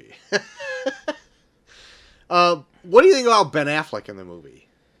this movie. What do you think about Ben Affleck in the movie?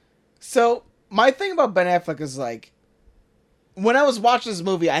 So my thing about Ben Affleck is like, when I was watching this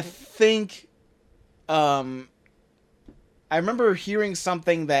movie, I think, I remember hearing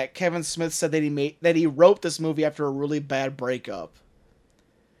something that Kevin Smith said that he wrote this movie after a really bad breakup,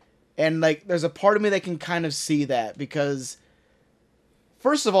 and like, there's a part of me that can kind of see that because,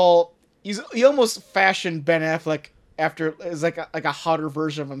 first of all, he almost fashioned Ben Affleck after as like a hotter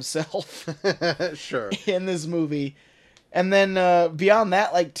version of himself Sure. in this movie. And then beyond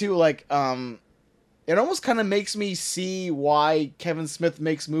that, like too, like it almost kind of makes me see why Kevin Smith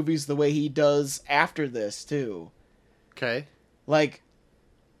makes movies the way he does after this too. Okay. Like,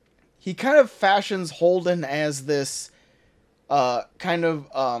 he kind of fashions Holden as this kind of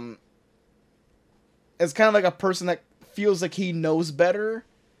as kind of like a person that feels like he knows better.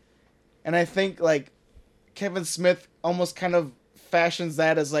 And I think like Kevin Smith almost kind of fashions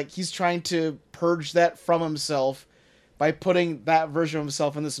that as like he's trying to purge that from himself by putting that version of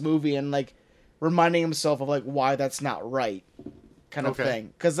himself in this movie and like reminding himself of like why that's not right, kind of Okay.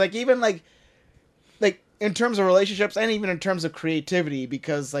 thing. Because like even like in terms of relationships and even in terms of creativity,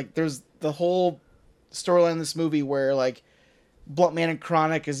 because like there's the whole storyline in this movie where like Blunt Man and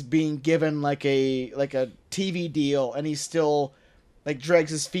Chronic is being given like a TV deal and he still like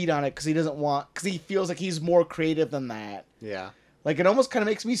drags his feet on it because he feels like he's more creative than that. Yeah. Like, it almost kind of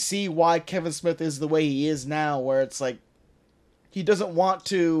makes me see why Kevin Smith is the way he is now, where it's like he doesn't want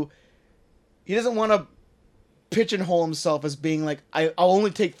to pigeonhole himself as being like, I'll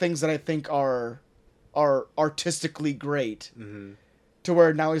only take things that I think are artistically great. Mm-hmm. To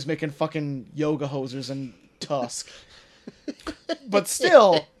where now he's making fucking yoga hosers and Tusk. But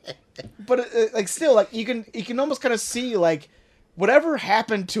still, you can almost kind of see like whatever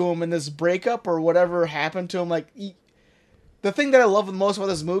happened to him in this breakup or whatever happened to him, like the thing that I love the most about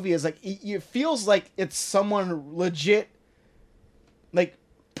this movie is like it feels like it's someone legit like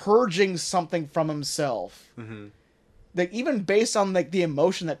purging something from himself. Mm-hmm. Like, even based on like the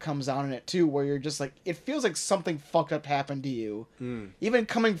emotion that comes out in it too, where you're just like, it feels like something fucked up happened to you. Even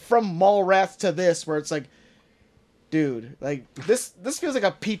coming from Mallrats to this, where it's like, dude, like this feels like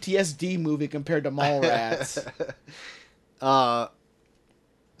a PTSD movie compared to Mallrats.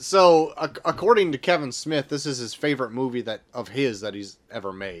 So according to Kevin Smith, this is his favorite movie that he's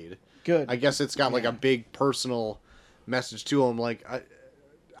ever made. Good. I guess it's got like a big personal message to him. Like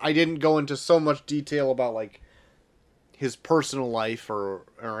I didn't go into so much detail about like his personal life or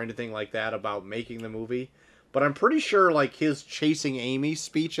anything like that about making the movie, but I'm pretty sure like his Chasing Amy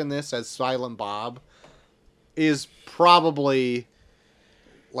speech in this as Silent Bob is probably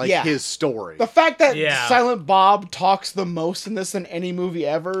like his story. The fact that Yeah. Silent Bob talks the most in this than any movie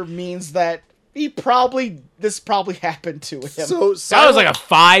ever means that this probably happened to him. So That was like a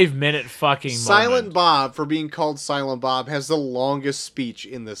 5-minute fucking Silent moment. Bob, for being called Silent Bob, has the longest speech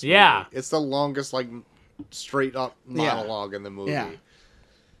in this movie. Yeah. It's the longest, like, straight up monologue in the movie. Yeah.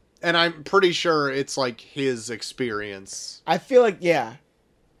 And I'm pretty sure it's, like, his experience. I feel like, yeah.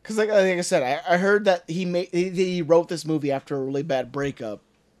 Because, like I said, I heard that he wrote this movie after a really bad breakup.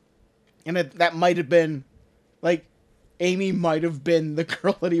 And that might have been, like, Amy might have been the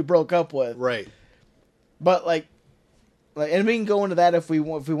girl that he broke up with. Right. But, and we can go into that if we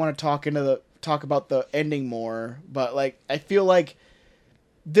want to talk about the ending more. But, like, I feel like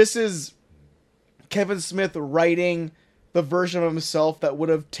this is Kevin Smith writing the version of himself that would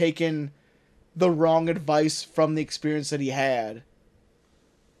have taken the wrong advice from the experience that he had.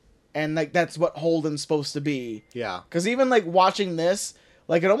 And, like, that's what Holden's supposed to be. Yeah. Because even, like, watching this,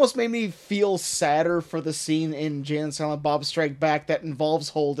 like, it almost made me feel sadder for the scene in Jay and Silent Bob Strike Back that involves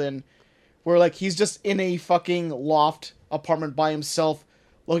Holden, where, like, he's just in a fucking loft apartment by himself,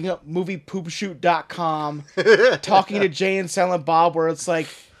 looking up moviepoopshoot.com, talking to Jay and Silent Bob, where it's like,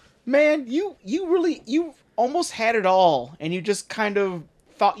 man, you almost had it all, and you just kind of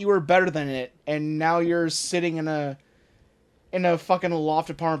thought you were better than it, and now you're sitting in a fucking loft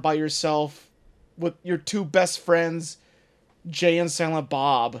apartment by yourself with your two best friends, Jay and Silent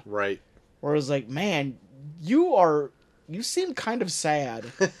Bob. Right. Where it was like, man, you are you seem kind of sad.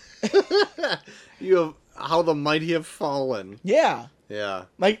 You have how the mighty have fallen. Yeah. Yeah.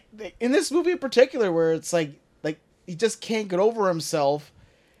 Like, in this movie in particular, where it's like he just can't get over himself.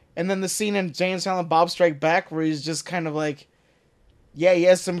 And then the scene in Jay and Silent Bob Strike Back where he's just kind of like, yeah, he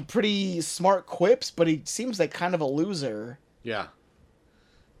has some pretty smart quips, but he seems like kind of a loser. Yeah.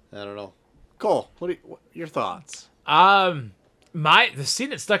 I don't know. Cole, what your thoughts? The scene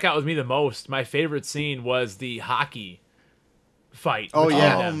that stuck out with me the most, my favorite scene, was the hockey fight. Oh between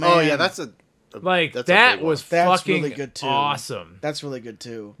yeah. them. Oh yeah, that's Like, that's a that big one. was That's fucking really good, too. awesome. That's really good,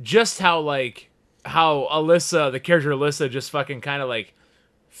 too. Just how Alyssa, the character Alyssa, just fucking kind of like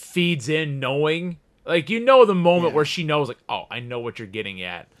feeds in knowing. Like, you know the moment Yeah. where she knows, like, oh, I know what you're getting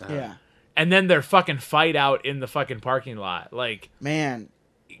at. Yeah. And then their fucking fight out in the fucking parking lot. Like, Man.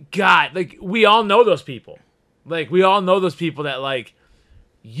 God, like, we all know those people. Like, we all know those people that, like,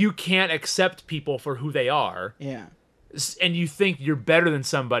 you can't accept people for who they are. Yeah. And you think you're better than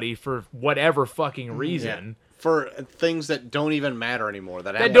somebody for whatever fucking reason. For things that don't even matter anymore.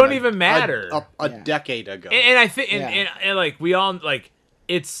 That That happened don't even matter. A Yeah. decade ago. And I think, Yeah. and like, we all, like,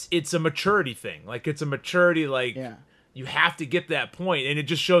 it's a maturity thing. Like, it's a maturity, like, Yeah. you have to get to that point, and it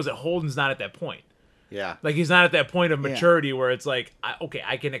just shows that Holden's not at that point. Yeah. Like, he's not at that point of Yeah. maturity where it's like, okay,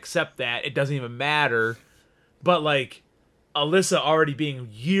 I can accept that. It doesn't even matter. But, like, Alyssa already being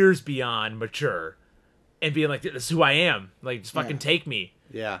years beyond mature and being like, this is who I am. Like, just fucking Yeah. take me.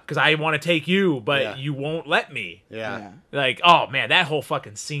 Yeah. Because I want to take you, but Yeah. you won't let me. Yeah. Yeah. Like, oh, man, that whole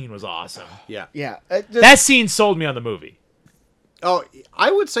fucking scene was awesome. Yeah. Yeah. That scene sold me on the movie. Oh,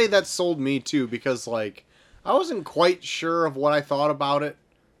 I would say that sold me too because like I wasn't quite sure of what I thought about it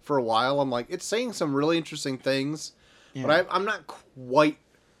for a while. I'm like, it's saying some really interesting things, but I'm not quite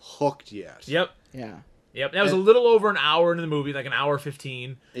hooked yet. Yep. Yeah. Yep. That was a little over an hour into the movie, like an hour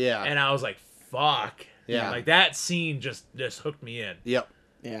 15. Yeah. And I was like, fuck. Yeah. Like, that scene just hooked me in. Yep.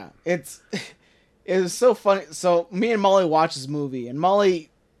 Yeah, it was so funny. So me and Molly watch this movie, and Molly,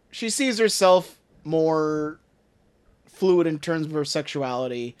 she sees herself more fluid in terms of her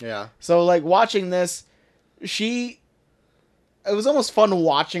sexuality. Yeah. So like watching this, it was almost fun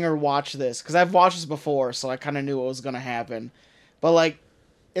watching her watch this because I've watched this before, so I kind of knew what was gonna happen. But like,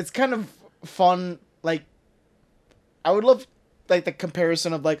 it's kind of fun. Like, I would love like the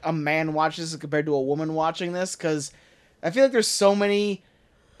comparison of like a man watches this compared to a woman watching this because I feel like there's so many.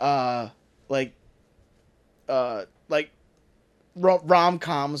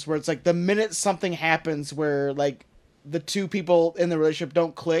 Rom-coms where it's like the minute something happens where like the two people in the relationship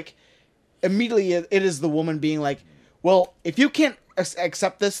don't click, immediately it is the woman being like, well, if you can't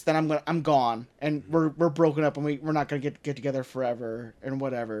accept this, then I'm gone and we're broken up and we're not gonna get together forever and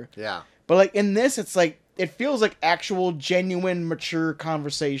whatever. Yeah. But like in this, it's like it feels like actual genuine mature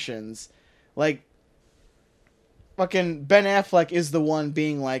conversations. Like fucking Ben Affleck is the one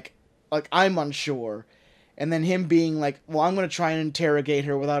being like I'm unsure, and then him being like, well, I'm gonna try and interrogate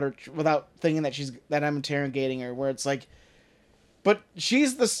her without thinking that I'm interrogating her. Where it's like, but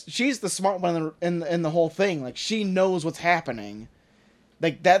she's the smart one in the whole thing. Like she knows what's happening.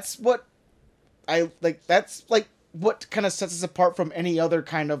 Like that's what I like. That's like what kind of sets us apart from any other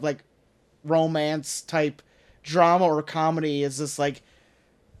kind of like romance type drama or comedy. Is this like?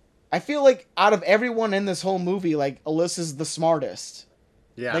 I feel like out of everyone in this whole movie, like Alyssa's the smartest.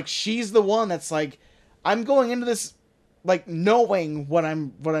 Yeah. Like she's the one that's like, I'm going into this, like knowing what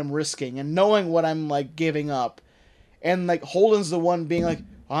I'm risking and knowing what I'm like giving up, and like Holden's the one being like,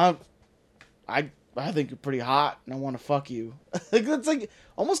 I think you're pretty hot and I want to fuck you. Like that's like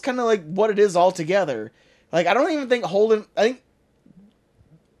almost kind of like what it is altogether. Like I don't even think Holden. I think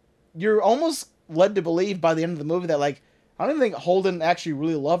you're almost led to believe by the end of the movie that like. I don't even think Holden actually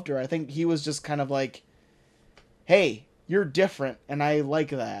really loved her. I think he was just kind of like, hey, you're different, and I like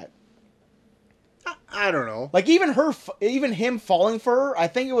that. I don't know. Like, even him falling for her, I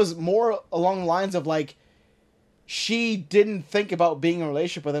think it was more along the lines of, like, she didn't think about being in a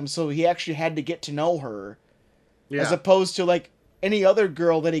relationship with him, so he actually had to get to know her. Yeah. As opposed to, like, any other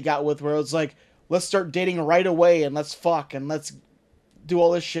girl that he got with where it's like, let's start dating right away, and let's fuck, and let's do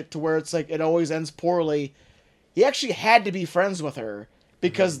all this shit to where it's like, it always ends poorly. He actually had to be friends with her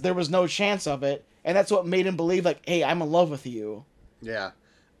because there was no chance of it, and that's what made him believe like, "Hey, I'm in love with you." Yeah,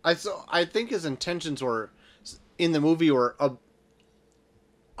 I think his intentions were in the movie were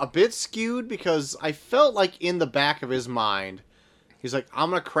a bit skewed because I felt like in the back of his mind, he's like, "I'm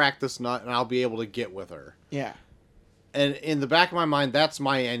gonna crack this nut and I'll be able to get with her." Yeah, and in the back of my mind, that's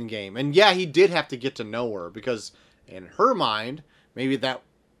my end game. And yeah, he did have to get to know her because in her mind, maybe that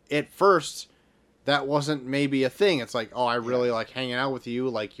at first. that wasn't maybe a thing. It's like, oh, I really like hanging out with you.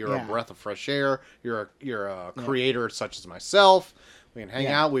 Like, you're Yeah. a breath of fresh air. You're a creator such as myself. We can hang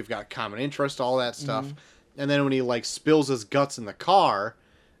Yeah. out. We've got common interest, all that stuff. And then when he like spills his guts in the car,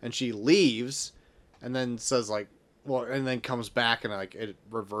 and she leaves, and then says like, well, and then comes back and like it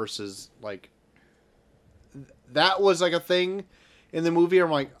reverses. Like, that was like a thing in the movie. I'm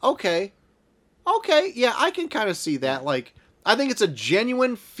like, okay, yeah, I can kind of see that. Like, I think it's a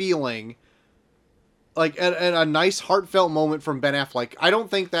genuine feeling. Like, and a nice heartfelt moment from Ben Affleck. I don't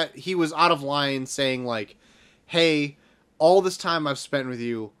think that he was out of line saying like, hey, all this time I've spent with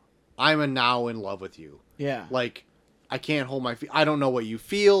you, I'm now in love with you. Yeah. Like, I can't hold my I don't know what you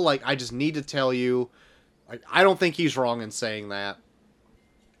feel. Like, I just need to tell you. Like, I don't think he's wrong in saying that.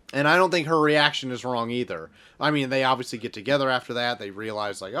 And I don't think her reaction is wrong either. I mean, they obviously get together after that. They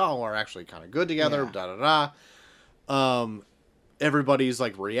realize, like, oh, we're actually kind of good together. Yeah. Da-da-da. Everybody's,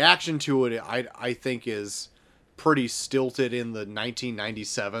 like, reaction to it, I think, is pretty stilted in the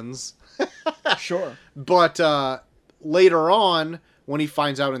 1997s. Sure. But later on, when he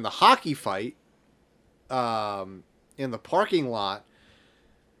finds out in the hockey fight, in the parking lot,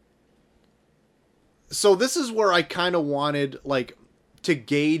 so this is where I kind of wanted, like, to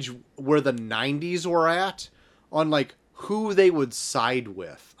gauge where the 90s were at on, like, who they would side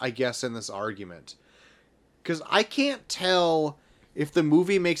with, I guess, in this argument. Because I can't tell if the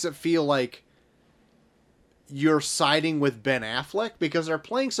movie makes it feel like you're siding with Ben Affleck, because they're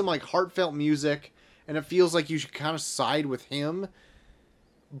playing some, like, heartfelt music, and it feels like you should kind of side with him.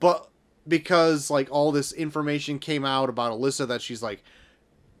 But because, like, all this information came out about Alyssa that she's, like,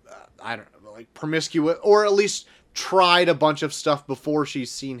 I don't know, like, promiscuous, or at least tried a bunch of stuff before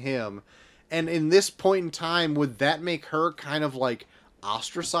she's seen him. And in this point in time, would that make her kind of, like,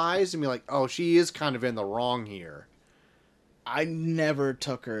 ostracized and be like, oh, she is kind of in the wrong here? I never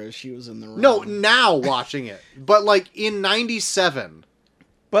took her as she was in the room. No, now watching it. But, like, in 97,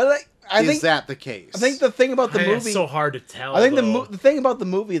 but like, I is think that the case? I think the thing about the movie, It's so hard to tell. I think though. the thing about the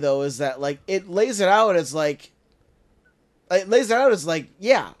movie though is that like it lays it out as like,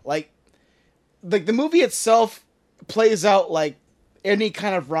 yeah, like the movie itself plays out like any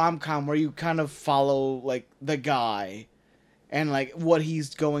kind of rom-com where you kind of follow like the guy and like what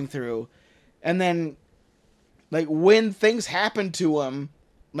he's going through, and then like when things happen to him,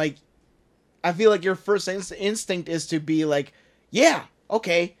 like I feel like your first instinct is to be like, yeah,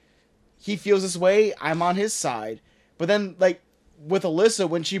 okay, he feels this way, I'm on his side. But then like with Alyssa,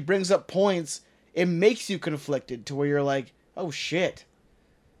 when she brings up points, it makes you conflicted to where you're like, oh shit,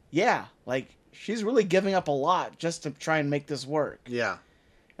 yeah, like she's really giving up a lot just to try and make this work. Yeah.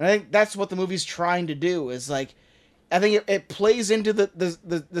 And I think that's what the movie's trying to do, is like, I think it plays into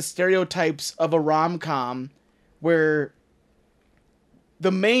the stereotypes of a rom-com where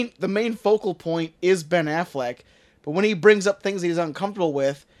the main focal point is Ben Affleck, but when he brings up things he's uncomfortable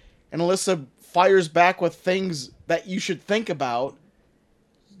with, and Alyssa fires back with things that you should think about,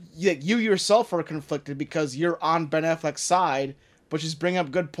 you yourself are conflicted because you're on Ben Affleck's side, but she's bringing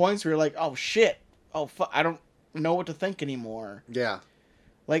up good points where you're like, oh shit, oh fuck, I don't know what to think anymore. Yeah.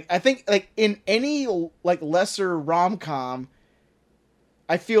 Like, I think, like, in any, like, lesser rom-com,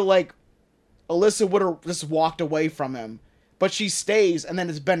 I feel like Alyssa would have just walked away from him. But she stays, and then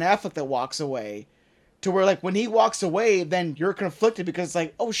it's Ben Affleck that walks away. To where, like, when he walks away, then you're conflicted because it's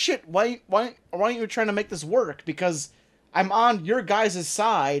like, oh shit, why aren't you trying to make this work? Because I'm on your guys'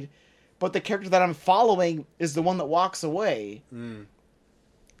 side, but the character that I'm following is the one that walks away. Mm.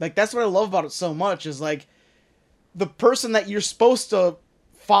 Like, that's what I love about it so much, is, like, the person that you're supposed to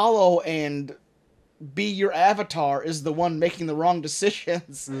follow and be your avatar is the one making the wrong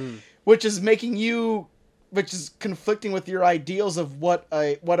decisions, which is conflicting with your ideals of what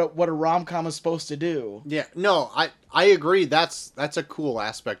a rom-com is supposed to do. Yeah, no, I agree. That's a cool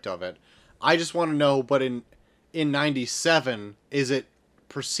aspect of it. I just want to know, but in 97, is it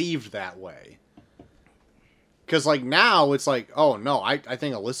perceived that way? Because, like, now it's like, oh no, I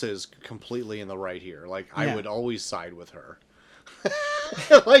think Alyssa is completely in the right here. Like, I Yeah. would always side with her.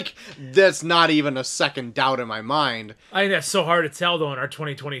 Like, that's not even a second doubt in my mind. I think that's so hard to tell though in our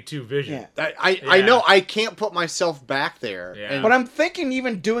 2022 vision. Yeah. I know I can't put myself back there. Yeah. And But I'm thinking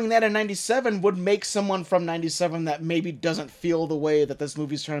even doing that in 97 would make someone from 97 that maybe doesn't feel the way that this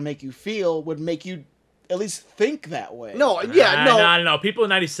movie's trying to make you feel, would make you at least think that way. no, yeah, no. No. People in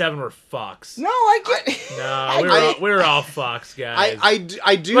 '97 were fucks. No, I get... No, we were all fucks, guys.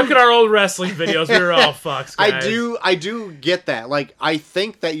 I do Look at our old wrestling videos. We were all fucks, guys. I do get that. Like, I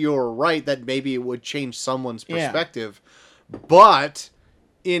think that you're right that maybe it would change someone's Yeah. perspective. But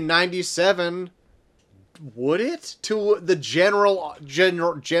in 97, would it to the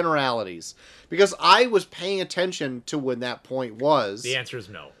generalities? Because I was paying attention to when that point was. The answer is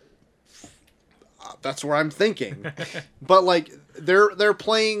no. That's where I'm thinking. But like they're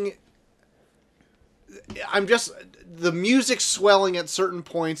playing. I'm just the music swelling at certain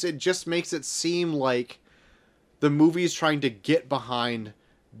points. It just makes it seem like the movie is trying to get behind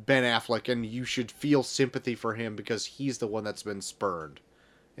Ben Affleck, and you should feel sympathy for him because he's the one that's been spurned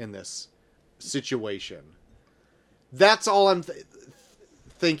in this situation. That's all I'm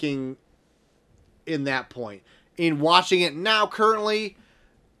thinking in that point. In watching it now, currently,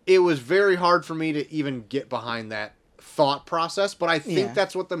 it was very hard for me to even get behind that thought process, but I think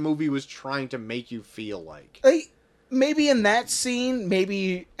that's what the movie was trying to make you feel like. Maybe in that scene,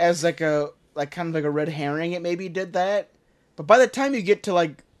 maybe as like kind of like a red herring, it maybe did that. But by the time you get to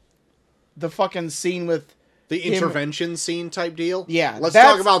like the fucking scene with the intervention scene type deal, yeah, let's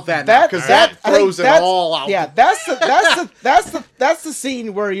talk about that now, because that throws it all out. Yeah, that's the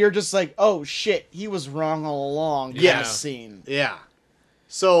scene where you're just like, oh shit, he was wrong all along. Yeah, scene. Yeah.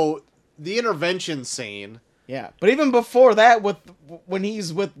 So the intervention scene. Yeah, but even before that, when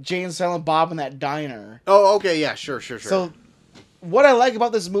he's with Jay and Silent Bob in that diner. Oh, okay, yeah, sure. So, what I like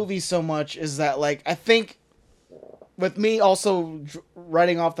about this movie so much is that, like, I think, with me also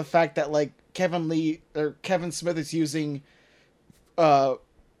writing off the fact that, like, Kevin Smith is using Ben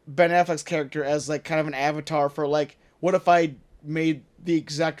Affleck's character as, like, kind of an avatar for, like, what if I made the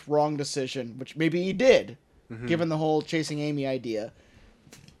exact wrong decision, which maybe he did, given the whole Chasing Amy idea.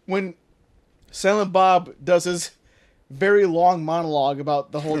 When Silent Bob does his very long monologue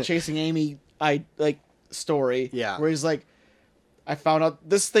about the whole Chasing Amy story. Yeah. Where he's like, I found out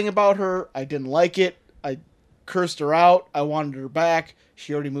this thing about her. I didn't like it. I cursed her out. I wanted her back.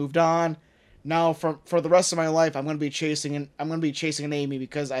 She already moved on. Now for the rest of my life, I'm going to be chasing an Amy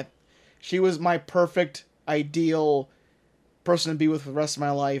because she was my perfect, ideal person to be with for the rest of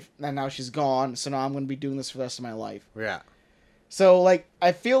my life. And now she's gone. So now I'm going to be doing this for the rest of my life. Yeah. So, like,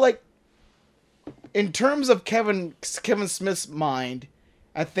 I feel like in terms of Kevin Smith's mind,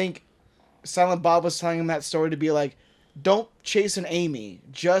 I think Silent Bob was telling him that story to be like, don't chase an Amy,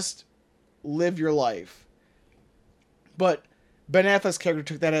 just live your life. But Ben Affleck's character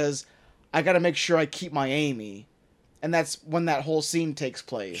took that as, I gotta make sure I keep my Amy. And that's when that whole scene takes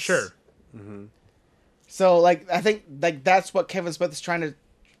place. Sure. Mm-hmm. So, like, I think, like, that's what Kevin Smith is trying to,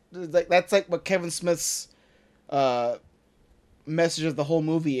 like, that's, like, what Kevin Smith's, message of the whole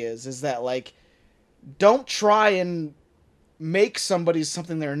movie is that, like, don't try and make somebody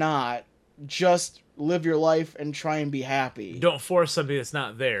something they're not. Just live your life and try and be happy. Don't force something that's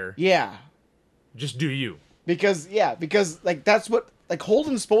not there. Yeah. Just do you. Because like, that's what, like,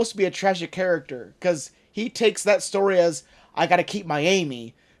 Holden's supposed to be a tragic character, because he takes that story as, I gotta keep my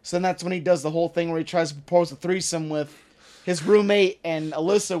Amy. So then that's when he does the whole thing where he tries to propose a threesome with his roommate and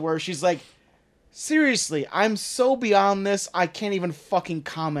Alyssa, where she's like, seriously, I'm so beyond this, I can't even fucking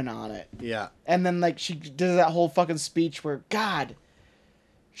comment on it. Yeah. And then, like, she does that whole fucking speech where, God,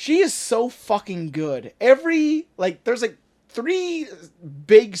 she is so fucking good. There's, like, 3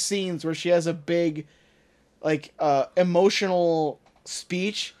 big scenes where she has a big, like, emotional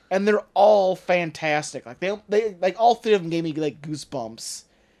speech, and they're all fantastic. Like, they like, all 3 of them gave me, like, goosebumps.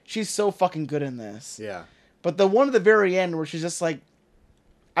 She's so fucking good in this. Yeah. But the one at the very end where she's just like,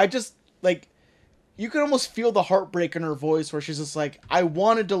 you can almost feel the heartbreak in her voice where she's just like, I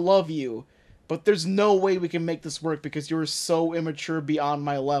wanted to love you, but there's no way we can make this work because you're so immature beyond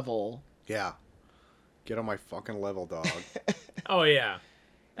my level. Yeah. Get on my fucking level, dog. Oh, yeah.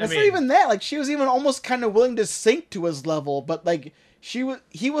 It's not even that. Like, she was even almost kind of willing to sink to his level, but, like, he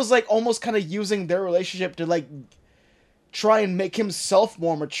was, like, almost kind of using their relationship to, like, try and make himself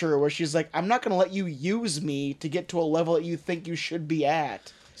more mature, where she's like, I'm not going to let you use me to get to a level that you think you should be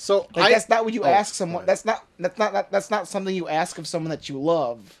at. So like, that's not what you ask someone. That's not something you ask of someone that you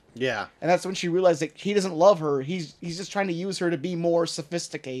love. Yeah. And that's when she realized that he doesn't love her. He's just trying to use her to be more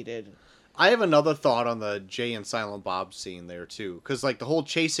sophisticated. I have another thought on the Jay and Silent Bob scene there too, because like the whole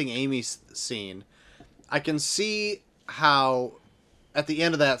chasing Amy scene, I can see how at the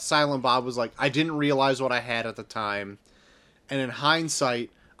end of that Silent Bob was like, I didn't realize what I had at the time, and in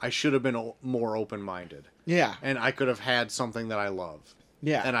hindsight, I should have been more open-minded. Yeah. And I could have had something that I love.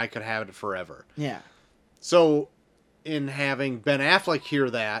 Yeah. And I could have it forever. Yeah. So, in having Ben Affleck hear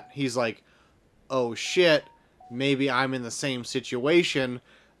that, he's like, oh shit, maybe I'm in the same situation.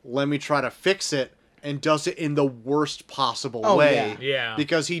 Let me try to fix it. And does it in the worst possible way. Yeah.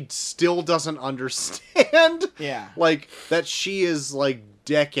 Because he still doesn't understand. Yeah. Like, that she is, like,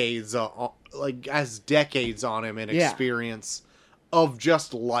 decades, has decades on him in experience of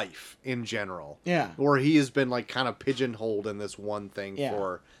just life in general. Yeah. Where he has been like kind of pigeonholed in this one thing Yeah.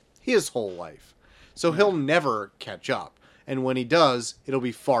 for his whole life. So he'll never catch up. And when he does, it'll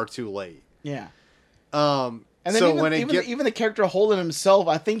be far too late. Yeah. And And then so even, when it even the character Holden himself,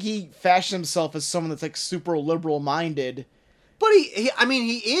 I think he fashioned himself as someone that's like super liberal minded. but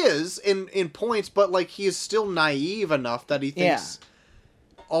he is in points, but like he is still naive enough that he thinks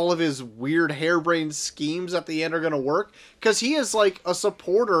all of his weird harebrained schemes at the end are going to work, because he is like a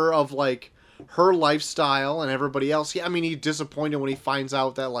supporter of like her lifestyle and everybody else. He's disappointed when he finds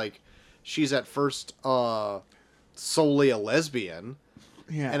out that like she's at first solely a lesbian.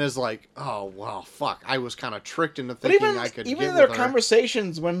 Yeah. And is like, oh, well, fuck. I was kind of tricked into But thinking even I could even get in their with her.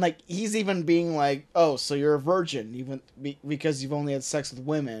 conversations when like he's even being like, "Oh, so you're a virgin even because you've only had sex with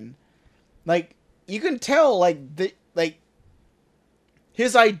women," like you can tell like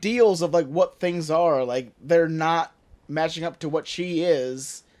his ideals of like what things are, like they're not matching up to what she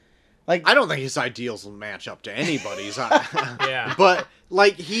is. Like I don't think his ideals will match up to anybody's. Yeah. But,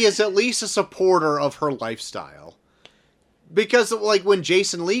 like, he is at least a supporter of her lifestyle. Because, like, when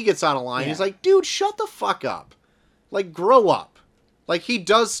Jason Lee gets out of line, he's Yeah. like, dude, shut the fuck up. Like, grow up. Like, he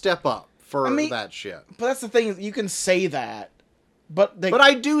does step up for that shit. But that's the thing, you can say that, but But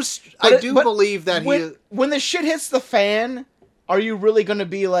I do but believe that when the shit hits the fan, are you really going to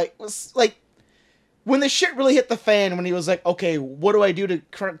be like when the shit really hit the fan, when he was like, okay, what do I do to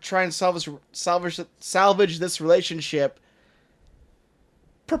try and salvage this relationship?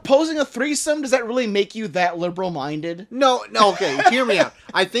 Proposing a threesome, does that really make you that liberal-minded? No, okay, hear me out.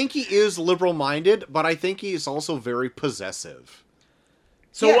 I think he is liberal-minded, but I think he is also very possessive.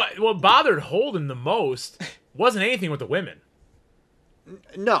 So Yeah. what bothered Holden the most wasn't anything with the women.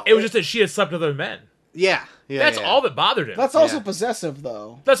 No. It was just that she had slept with other men. Yeah. That's yeah. all that bothered him. That's also Yeah. possessive,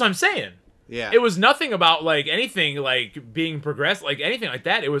 though. That's what I'm saying. Yeah. It was nothing about like anything like being progressive, like anything like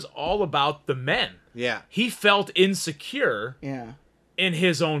that. It was all about the men. Yeah. He felt insecure Yeah. in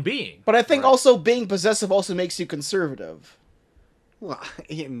his own being. But I think Right. also being possessive also makes you conservative. Well,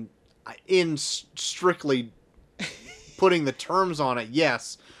 in strictly putting the terms on it,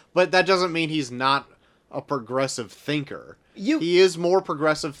 yes, but that doesn't mean he's not a progressive thinker. He is more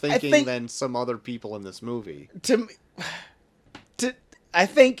progressive thinking think- than some other people in this movie. I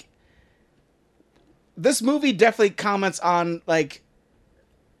think this movie definitely comments on like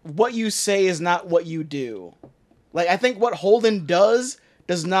what you say is not what you do. Like I think what Holden does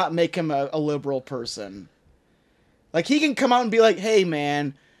not make him a liberal person. Like he can come out and be like, "Hey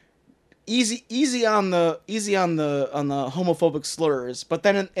man, easy on the homophobic slurs," but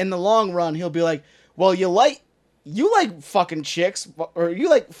then in the long run he'll be like, "Well, you like fucking chicks or you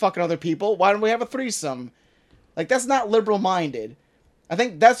like fucking other people. Why don't we have a threesome?" Like that's not liberal minded. I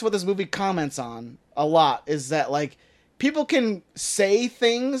think that's what this movie comments on a lot, is that like people can say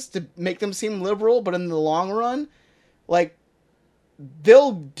things to make them seem liberal, but in the long run, like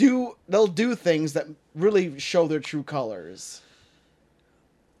they'll do things that really show their true colors.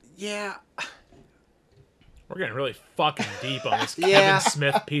 Yeah. We're getting really fucking deep on this Yeah. Kevin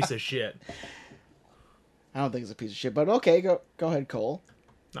Smith piece of shit. I don't think it's a piece of shit, but okay, go ahead, Cole.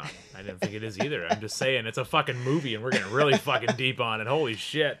 No, I didn't think it is either. I'm just saying it's a fucking movie and we're getting really fucking deep on it. Holy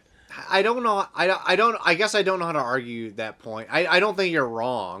shit. I don't know. I guess I don't know how to argue that point. I don't think you're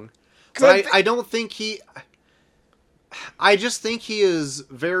wrong. 'Cause But I don't think I just think he is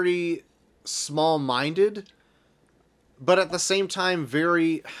very small-minded, but at the same time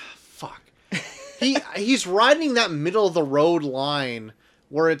very fuck. He's riding that middle of the road line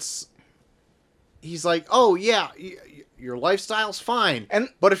where he's like, "Oh yeah, your lifestyle's fine,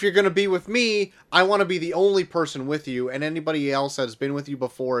 but if you're going to be with me, I want to be the only person with you, and anybody else that's been with you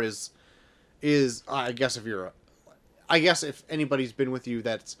before is I guess if anybody's been with you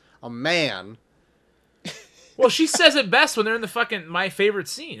that's a man." Well, she says it best when they're in the fucking my favorite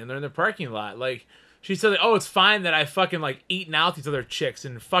scene and they're in the parking lot. Like she said, like, "Oh, it's fine that I fucking like eating out these other chicks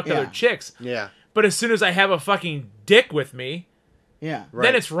and fucked Yeah. other chicks. Yeah. But as soon as I have a fucking dick with me, Yeah. Right.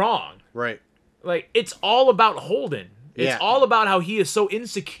 then it's wrong." Right. Like it's all about Holden. It's Yeah. all about how he is so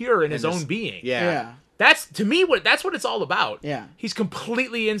insecure in his this- own being. Yeah. Yeah. That's to me that's what it's all about. Yeah. He's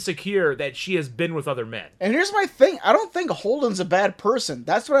completely insecure that she has been with other men. And here's my thing. I don't think Holden's a bad person.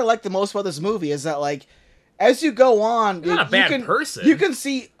 That's what I like the most about this movie, is that like as you go on, He's not a bad person. You can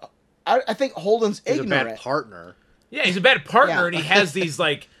see I think Holden's He's ignorant. a bad partner. Yeah, he's a bad partner Yeah. and he has these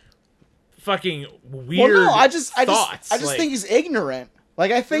like fucking Well, weird no, I just thoughts. think he's ignorant.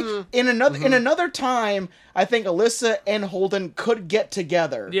 Like I think in another time, I think Alyssa and Holden could get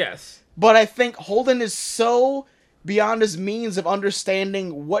together. Yes. But I think Holden is so beyond his means of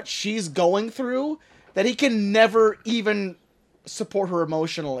understanding what she's going through that he can never even support her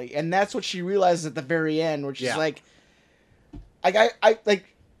emotionally, and that's what she realizes at the very end, where she's Yeah. like,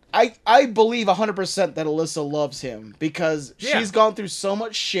 I believe 100% that Alyssa loves him because Yeah. she's gone through so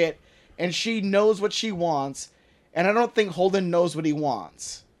much shit, and she knows what she wants, and I don't think Holden knows what he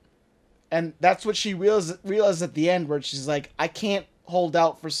wants, and that's what she realizes at the end, where she's like, I can't hold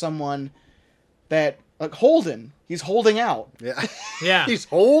out for someone that like Holden. He's holding out. Yeah. Yeah. He's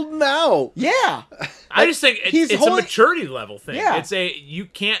holding out. Yeah. I just think he's it's a holding- maturity level thing. Yeah.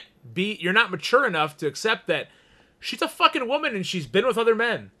 You're not mature enough to accept that she's a fucking woman and she's been with other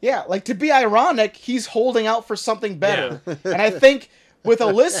men. Yeah, like to be ironic, he's holding out for something better. And I think with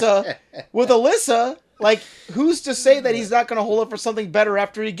Alyssa, like who's to say that he's not going to hold out for something better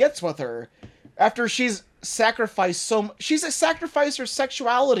after he gets with her? After she's sacrificed she's sacrificed her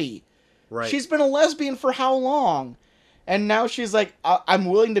sexuality. Right. She's been a lesbian for how long? And now she's like, I'm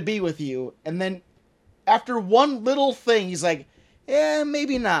willing to be with you. And then after one little thing, he's like, yeah,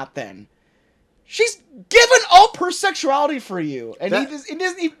 maybe not then. She's given up her sexuality for you. And he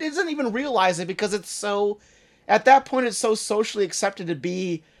doesn't even realize it because it's so, at that point, it's so socially accepted to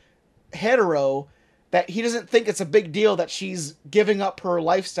be hetero that he doesn't think it's a big deal that she's giving up her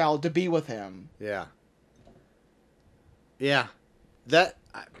lifestyle to be with him. Yeah. Yeah.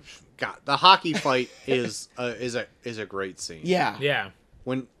 God, the hockey fight is a great scene. Yeah. Yeah.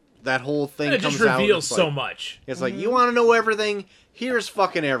 When that whole thing And it comes just out, reveals it's so like, much. It's like, you want to know everything? Here's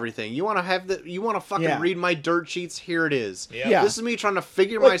fucking everything. You want to fucking Yeah. read my dirt sheets? Here it is. Yep. Yeah. This is me trying to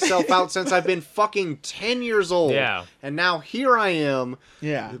figure myself out since I've been fucking 10 years old. Yeah. And now here I am,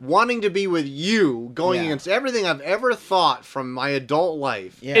 Yeah. wanting to be with you, going Yeah. against everything I've ever thought from my adult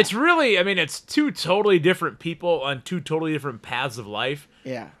life. Yeah. It's really, it's two totally different people on two totally different paths of life,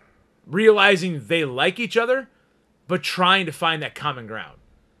 Yeah. realizing they like each other, but trying to find that common ground.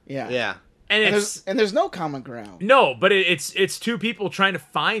 Yeah. Yeah. And And it's there's no common ground. no, but it's two people trying to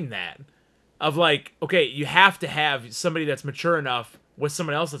find that of like, okay, you have to have somebody that's mature enough with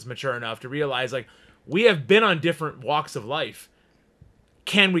someone else that's mature enough to realize like we have been on different walks of life.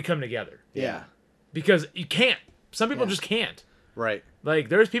 Can we come together? Yeah. Because you can't. Some people Yeah. just can't. Right. Like,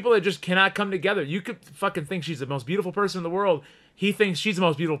 there's people that just cannot come together. You could fucking think she's the most beautiful person in the world. He thinks she's the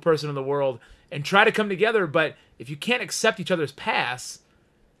most beautiful person in the world. And try to come together, but if you can't accept each other's pasts,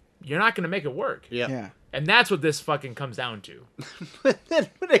 you're not going to make it work. Yeah. Yeah. And that's what this fucking comes down to.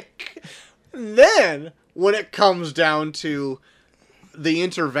 Then when it comes down to the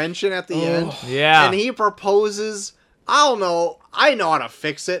intervention at the end, Yeah. and he proposes, I know how to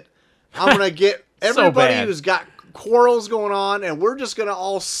fix it. I'm gonna get everybody bad. who's got quarrels going on, and we're just gonna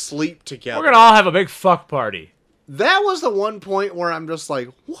all sleep together. We're going to all have a big fuck party. That was the one point where I'm just like,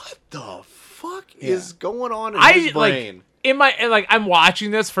 what the fuck is going on in his brain? I'm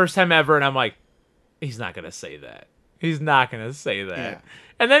watching this first time ever, and I'm like, he's not going to say that. He's not going to say that. Yeah.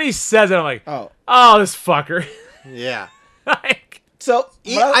 And then he says it, I'm like, Oh. oh, this fucker. Yeah. Like, So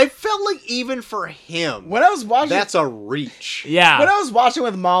I felt like even for him, when I was watching, that's a reach. yeah. when I was watching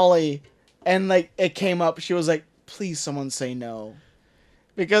with Molly, and like it came up, she was like, "Please, someone say no,"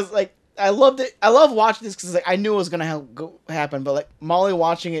 because like I loved it. I love watching this because like I knew it was gonna happen, but like Molly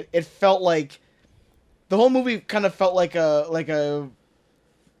watching it, it felt like the whole movie kind of felt like a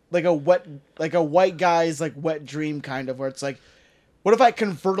white guy's like wet dream kind of, where it's like, what if I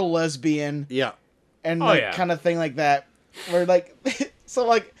convert a lesbian Yeah. and Oh, like yeah. kind of thing like that, where like so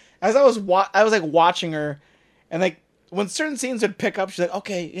like as I was like watching her, and like when certain scenes would pick up, she's like,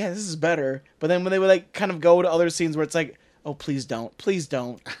 okay, yeah, this is better. But then when they would like kind of go to other scenes where it's like, oh, please don't.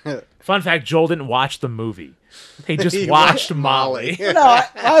 Fun fact, Joel didn't watch the movie. He just He watched watched Molly. Molly. No,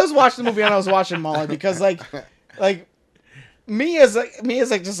 I was watching the movie and I was watching Molly because like me as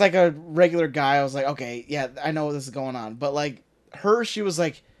like just like a regular guy, I was like, okay, yeah, I know this is going on. But like her, she was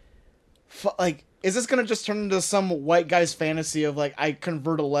like, like, is this gonna just turn into some white guy's fantasy of like I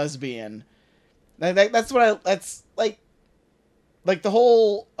convert a lesbian? That's like the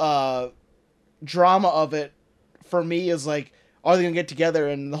whole drama of it for me is like, are they gonna get together?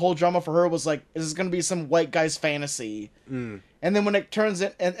 And the whole drama for her was like, is this gonna be some white guy's fantasy? Mm. And then when it turns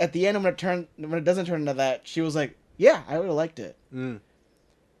it at the end, when it doesn't turn into that, she was like, yeah, I would have liked it. Mm.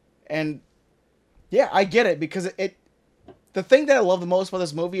 And yeah, I get it because it the thing that I love the most about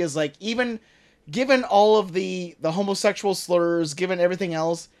this movie is like, even given all of the homosexual slurs, given everything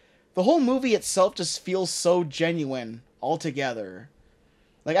else, the whole movie itself just feels so genuine altogether.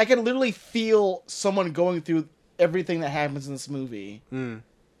 Like I can literally feel someone going through everything that happens in this movie. Mm.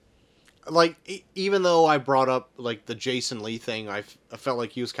 Like, even though I brought up like the Jason Lee thing, I felt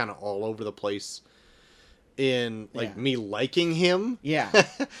like he was kind of all over the place in like Yeah. me liking him. Yeah.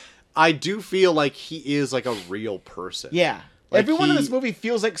 I do feel like he is like a real person. Yeah. Everyone in this movie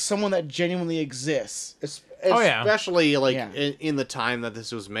feels like someone that genuinely exists. Especially like Yeah. in the time that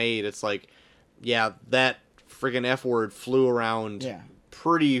this was made, it's like, yeah, that friggin' F word flew around Yeah.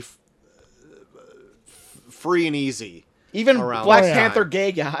 pretty free and easy. Even Around Black that Panther time.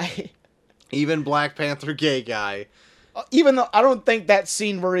 gay guy. Even Black Panther gay guy. Even though I don't think that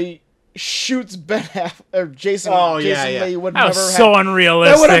scene where he shoots Ben or Jason, Oh, yeah, Jason yeah. Lee would That was never so happen.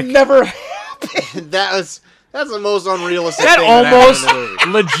 unrealistic. That would have never happened. That's the most unrealistic That thing that happened almost, in the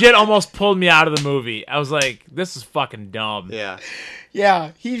movie. legit almost pulled me out of the movie. I was like, this is fucking dumb. Yeah.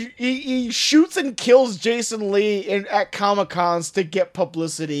 Yeah, he shoots and kills Jason Lee at Comic Cons to get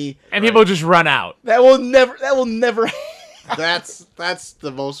publicity. And people just run out. That will never. That's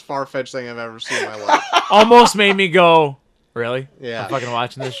the most far-fetched thing I've ever seen in my life. Almost made me go, really? Yeah. I'm fucking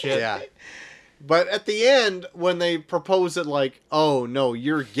watching this shit? Yeah. But at the end, when they propose it like, oh, no,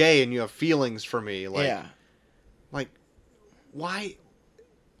 you're gay and you have feelings for me. Like, Yeah. like, why?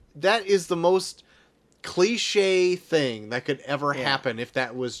 That is the most cliche thing that could ever happen if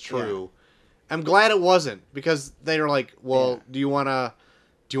that was true. I'm glad it wasn't, because they were like, well, do you want to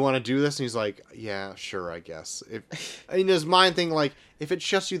do this? And he's like, yeah, sure, I guess. In his mind thing, like, if it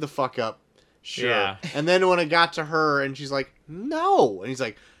shuts you the fuck up, sure. Yeah. And then when it got to her and she's like, no. And he's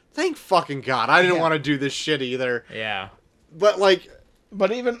like, thank fucking God. I didn't want to do this shit either. Yeah. But like,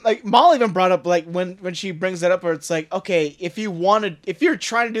 But even like Molly even brought up like when she brings that up where it's like, okay, if you're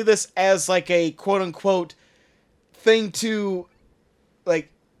trying to do this as like a quote unquote thing to like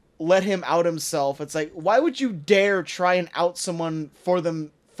let him out himself, it's like, why would you dare try and out someone for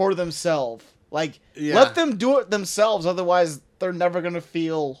themselves? Like, let them do it themselves, otherwise they're never gonna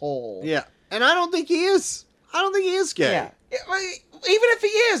feel whole. yeah. And I don't think he is. I don't think he is gay. Yeah. Even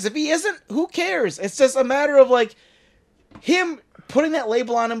if he isn't, who cares? It's just a matter of like him putting that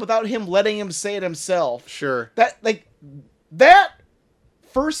label on him without him letting him say it himself. Sure. That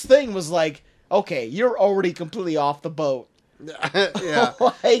first thing was like, okay, you're already completely off the boat. Yeah.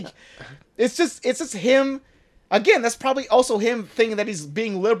 Like, it's just him. Again, that's probably also him thinking that he's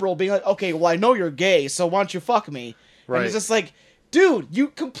being liberal, being like, okay, well, I know you're gay, so why don't you fuck me? Right. And it's just like, dude, you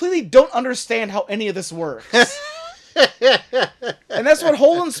completely don't understand how any of this works. And that's what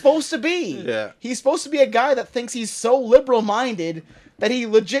Holden's supposed to be. Yeah. He's supposed to be a guy that thinks he's so liberal-minded that he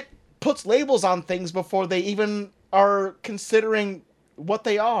legit puts labels on things before they even are considering what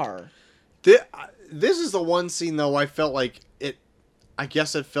they are. This is the one scene though I felt like it. I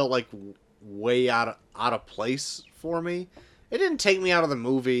guess it felt like way out of place for me. It didn't take me out of the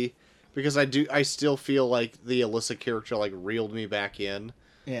movie because I still feel like the Alyssa character like reeled me back in.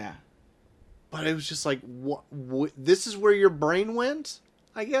 Yeah. But it was just like, what? This is where your brain went,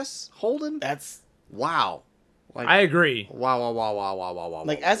 I guess, Holden? That's... Wow. Like, I agree. Wow.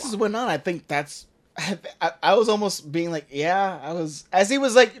 Like, as this went on, I think that's... I was almost being like, yeah, I was... As he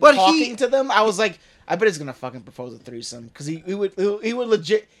was, like, talking to them, I was like, I bet he's gonna fucking propose a threesome. Because he would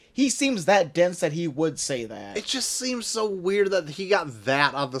legit... He seems that dense that he would say that. It just seems so weird that he got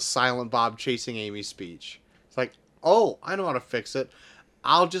that out of the Silent Bob Chasing Amy speech. It's like, oh, I know how to fix it.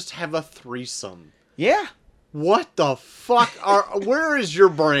 I'll just have a threesome. Yeah. What the fuck? Where is your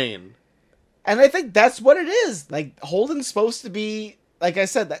brain? And I think that's what it is. Like, Holden's supposed to be, like I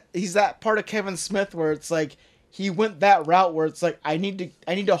said, that he's that part of Kevin Smith where it's like, he went that route where it's like, I need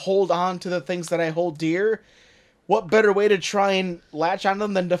to hold on to the things that I hold dear. What better way to try and latch on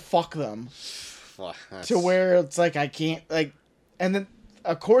them than to fuck them? To where it's like, I can't, like, and then,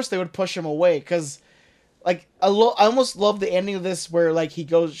 of course, they would push him away, because... Like, I almost love the ending of this where, like, he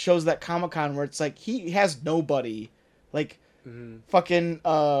shows that Comic-Con where it's like, he has nobody. Like, fucking,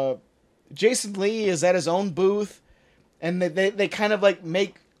 Jason Lee is at his own booth, and they kind of, like,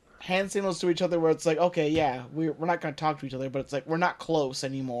 make hand signals to each other where it's like, okay, yeah, we're not going to talk to each other, but it's like, we're not close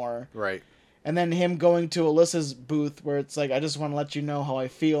anymore. Right. And then him going to Alyssa's booth where it's like, I just want to let you know how I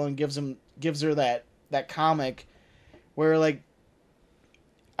feel, and gives her that comic where, like,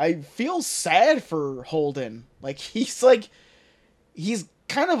 I feel sad for Holden. Like, he's kind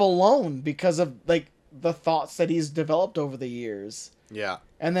of alone because of, like, the thoughts that he's developed over the years. Yeah.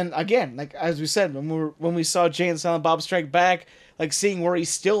 And then, again, like, as we said, when we saw Jay and Silent Bob Strike Back, like, seeing where he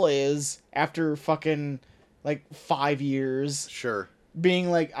still is after fucking, like, 5 years. Sure. Being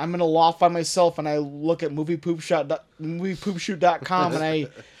like, I'm in a loft by myself, and I look at moviepoopshoot.com, and I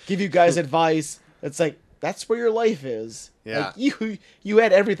give you guys advice. It's like, that's where your life is. Yeah. Like, you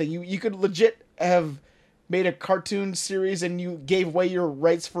had everything. You could legit have made a cartoon series, and you gave away your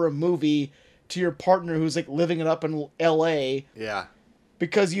rights for a movie to your partner who's, like, living it up in L.A. Yeah.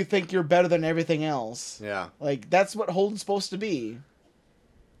 because you think you're better than everything else. Yeah. Like, that's what Holden's supposed to be.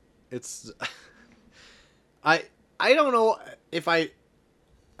 It's... I I don't know if I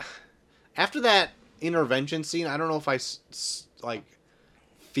after that intervention scene, I don't know if I like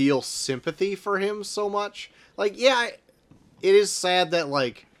feel sympathy for him so much. Like, yeah, it is sad that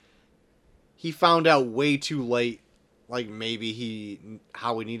like he found out way too late, like maybe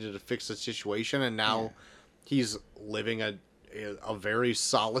how he needed to fix the situation, and now he's living a very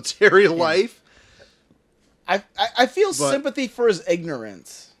solitary life. I feel sympathy for his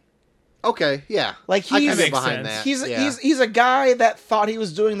ignorance. Okay, yeah, like I he's can get behind that. He's a guy that thought he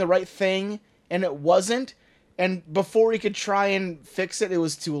was doing the right thing and it wasn't, and before he could try and fix it, it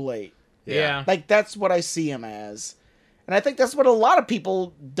was too late. Yeah. Like that's what I see him as, and I think that's what a lot of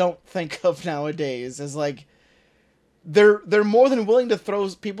people don't think of nowadays. Is like they're more than willing to throw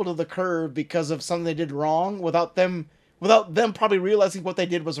people to the curb because of something they did wrong without them probably realizing what they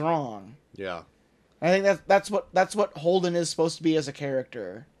did was wrong. Yeah. I think that's what Holden is supposed to be as a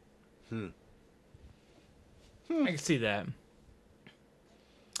character. I can see that.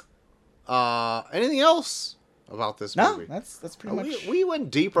 Anything else about this movie? No, that's pretty much. We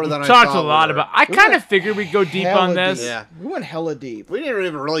went deeper than I Talked thought a lot we were. about. I kind of figured we'd go deep on this. Deep. Yeah. We went hella deep. We didn't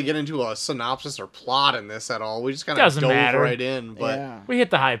even really get into a synopsis or plot in this at all. We just kind of Doesn't dove matter. right in. But Yeah. We hit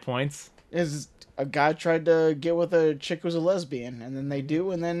the high points. Is a guy tried to get with a chick who's a lesbian, and then they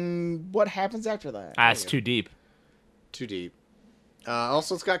do, and then what happens after that? That's too deep. too deep.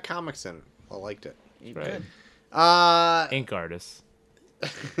 Also, it's got comics in it. I liked it. Right. Uh, Ink artists.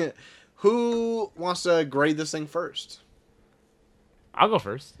 who wants to grade this thing first? I'll go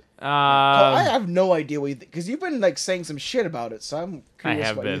first. I have no idea what you think, because you've been like saying some shit about it, so I'm curious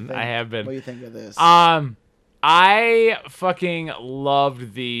have what you been. think. I have been. What you think of this? I fucking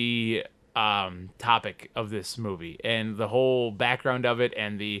loved the topic of this movie and the whole background of it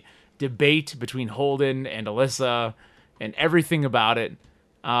and the debate between Holden and Alyssa and everything about it.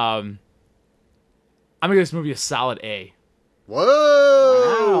 I'm gonna give this movie a solid A.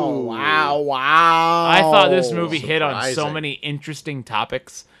 Whoa! Wow! I thought this movie hit on so Surprising. many interesting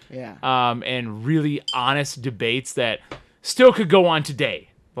topics. Yeah. And really honest debates that still could go on today.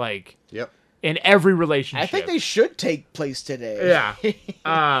 Like Yep. in every relationship. I think they should take place today. Yeah.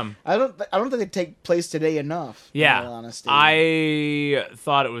 I don't think they take place today enough. Yeah. In all honesty. I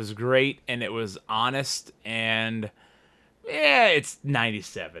thought it was great and it was honest and yeah, it's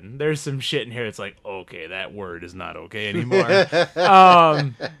 97. There's some shit in here that's like, okay, that word is not okay anymore.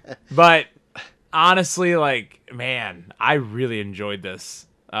 But honestly, like, man, I really enjoyed this.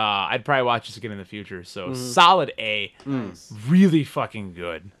 I'd probably watch this again in the future. So solid A. Really fucking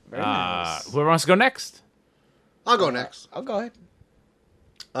good. Very nice. Whoever wants to go next? I'll go next. I'll go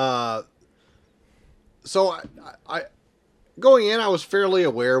ahead. So I going in, I was fairly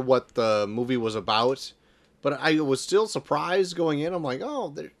aware what the movie was about, but I was still surprised going in. I'm like,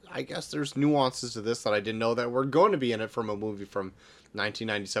 oh, I guess there's nuances to this that I didn't know that were going to be in it from a movie from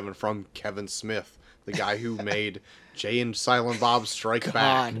 1997 from Kevin Smith, the guy who made Jay and Silent Bob Strike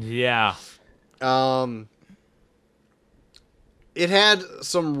Back. God. Yeah. It had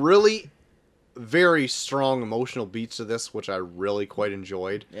some really very strong emotional beats to this, which I really quite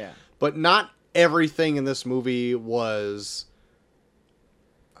enjoyed. Yeah. But not everything in this movie was.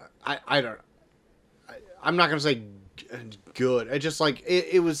 I'm not gonna say good. I just like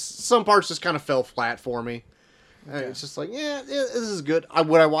it was some parts just kind of fell flat for me. Okay. It's just like, yeah, this is good.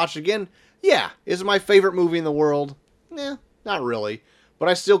 Would I watch it again? Yeah. Is it my favorite movie in the world? Yeah, not really. But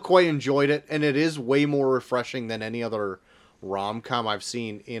I still quite enjoyed it, and it is way more refreshing than any other rom-com I've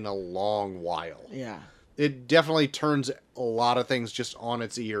seen in a long while. Yeah. It definitely turns a lot of things just on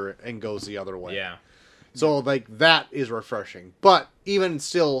its ear and goes the other way. Yeah. So, like, that is refreshing. But even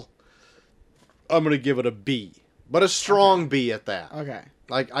still, I'm going to give it a B. But a strong B at that. Okay.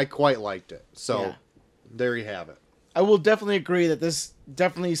 Like, I quite liked it. So, Yeah. there you have it. I will definitely agree that this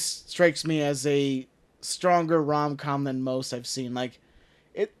definitely strikes me as a stronger rom-com than most I've seen. Like,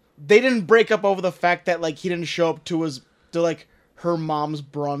 they didn't break up over the fact that like he didn't show up to like her mom's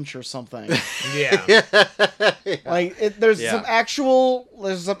brunch or something. Yeah. Like there's some actual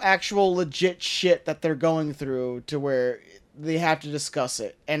legit shit that they're going through to where they have to discuss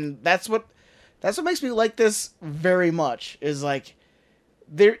it, and that's what makes me like this very much. Is like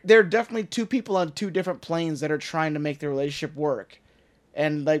they're definitely two people on two different planes that are trying to make their relationship work,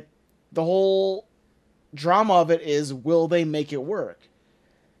 and like the whole drama of it is, will they make it work?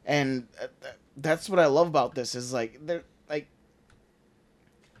 And that's what I love about this is like they're like,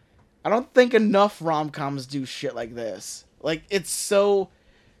 I don't think enough rom-coms do shit like this. Like it's so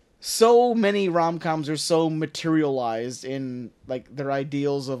many rom-coms are so materialized in like their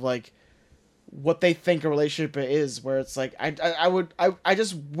ideals of like what they think a relationship is, where it's like I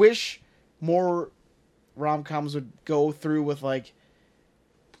just wish more rom-coms would go through with like,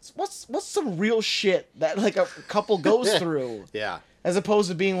 what's some real shit that like a couple goes through, Yeah. as opposed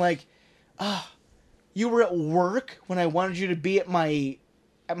to being like, you were at work when I wanted you to be at my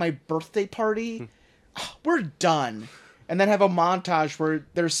birthday party. We're done. And then have a montage where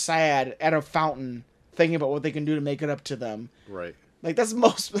they're sad at a fountain thinking about what they can do to make it up to them. Right. Like that's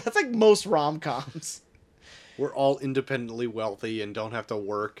like most rom-coms. We're all independently wealthy and don't have to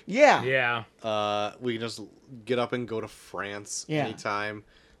work. Yeah. Yeah. We can just get up and go to France Yeah. anytime.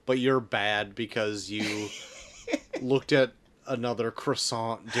 But you're bad because you looked at another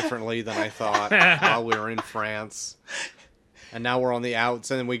croissant differently than I thought while we were in France. And now we're on the outs,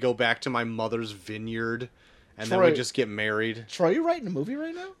 and then we go back to my mother's vineyard, and then we Troy. just get married. Troy, you writing a movie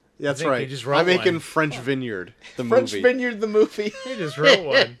right now? That's think he right. just wrote I'm making one. French Vineyard, the French movie. Vineyard, the movie. He just wrote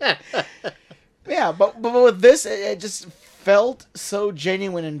one. Yeah, but with this, it just felt so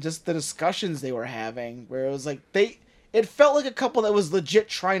genuine in just the discussions they were having, where it was like it felt like a couple that was legit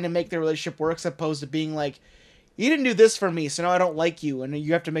trying to make their relationship work, as opposed to being like, you didn't do this for me, so now I don't like you, and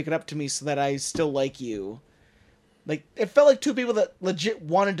you have to make it up to me so that I still like you. Like, it felt like two people that legit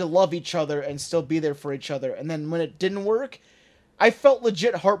wanted to love each other and still be there for each other, and then when it didn't work, I felt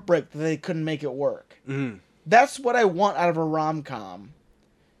legit heartbreak that they couldn't make it work. Mhm. That's what I want out of a rom-com.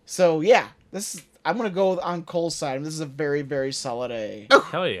 So, yeah, I'm going to go on Cole's side. This is a very, very solid A.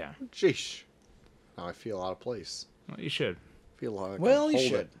 Hell yeah. Sheesh. Now I feel out of place. Well, you should. Feel like Well, I'm you holding.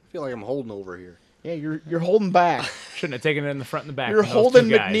 should. Feel like I'm holding over here. Yeah, you're holding back. Shouldn't have taken it in the front and the back. You're from those holding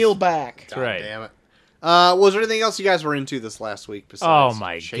two guys. McNeil back. That's right. Damn it. Was there anything else you guys were into this last week besides Oh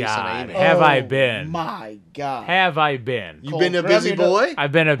my Chase God. and Amy? Have I been? My God. Have I been? You Cole, been a grab busy me the- boy?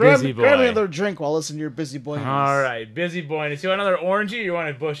 I've been a Grab busy boy. me another drink while listening to your busy boy. All right, busy boy. Do you want another orangey or you want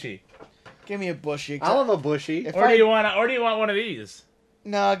a bushy? Give me a bushy. I'll have a bushy. If Or do you want one of these?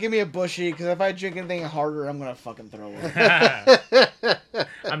 No, give me a bushy, because if I drink anything harder, I'm going to fucking throw up.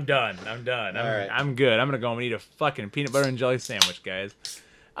 I'm done. I'm All right. I'm good. I'm gonna go and eat a fucking peanut butter and jelly sandwich, guys.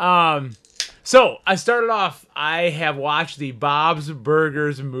 So I started off. I have watched the Bob's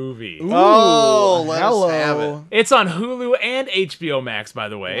Burgers movie. Oh, let us hello. have it. It's on Hulu and HBO Max, by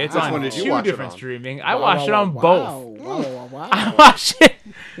the way. It's Which on one did you two watch it different on? streaming. I watched it on Wow, both. wow, wow. I watched it.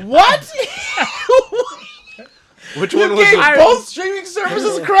 What? Which You one was gave I- both streaming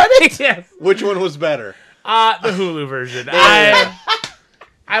services credit? Yes. which one was better? The Hulu version.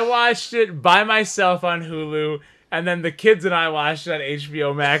 I watched it by myself on Hulu, and then the kids and I watched it on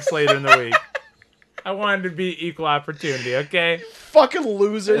HBO Max later in the week. I wanted to be equal opportunity, okay? Fucking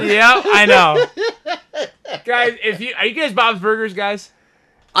loser. Yep, I know. Guys, are you guys Bob's Burgers guys?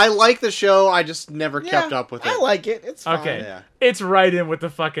 I like the show. I just never Yeah, kept up with it. I like it. It's fine. Okay. Yeah. It's right in with the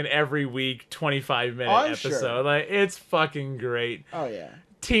fucking every week 25-minute I'm episode. sure. Like, it's fucking great. Oh, yeah.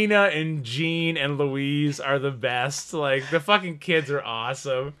 Tina and Jean and Louise are the best. Like, the fucking kids are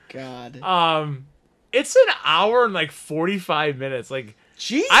awesome. God. It's an hour and like 45 minutes. Like,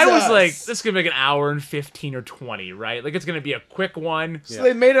 Jesus. I was like, this is gonna be like an hour and 15 or 20, right? Like, it's gonna be a quick one. So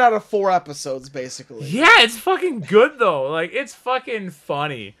they made it out of 4 episodes, basically. Yeah, it's fucking good though. Like, it's fucking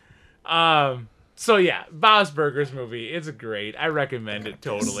funny. So yeah, Bob's Burgers movie. It's great. I recommend it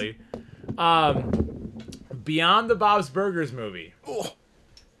totally. Beyond the Bob's Burgers movie,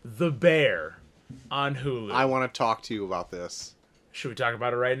 The Bear on Hulu. I want to talk to you about this. Should we talk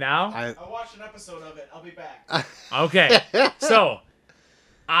about it right now? I watched an episode of it. I'll be back. Okay. So,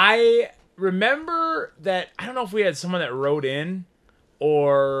 I remember that, I don't know if we had someone that wrote in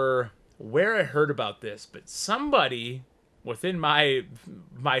or where I heard about this, but somebody within my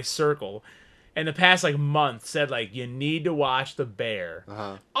circle in the past like month said like, you need to watch The Bear.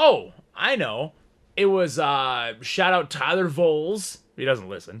 Uh-huh. Oh, I know. It was shout out Tyler Voles. He doesn't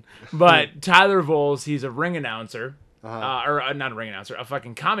listen, but Tyler Voles, he's a ring announcer, or not a ring announcer, a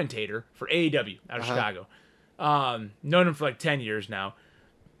fucking commentator for AEW out of Chicago. Known him for like 10 years now.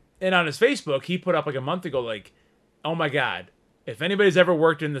 And on his Facebook, he put up like a month ago, like, oh my God, if anybody's ever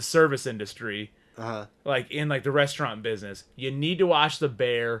worked in the service industry, like in like the restaurant business, you need to watch The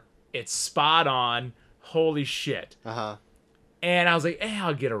Bear. It's spot on. Holy shit. And I was like,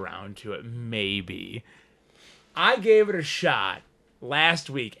 I'll get around to it, maybe. I gave it a shot last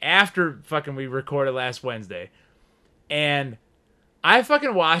week after fucking we recorded last Wednesday. And I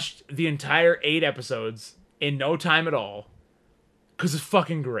fucking watched the entire 8 episodes in no time at all. Because it's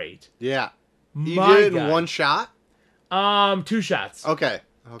fucking great. Yeah. You My did it in God. one shot? 2 shots. Okay.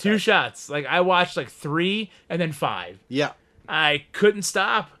 2 shots. Like, I watched like 3 and then 5. Yeah. I couldn't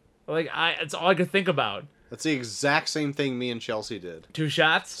stop. Like, it's all I could think about. That's the exact same thing me and Chelsea did. 2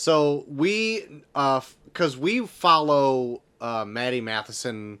 shots? So we, because we follow Maddie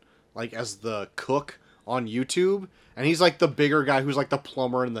Matheson like as the cook on YouTube, and he's like the bigger guy who's like the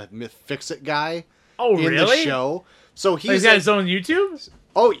plumber and the fix-it guy Oh, in really? the show. So He's got his own YouTube?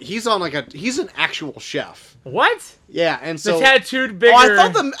 he's on he's an actual chef. What? Yeah, and The so tattooed bigger...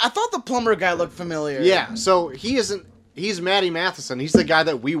 Oh, I thought the plumber guy looked familiar. yeah, so he's Matty Matheson. He's the guy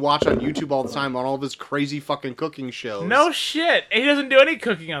that we watch on YouTube all the time on all of his crazy fucking cooking shows. No shit. He doesn't do any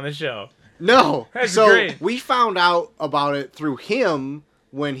cooking on the show. No. That's so great. we found out about it through him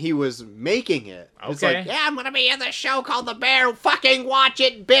when he was making it. It's Okay. like, yeah, I'm gonna be in this show called The Bear. Fucking watch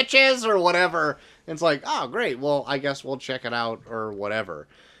it, bitches, or whatever. And it's like, oh, great. Well, I guess we'll check it out or whatever.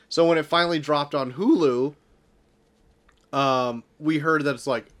 So when it finally dropped on Hulu, we heard that it's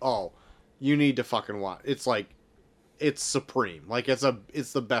like, oh, you need to fucking watch. It's like, it's supreme. Like it's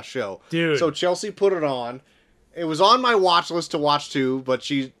the best show, Dude. So Chelsea put it on. It was on my watch list to watch too, but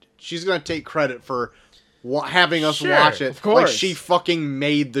she's gonna take credit for having us Sure, watch it. of course. Like she fucking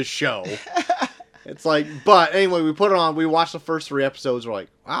made the show. It's like, but anyway, we put it on. We watched the first 3 episodes. We're like,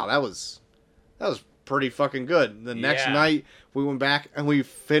 wow, that was pretty fucking good. The next Yeah. night we went back and we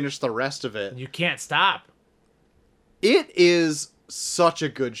finished the rest of it. You can't stop. It is such a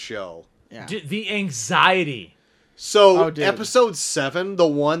good show. Yeah. The anxiety. So Oh, dude. episode 7, the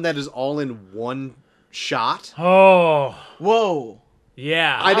one that is all in one shot. Oh. Whoa.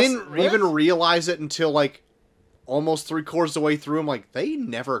 Yeah. I didn't Really? even realize it until like almost 3/4 of the way through. I'm like, they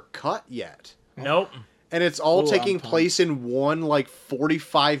never cut yet. Nope. And it's all Ooh, taking I'm pumped. place in one like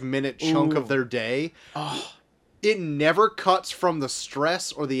 45-minute chunk Ooh. of their day. Oh, It never cuts from the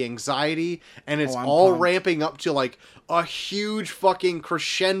stress or the anxiety, and it's I'm all pumped. ramping up to like a huge fucking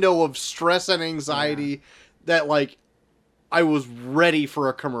crescendo of stress and anxiety that like I was ready for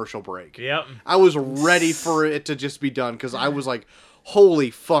a commercial break. Yep. I was ready for it to just be done because I was like,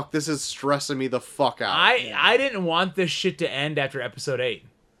 holy fuck, this is stressing me the fuck out. I didn't want this shit to end after episode 8.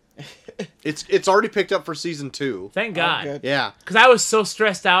 It's already picked up for season 2. Thank God. good. Yeah. Because I was so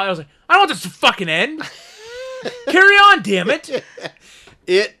stressed out. I was like, I don't want this to fucking end. Carry on, damn it.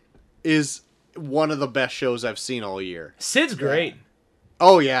 It is one of the best shows I've seen all year. Sid's great.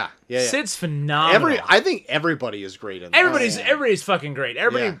 Oh yeah. Yeah. Sid's phenomenal. I think everybody is great in this. Everybody's fucking great.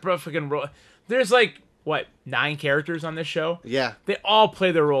 Everybody Yeah. fucking there's like what 9 characters on this show. Yeah. They all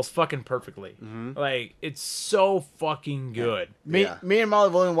play their roles fucking perfectly. Mm-hmm. Like it's so fucking good. me Yeah. and Molly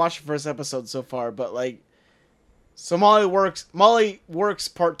have only watched the first episode so far, but like, so Molly works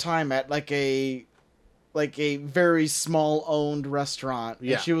part time at like a very small owned restaurant.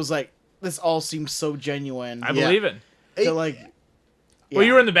 Yeah. And she was like, this all seems so genuine. I Yeah. believe it. So like, Well,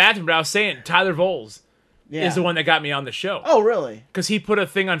 you were in the bathroom, but I was saying Tyler Voles yeah. is the one that got me on the show. Oh, really? Because he put a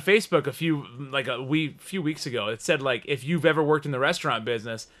thing on Facebook a few weeks ago. It said like, if you've ever worked in the restaurant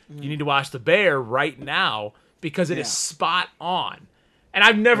business, you need to watch The Bear right now because it is Yeah. spot on. And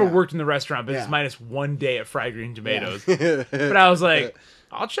I've never Yeah. worked in the restaurant business Yeah. minus one day at Fried Green Tomatoes. But I was like,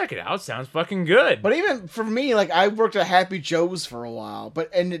 I'll check it out. Sounds fucking good. But even for me, like, I worked at Happy Joe's for a while,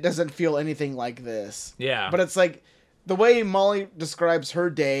 and it doesn't feel anything like this. Yeah. But it's like the way Molly describes her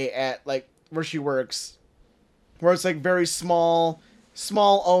day at like where she works, where it's like very small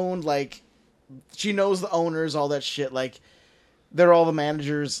owned, like she knows the owners, all that shit. Like they're all the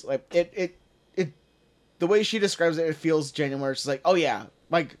managers. Like it the way she describes it, it feels genuine. Where it's like, oh yeah,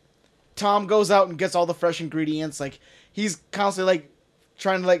 like Tom goes out and gets all the fresh ingredients. Like he's constantly like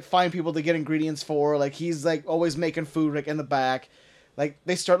trying to like find people to get ingredients for. Like he's like always making food like in the back. Like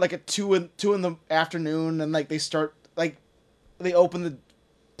they start like at 2 in the afternoon, and like they open the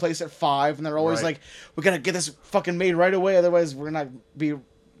place at 5, and they're always Right. like, we gotta get this fucking made right away, otherwise we're not be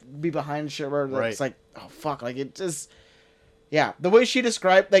behind shit. Where Right. it's like, oh fuck, like it just, yeah. The way she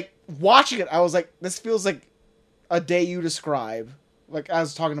described, like watching it, I was like, this feels like a day you describe. Like I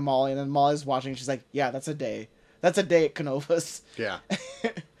was talking to Molly, and then Molly's watching, and she's like, yeah, that's a day. That's a day at Canovas. Yeah.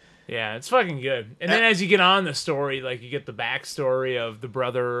 Yeah, it's fucking good. And then as you get on the story, like you get the backstory of the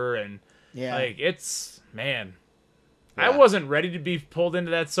brother, and Yeah. like it's man. Yeah. I wasn't ready to be pulled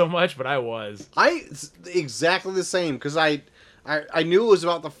into that so much, but I was. It's exactly the same because I knew it was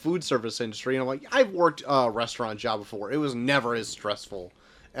about the food service industry, and I'm like, I've worked a restaurant job before. It was never as stressful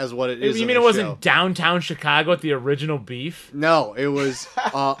as what it is. You in mean it the wasn't show. downtown Chicago at the original Beef? No, it was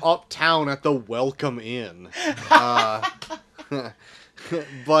uptown at the Welcome Inn.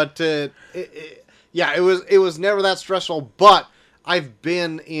 But yeah, it was never that stressful. But I've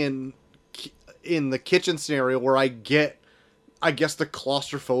been in the kitchen scenario where I guess the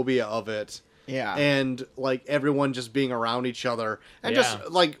claustrophobia of it. Yeah. And like everyone just being around each other and Yeah. just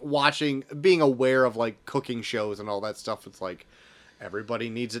like being aware of like cooking shows and all that stuff. It's like everybody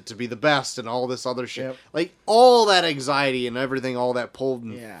needs it to be the best and all this other shit. Yep. Like all that anxiety and everything, all that pulled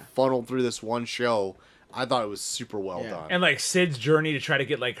and Yeah. funneled through this one show. I thought it was super well Yeah. done. And like Sid's journey to try to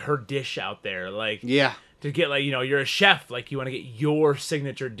get like her dish out there, like yeah. to get like, you know, you're a chef, like you want to get your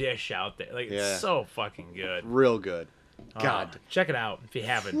signature dish out there. Like Yeah. it's so fucking good. Real good. God. Check it out if you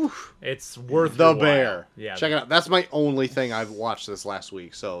haven't. It's worth The your while. Bear. Yeah. Check it out. That's my only thing I've watched this last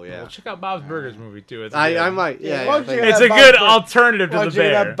week. So yeah. Well, check out Bob's Burgers movie too. It's I good. might. Yeah. why don't thank you- you. It's that a Bob's good Burger- alternative to Why the don't you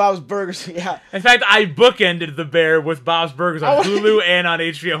get Bear. that Bob's Burgers? Yeah. In fact, I bookended the Bear with Bob's Burgers on Hulu and on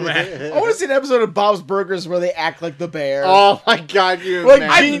HBO Max. I want to see an episode of Bob's Burgers where they act like the bear. Oh my God, you Like,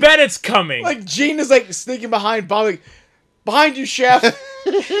 imagine- I bet it's coming. Like Gene is like sneaking behind Bob, like, behind you, chef.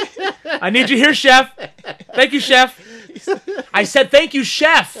 I need you here, chef. Thank you, chef. I said thank you,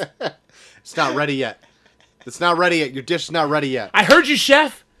 chef. It's not ready yet. It's not ready yet. Your dish is not ready yet. I heard you,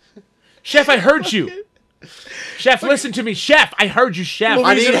 chef. Chef, I heard you. Chef, listen to me. Chef, I heard you, chef.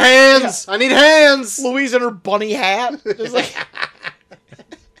 I need hands. I need hands. Louise in her bunny hat. Just like,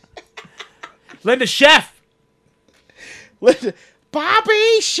 Linda, chef.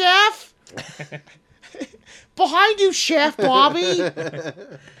 Bobby, chef. Behind you, chef, Bobby.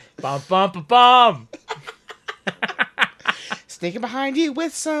 Bum, bum, bum, bum. Sneaking behind you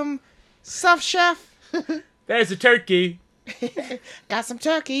with some stuff, chef. There's a turkey. Got some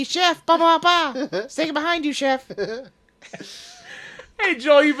turkey, chef. Ba ba ba. Sneaking behind you, chef. Hey,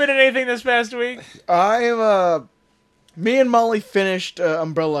 Joel, you been in anything this past week? I'm me and Molly finished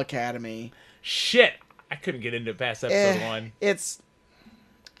Umbrella Academy. Shit. I couldn't get into it past episode 1. It's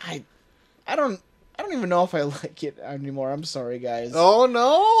I don't even know if I like it anymore. I'm sorry, guys. Oh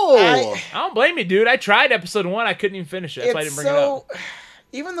no. I don't blame you, dude. I tried episode 1. I couldn't even finish it. That's why I didn't bring it up.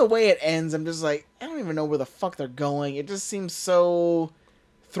 Even the way it ends, I'm just like, I don't even know where the fuck they're going. It just seems so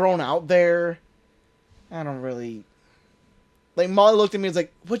thrown out there. I don't really like. Molly looked at me and was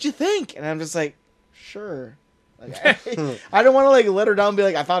like, "What'd you think?" And I'm just like, "Sure." Like, I don't want to like let her down and be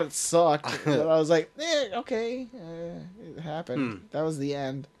like, "I thought it sucked," but I was like, "Okay, it happened. That was the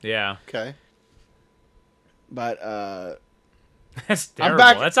end." Yeah. Okay. But That's terrible.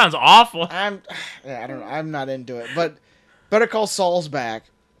 back- That sounds awful. I don't know. I'm not into it. But Better Call Saul's back.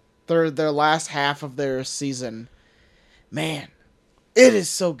 Their last half of their season. Man, it is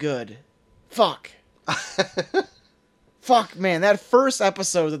so good. Fuck. Fuck, man. That first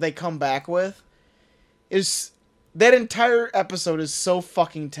episode that they come back with is that entire episode is so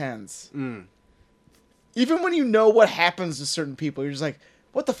fucking tense. Even when you know what happens to certain people, you're just like,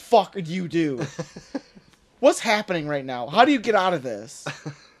 what the fuck did you do? What's happening right now? How do you get out of this?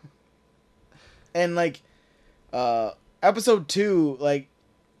 And like episode 2, like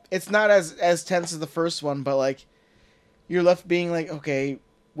it's not as tense as the first one, but like you're left being like, okay,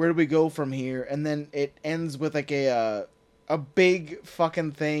 where do we go from here? And then it ends with like a big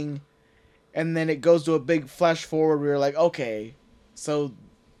fucking thing, and then it goes to a big flash forward where you're like, okay, so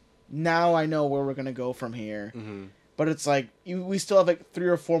now I know where we're gonna go from here. Mm-hmm. But it's like we still have like 3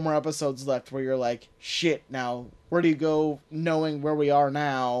 or 4 more episodes left where you're like, shit, now where do you go knowing where we are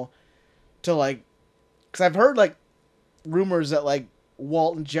now to like, because I've heard like rumors that like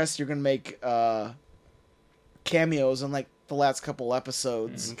Walt and Jesse are gonna make cameos in like the last couple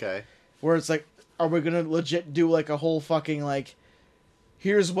episodes Okay. where it's like, are we gonna legit do like a whole fucking like,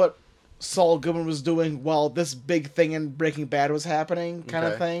 here's what Saul Goodman was doing while this big thing in Breaking Bad was happening kind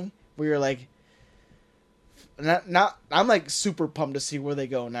of Okay. thing, where you're like, not I'm like super pumped to see where they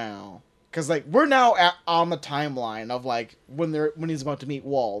go now, because like we're now on the timeline of like when he's about to meet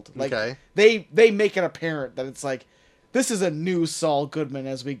Walt. Like Okay. they make it apparent that it's like this is a new Saul Goodman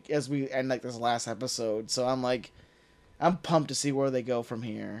as we end like this last episode. So I'm like, I'm pumped to see where they go from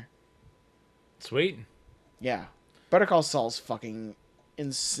here. Sweet. Yeah, Better Call Saul's fucking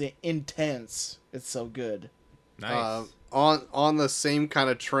intense. It's so good. Nice. On the same kind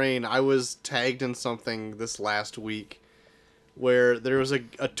of train, I was tagged in something this last week where there was a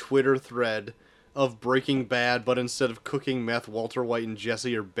Twitter thread of Breaking Bad, but instead of cooking meth, Walter White and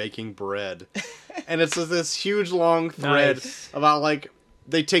Jesse are baking bread. And it's this huge long thread Nice. about like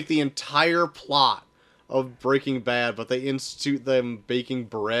they take the entire plot of Breaking Bad, but they institute them baking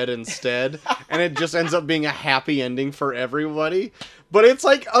bread instead, and it just ends up being a happy ending for everybody. But it's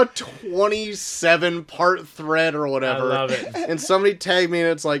like a 27-part thread or whatever. I love it. And somebody tagged me, and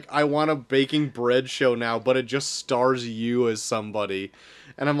it's like, I want a baking bread show now, but it just stars you as somebody.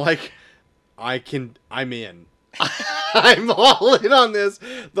 And I'm like, I'm in. I'm all in on this.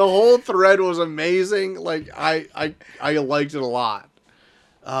 The whole thread was amazing. Like, I liked it a lot.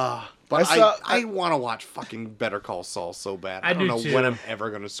 But I want to watch fucking Better Call Saul so bad. I I don't do know too. when I'm ever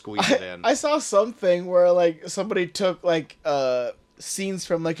going to squeeze it in. I saw something where like somebody took like scenes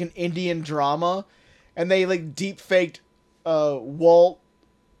from like an Indian drama, and they like deep faked Walt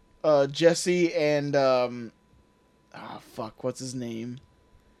Jesse and what's his name?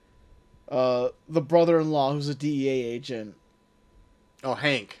 The brother-in-law who's a DEA agent. Oh,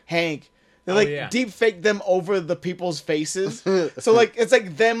 Hank. They yeah. deep fake them over the people's faces. So like it's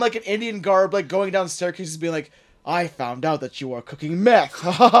like them like an Indian garb like going down staircases being like, I found out that you are cooking meth.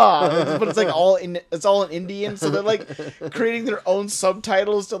 But it's like all in Indian, so they're like creating their own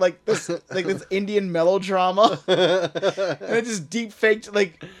subtitles to like this Indian melodrama. And they just deep faked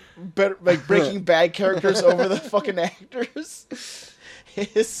like Breaking Bad characters over the fucking actors.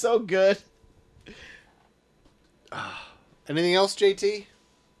 It is so good. Anything else, JT?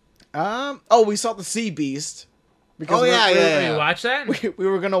 We saw the Sea Beast. Oh, yeah. You watch that? We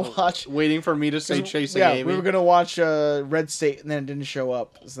were gonna watch. Waiting for me to say Chasing Amy. We were gonna watch Red State, and then it didn't show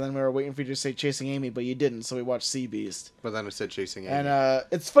up. So then we were waiting for you to say Chasing Amy, but you didn't. So we watched Sea Beast. But then I said Chasing Amy. And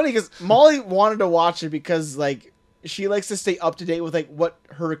it's funny because Molly wanted to watch it because like she likes to stay up to date with like what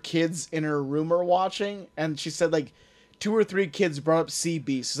her kids in her room are watching, and she said like 2 or 3 kids brought up Sea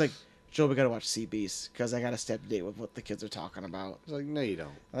Beast. She's like, Joe, we gotta watch Sea Beast because I gotta stay up to date with what the kids are talking about. I was like, no, you don't.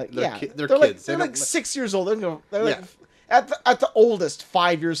 Like, They're they're kids. They're like 6 years old. They're Yeah. like at the oldest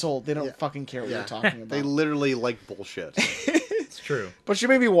 5 years old. They don't fucking care what Yeah. you're talking about. They literally like bullshit. It's true. But she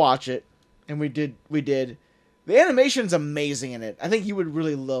made me watch it, and we did. The animation's amazing in it. I think you would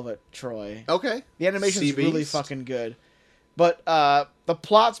really love it, Troy. Okay. The animation's Sea really Beast. fucking good. But the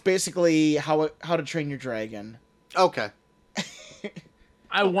plot's basically How to Train Your Dragon. Okay.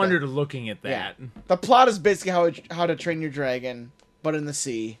 I wondered looking at that. Yeah. The plot is basically How to Train Your Dragon, but in the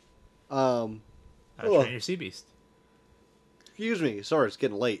sea. How to Train Your Sea Beast. Excuse me. Sorry, it's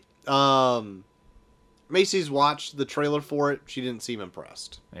getting late. Macy's watched the trailer for it. She didn't seem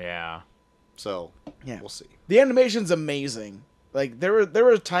impressed. Yeah. So, Yeah. we'll see. The animation's amazing. Like there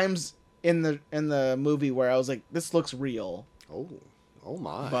were times in the movie where I was like, this looks real. Oh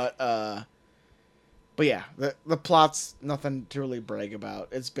my. But yeah, the plot's nothing to really brag about.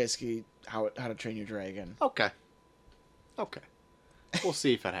 It's basically how to Train Your Dragon. Okay. We'll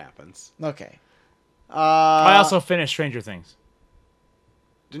see if it happens. Okay. I also finished Stranger Things.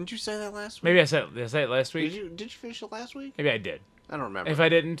 Didn't you say that last week? Maybe did I say it last week? Did you finish it last week? Maybe I did. I don't remember. If I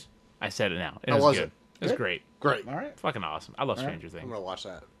didn't, I said it now. It How was was good. it? It was Good? great. Great. All right. Fucking awesome. I love All right. Stranger I'm Things. gonna watch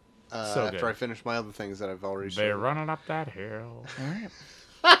that So after good. I finish my other things that I've already They're shared. running up that hill. All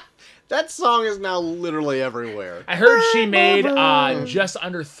right. That song is now literally everywhere. I heard she made just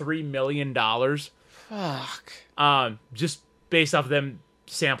under $3 million Fuck. just based off them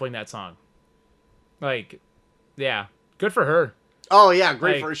sampling that song. Like, yeah, good for her. Oh yeah,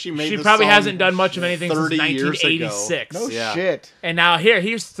 great Like, for her. She made. She this probably song hasn't done much of anything since 30 years ago. 1986. No Yeah. shit. And now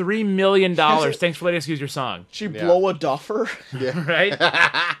here's $3 million. Thanks for letting us use your song. She Yeah. blow a duffer. Yeah. Right?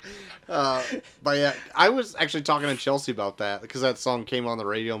 But yeah, I was actually talking to Chelsea about that because that song came on the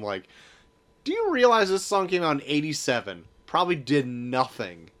radio. I'm like, do you realize this song came out in '87? Probably did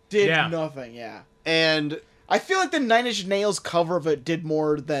nothing. Did Yeah. nothing. Yeah. And I feel like the Nine Inch Nails cover of it did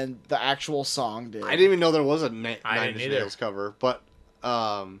more than the actual song did. I didn't even know there was a Nine I Inch didn't either. Nails cover. But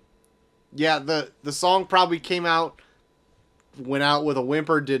yeah, the song probably came out, went out with a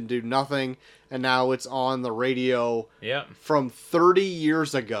whimper, didn't do nothing, and now it's on the radio Yep. from 30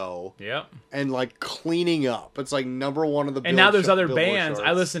 years ago Yep. and like cleaning up. It's like number one of the. And now there's other Billboard bands. I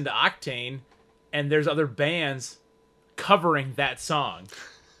charts. listen to Octane, and there's other bands covering that song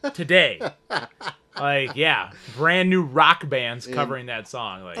today. Like, yeah, brand new rock bands covering that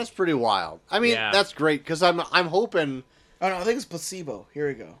song. Like, That's pretty wild. I mean, Yeah. that's great because I'm hoping Oh no, I think it's Placebo. Here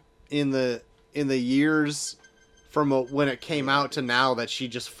we go. in the years from when it came out to now that she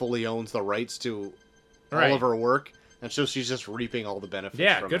just fully owns the rights to Right. all of her work, and so she's just reaping all the benefits.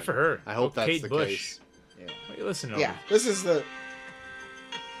 yeah, from good it. for her. I hope Oh, that's Kate the Bush. case. What are you listening to? Yeah, this is the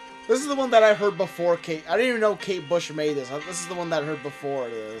one that I heard before Kate. I didn't even know Kate Bush made this. This is the one that I heard before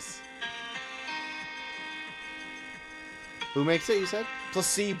this. Who makes it? You said.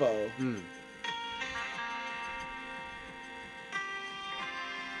 Placebo.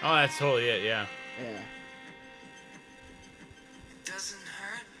 Oh, that's totally it. Yeah. Yeah.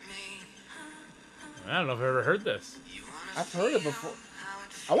 I don't know if I've ever heard this. I've heard it before.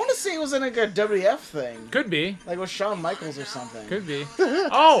 I want to say it was in like a WF thing. Could be. Like with Shawn Michaels or something. Could be.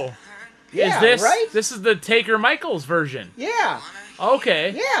 Oh, Yeah, is this right? This is the Taker Michaels version. Yeah.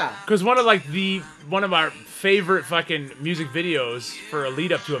 Okay. Yeah. Because one of our favorite fucking music videos for a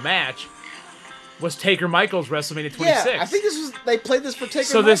lead up to a match was Taker Michaels WrestleMania 26. Yeah, I think they played this for Taker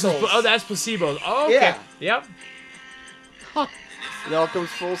so. Michaels. This is that's Placebo. Oh, okay. Yeah. Yep. It all comes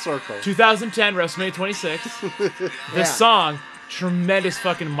full circle. 2010 WrestleMania 26. This Yeah. song, tremendous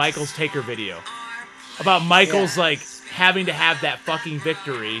fucking Michaels Taker video about Michaels like having to have that fucking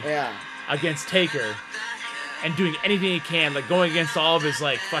victory Yeah. against Taker and doing anything he can, like going against all of his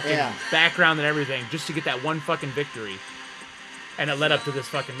like fucking Yeah. background and everything just to get that one fucking victory. And it led up to this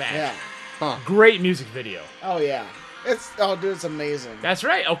fucking match. Yeah. Huh. Great music video. Oh yeah. Dude, it's amazing. That's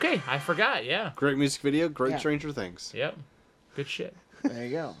right. Okay, I forgot. Yeah. Great music video, great Yeah. Stranger Things. Yep. Good shit. There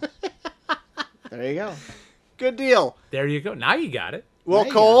you go. There you go. Good deal. There you go. Now you got it. Well, Now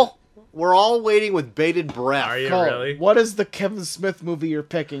you Cole, we're all waiting with bated breath. Are you Cole, really? what is the Kevin Smith movie you're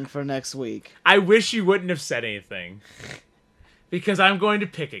picking for next week? I wish you wouldn't have said anything. Because I'm going to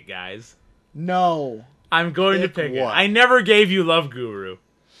pick it, guys. No. I'm going Pick to pick it. what? I never gave you Love Guru.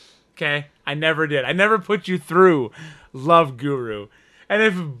 Okay? I never did. I never put you through Love Guru. And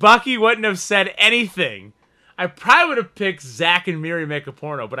if Bucky wouldn't have said anything, I probably would have picked Zack and Miri Make a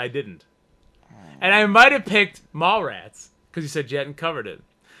Porno, but I didn't. And I might have picked Mallrats, because you said you hadn't covered it.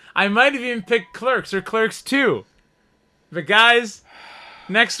 I might have even picked Clerks or Clerks 2. But guys,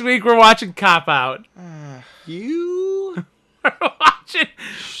 next week we're watching Cop Out. You We're watching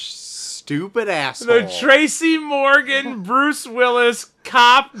stupid asshole. the Tracy Morgan, Bruce Willis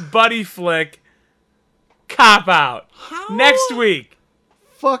cop buddy flick, Cop Out. How Next week.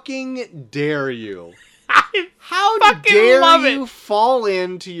 fucking dare you? I How fucking dare love you it. fall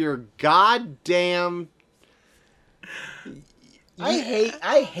into your goddamn...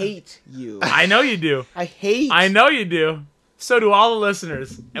 I hate you. I know you do. I know you do. So do all the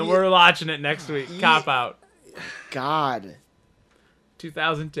listeners. And we're watching it next week. Cop Out. God.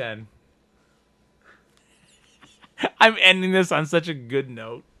 2010. I'm ending this on such a good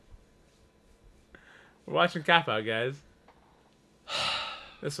note. We're watching Cop Out, guys.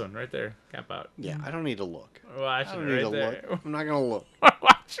 This one right there. Cop Out. Yeah, I don't need to look. We're I watching don't it need right to there. look. I'm not gonna look. We're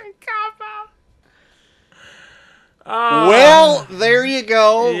watching Cop Out. Well, there you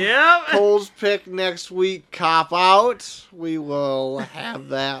go. Yep. Cole's pick next week, Cop Out. We will have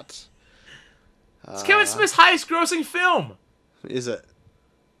that. It's Kevin Smith's highest grossing film. Is it?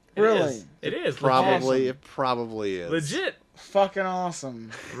 It Really? is. It is. Probably. It probably is. Legit. Fucking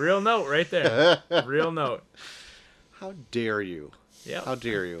awesome. Real note right there. Real note. How dare you? Yep. How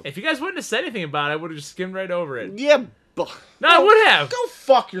dare you? If you guys wouldn't have said anything about it, I would have just skimmed right over it. Yeah. No, I would have. Go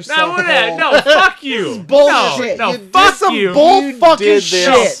fuck yourself. No, I would have. No, fuck you. bullshit. No, You no, did fuck some you. bull You fucking did this.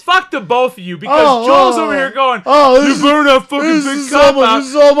 No, shit. fuck the both of you because Oh, Joel's oh. over here going, Oh, you this is- better not fucking this pick is Cop all my- Out. this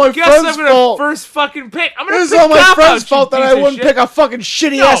is all my Guess friend's I'm gonna fault. first fucking pick. I'm gonna This is pick all my Cop friend's Out, fault you that I piece of wouldn't shit. pick a fucking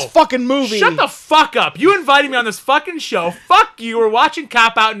shitty No. ass fucking movie. Shut the fuck up. You invited me on this fucking show. Fuck you. We're watching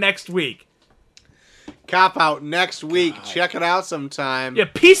Cop Out next week. Cop Out next week. Check it out sometime. You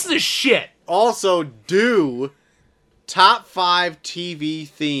pieces of shit. Also, do top 5 TV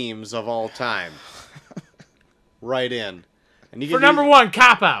themes of all time. Right in. And you can For number one,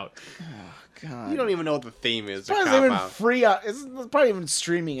 Cop Out. God. You don't even know what the theme is. It's of probably Cop even Out. free. It's probably even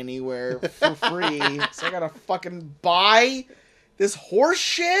streaming anywhere for free. So I gotta fucking buy this horse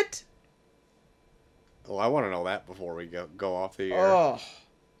shit. Oh, I want to know that before we go off the air. Oh.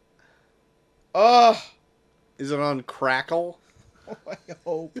 Oh. Is it on Crackle? I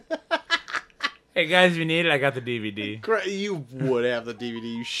hope. Hey guys, if you need it, I got the DVD. You would have the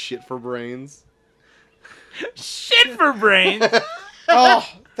DVD, you shit for brains. Shit for brains. Oh,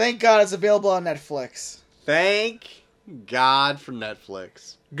 thank God it's available on Netflix. Thank God for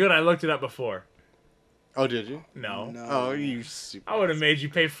Netflix. Good, I looked it up before. Oh, did you? No. No. Oh, you super. I would have made you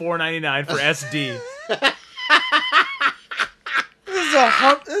pay $4.99 for SD.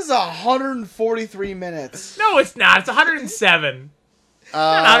 This is 143 minutes. No, it's not. It's 107. It's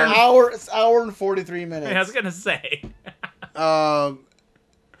hour and 43 minutes. I was gonna say. Um,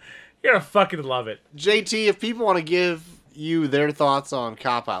 You're gonna fucking love it. JT, if people want to give you their thoughts on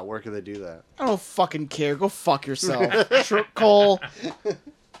Cop Out, where can they do that? I don't fucking care. Go fuck yourself. Cole.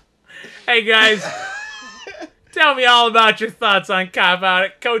 Hey guys, tell me all about your thoughts on Cop Out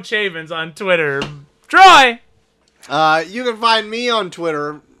at Coach Havens on Twitter. Troy! You can find me on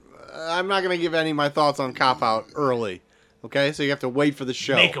Twitter. I'm not going to give any of my thoughts on Cop Out early. Okay? So you have to wait for the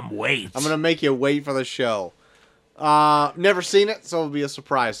show. Make them wait. I'm going to make you wait for the show. Never seen it, so it'll be a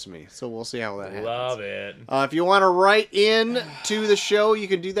surprise to me. So we'll see how that happens. Love it. If you want to write in to the show, you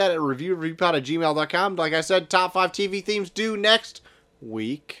can do that at reviewpod@gmail.com. Like I said, top 5 TV themes due next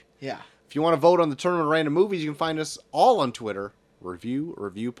week. Yeah. If you want to vote on the Tournament of Random Movies, you can find us all on Twitter.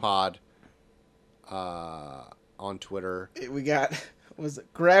 Reviewpod on Twitter. We got, was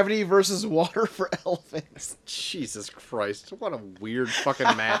it Gravity versus Water for Elephants? Jesus Christ. What a weird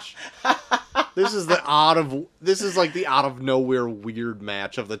fucking match. This is like the out of nowhere weird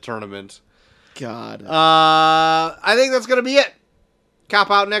match of the tournament. God. I think that's going to be it. Cop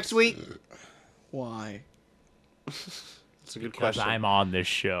Out next week. Why? That's a good Because question. I'm on this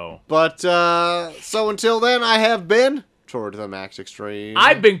show. But, so until then, I have been Toward the Max Extreme.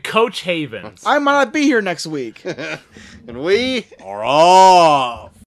 I've been Coach Havens. I might not be here next week. And we are off.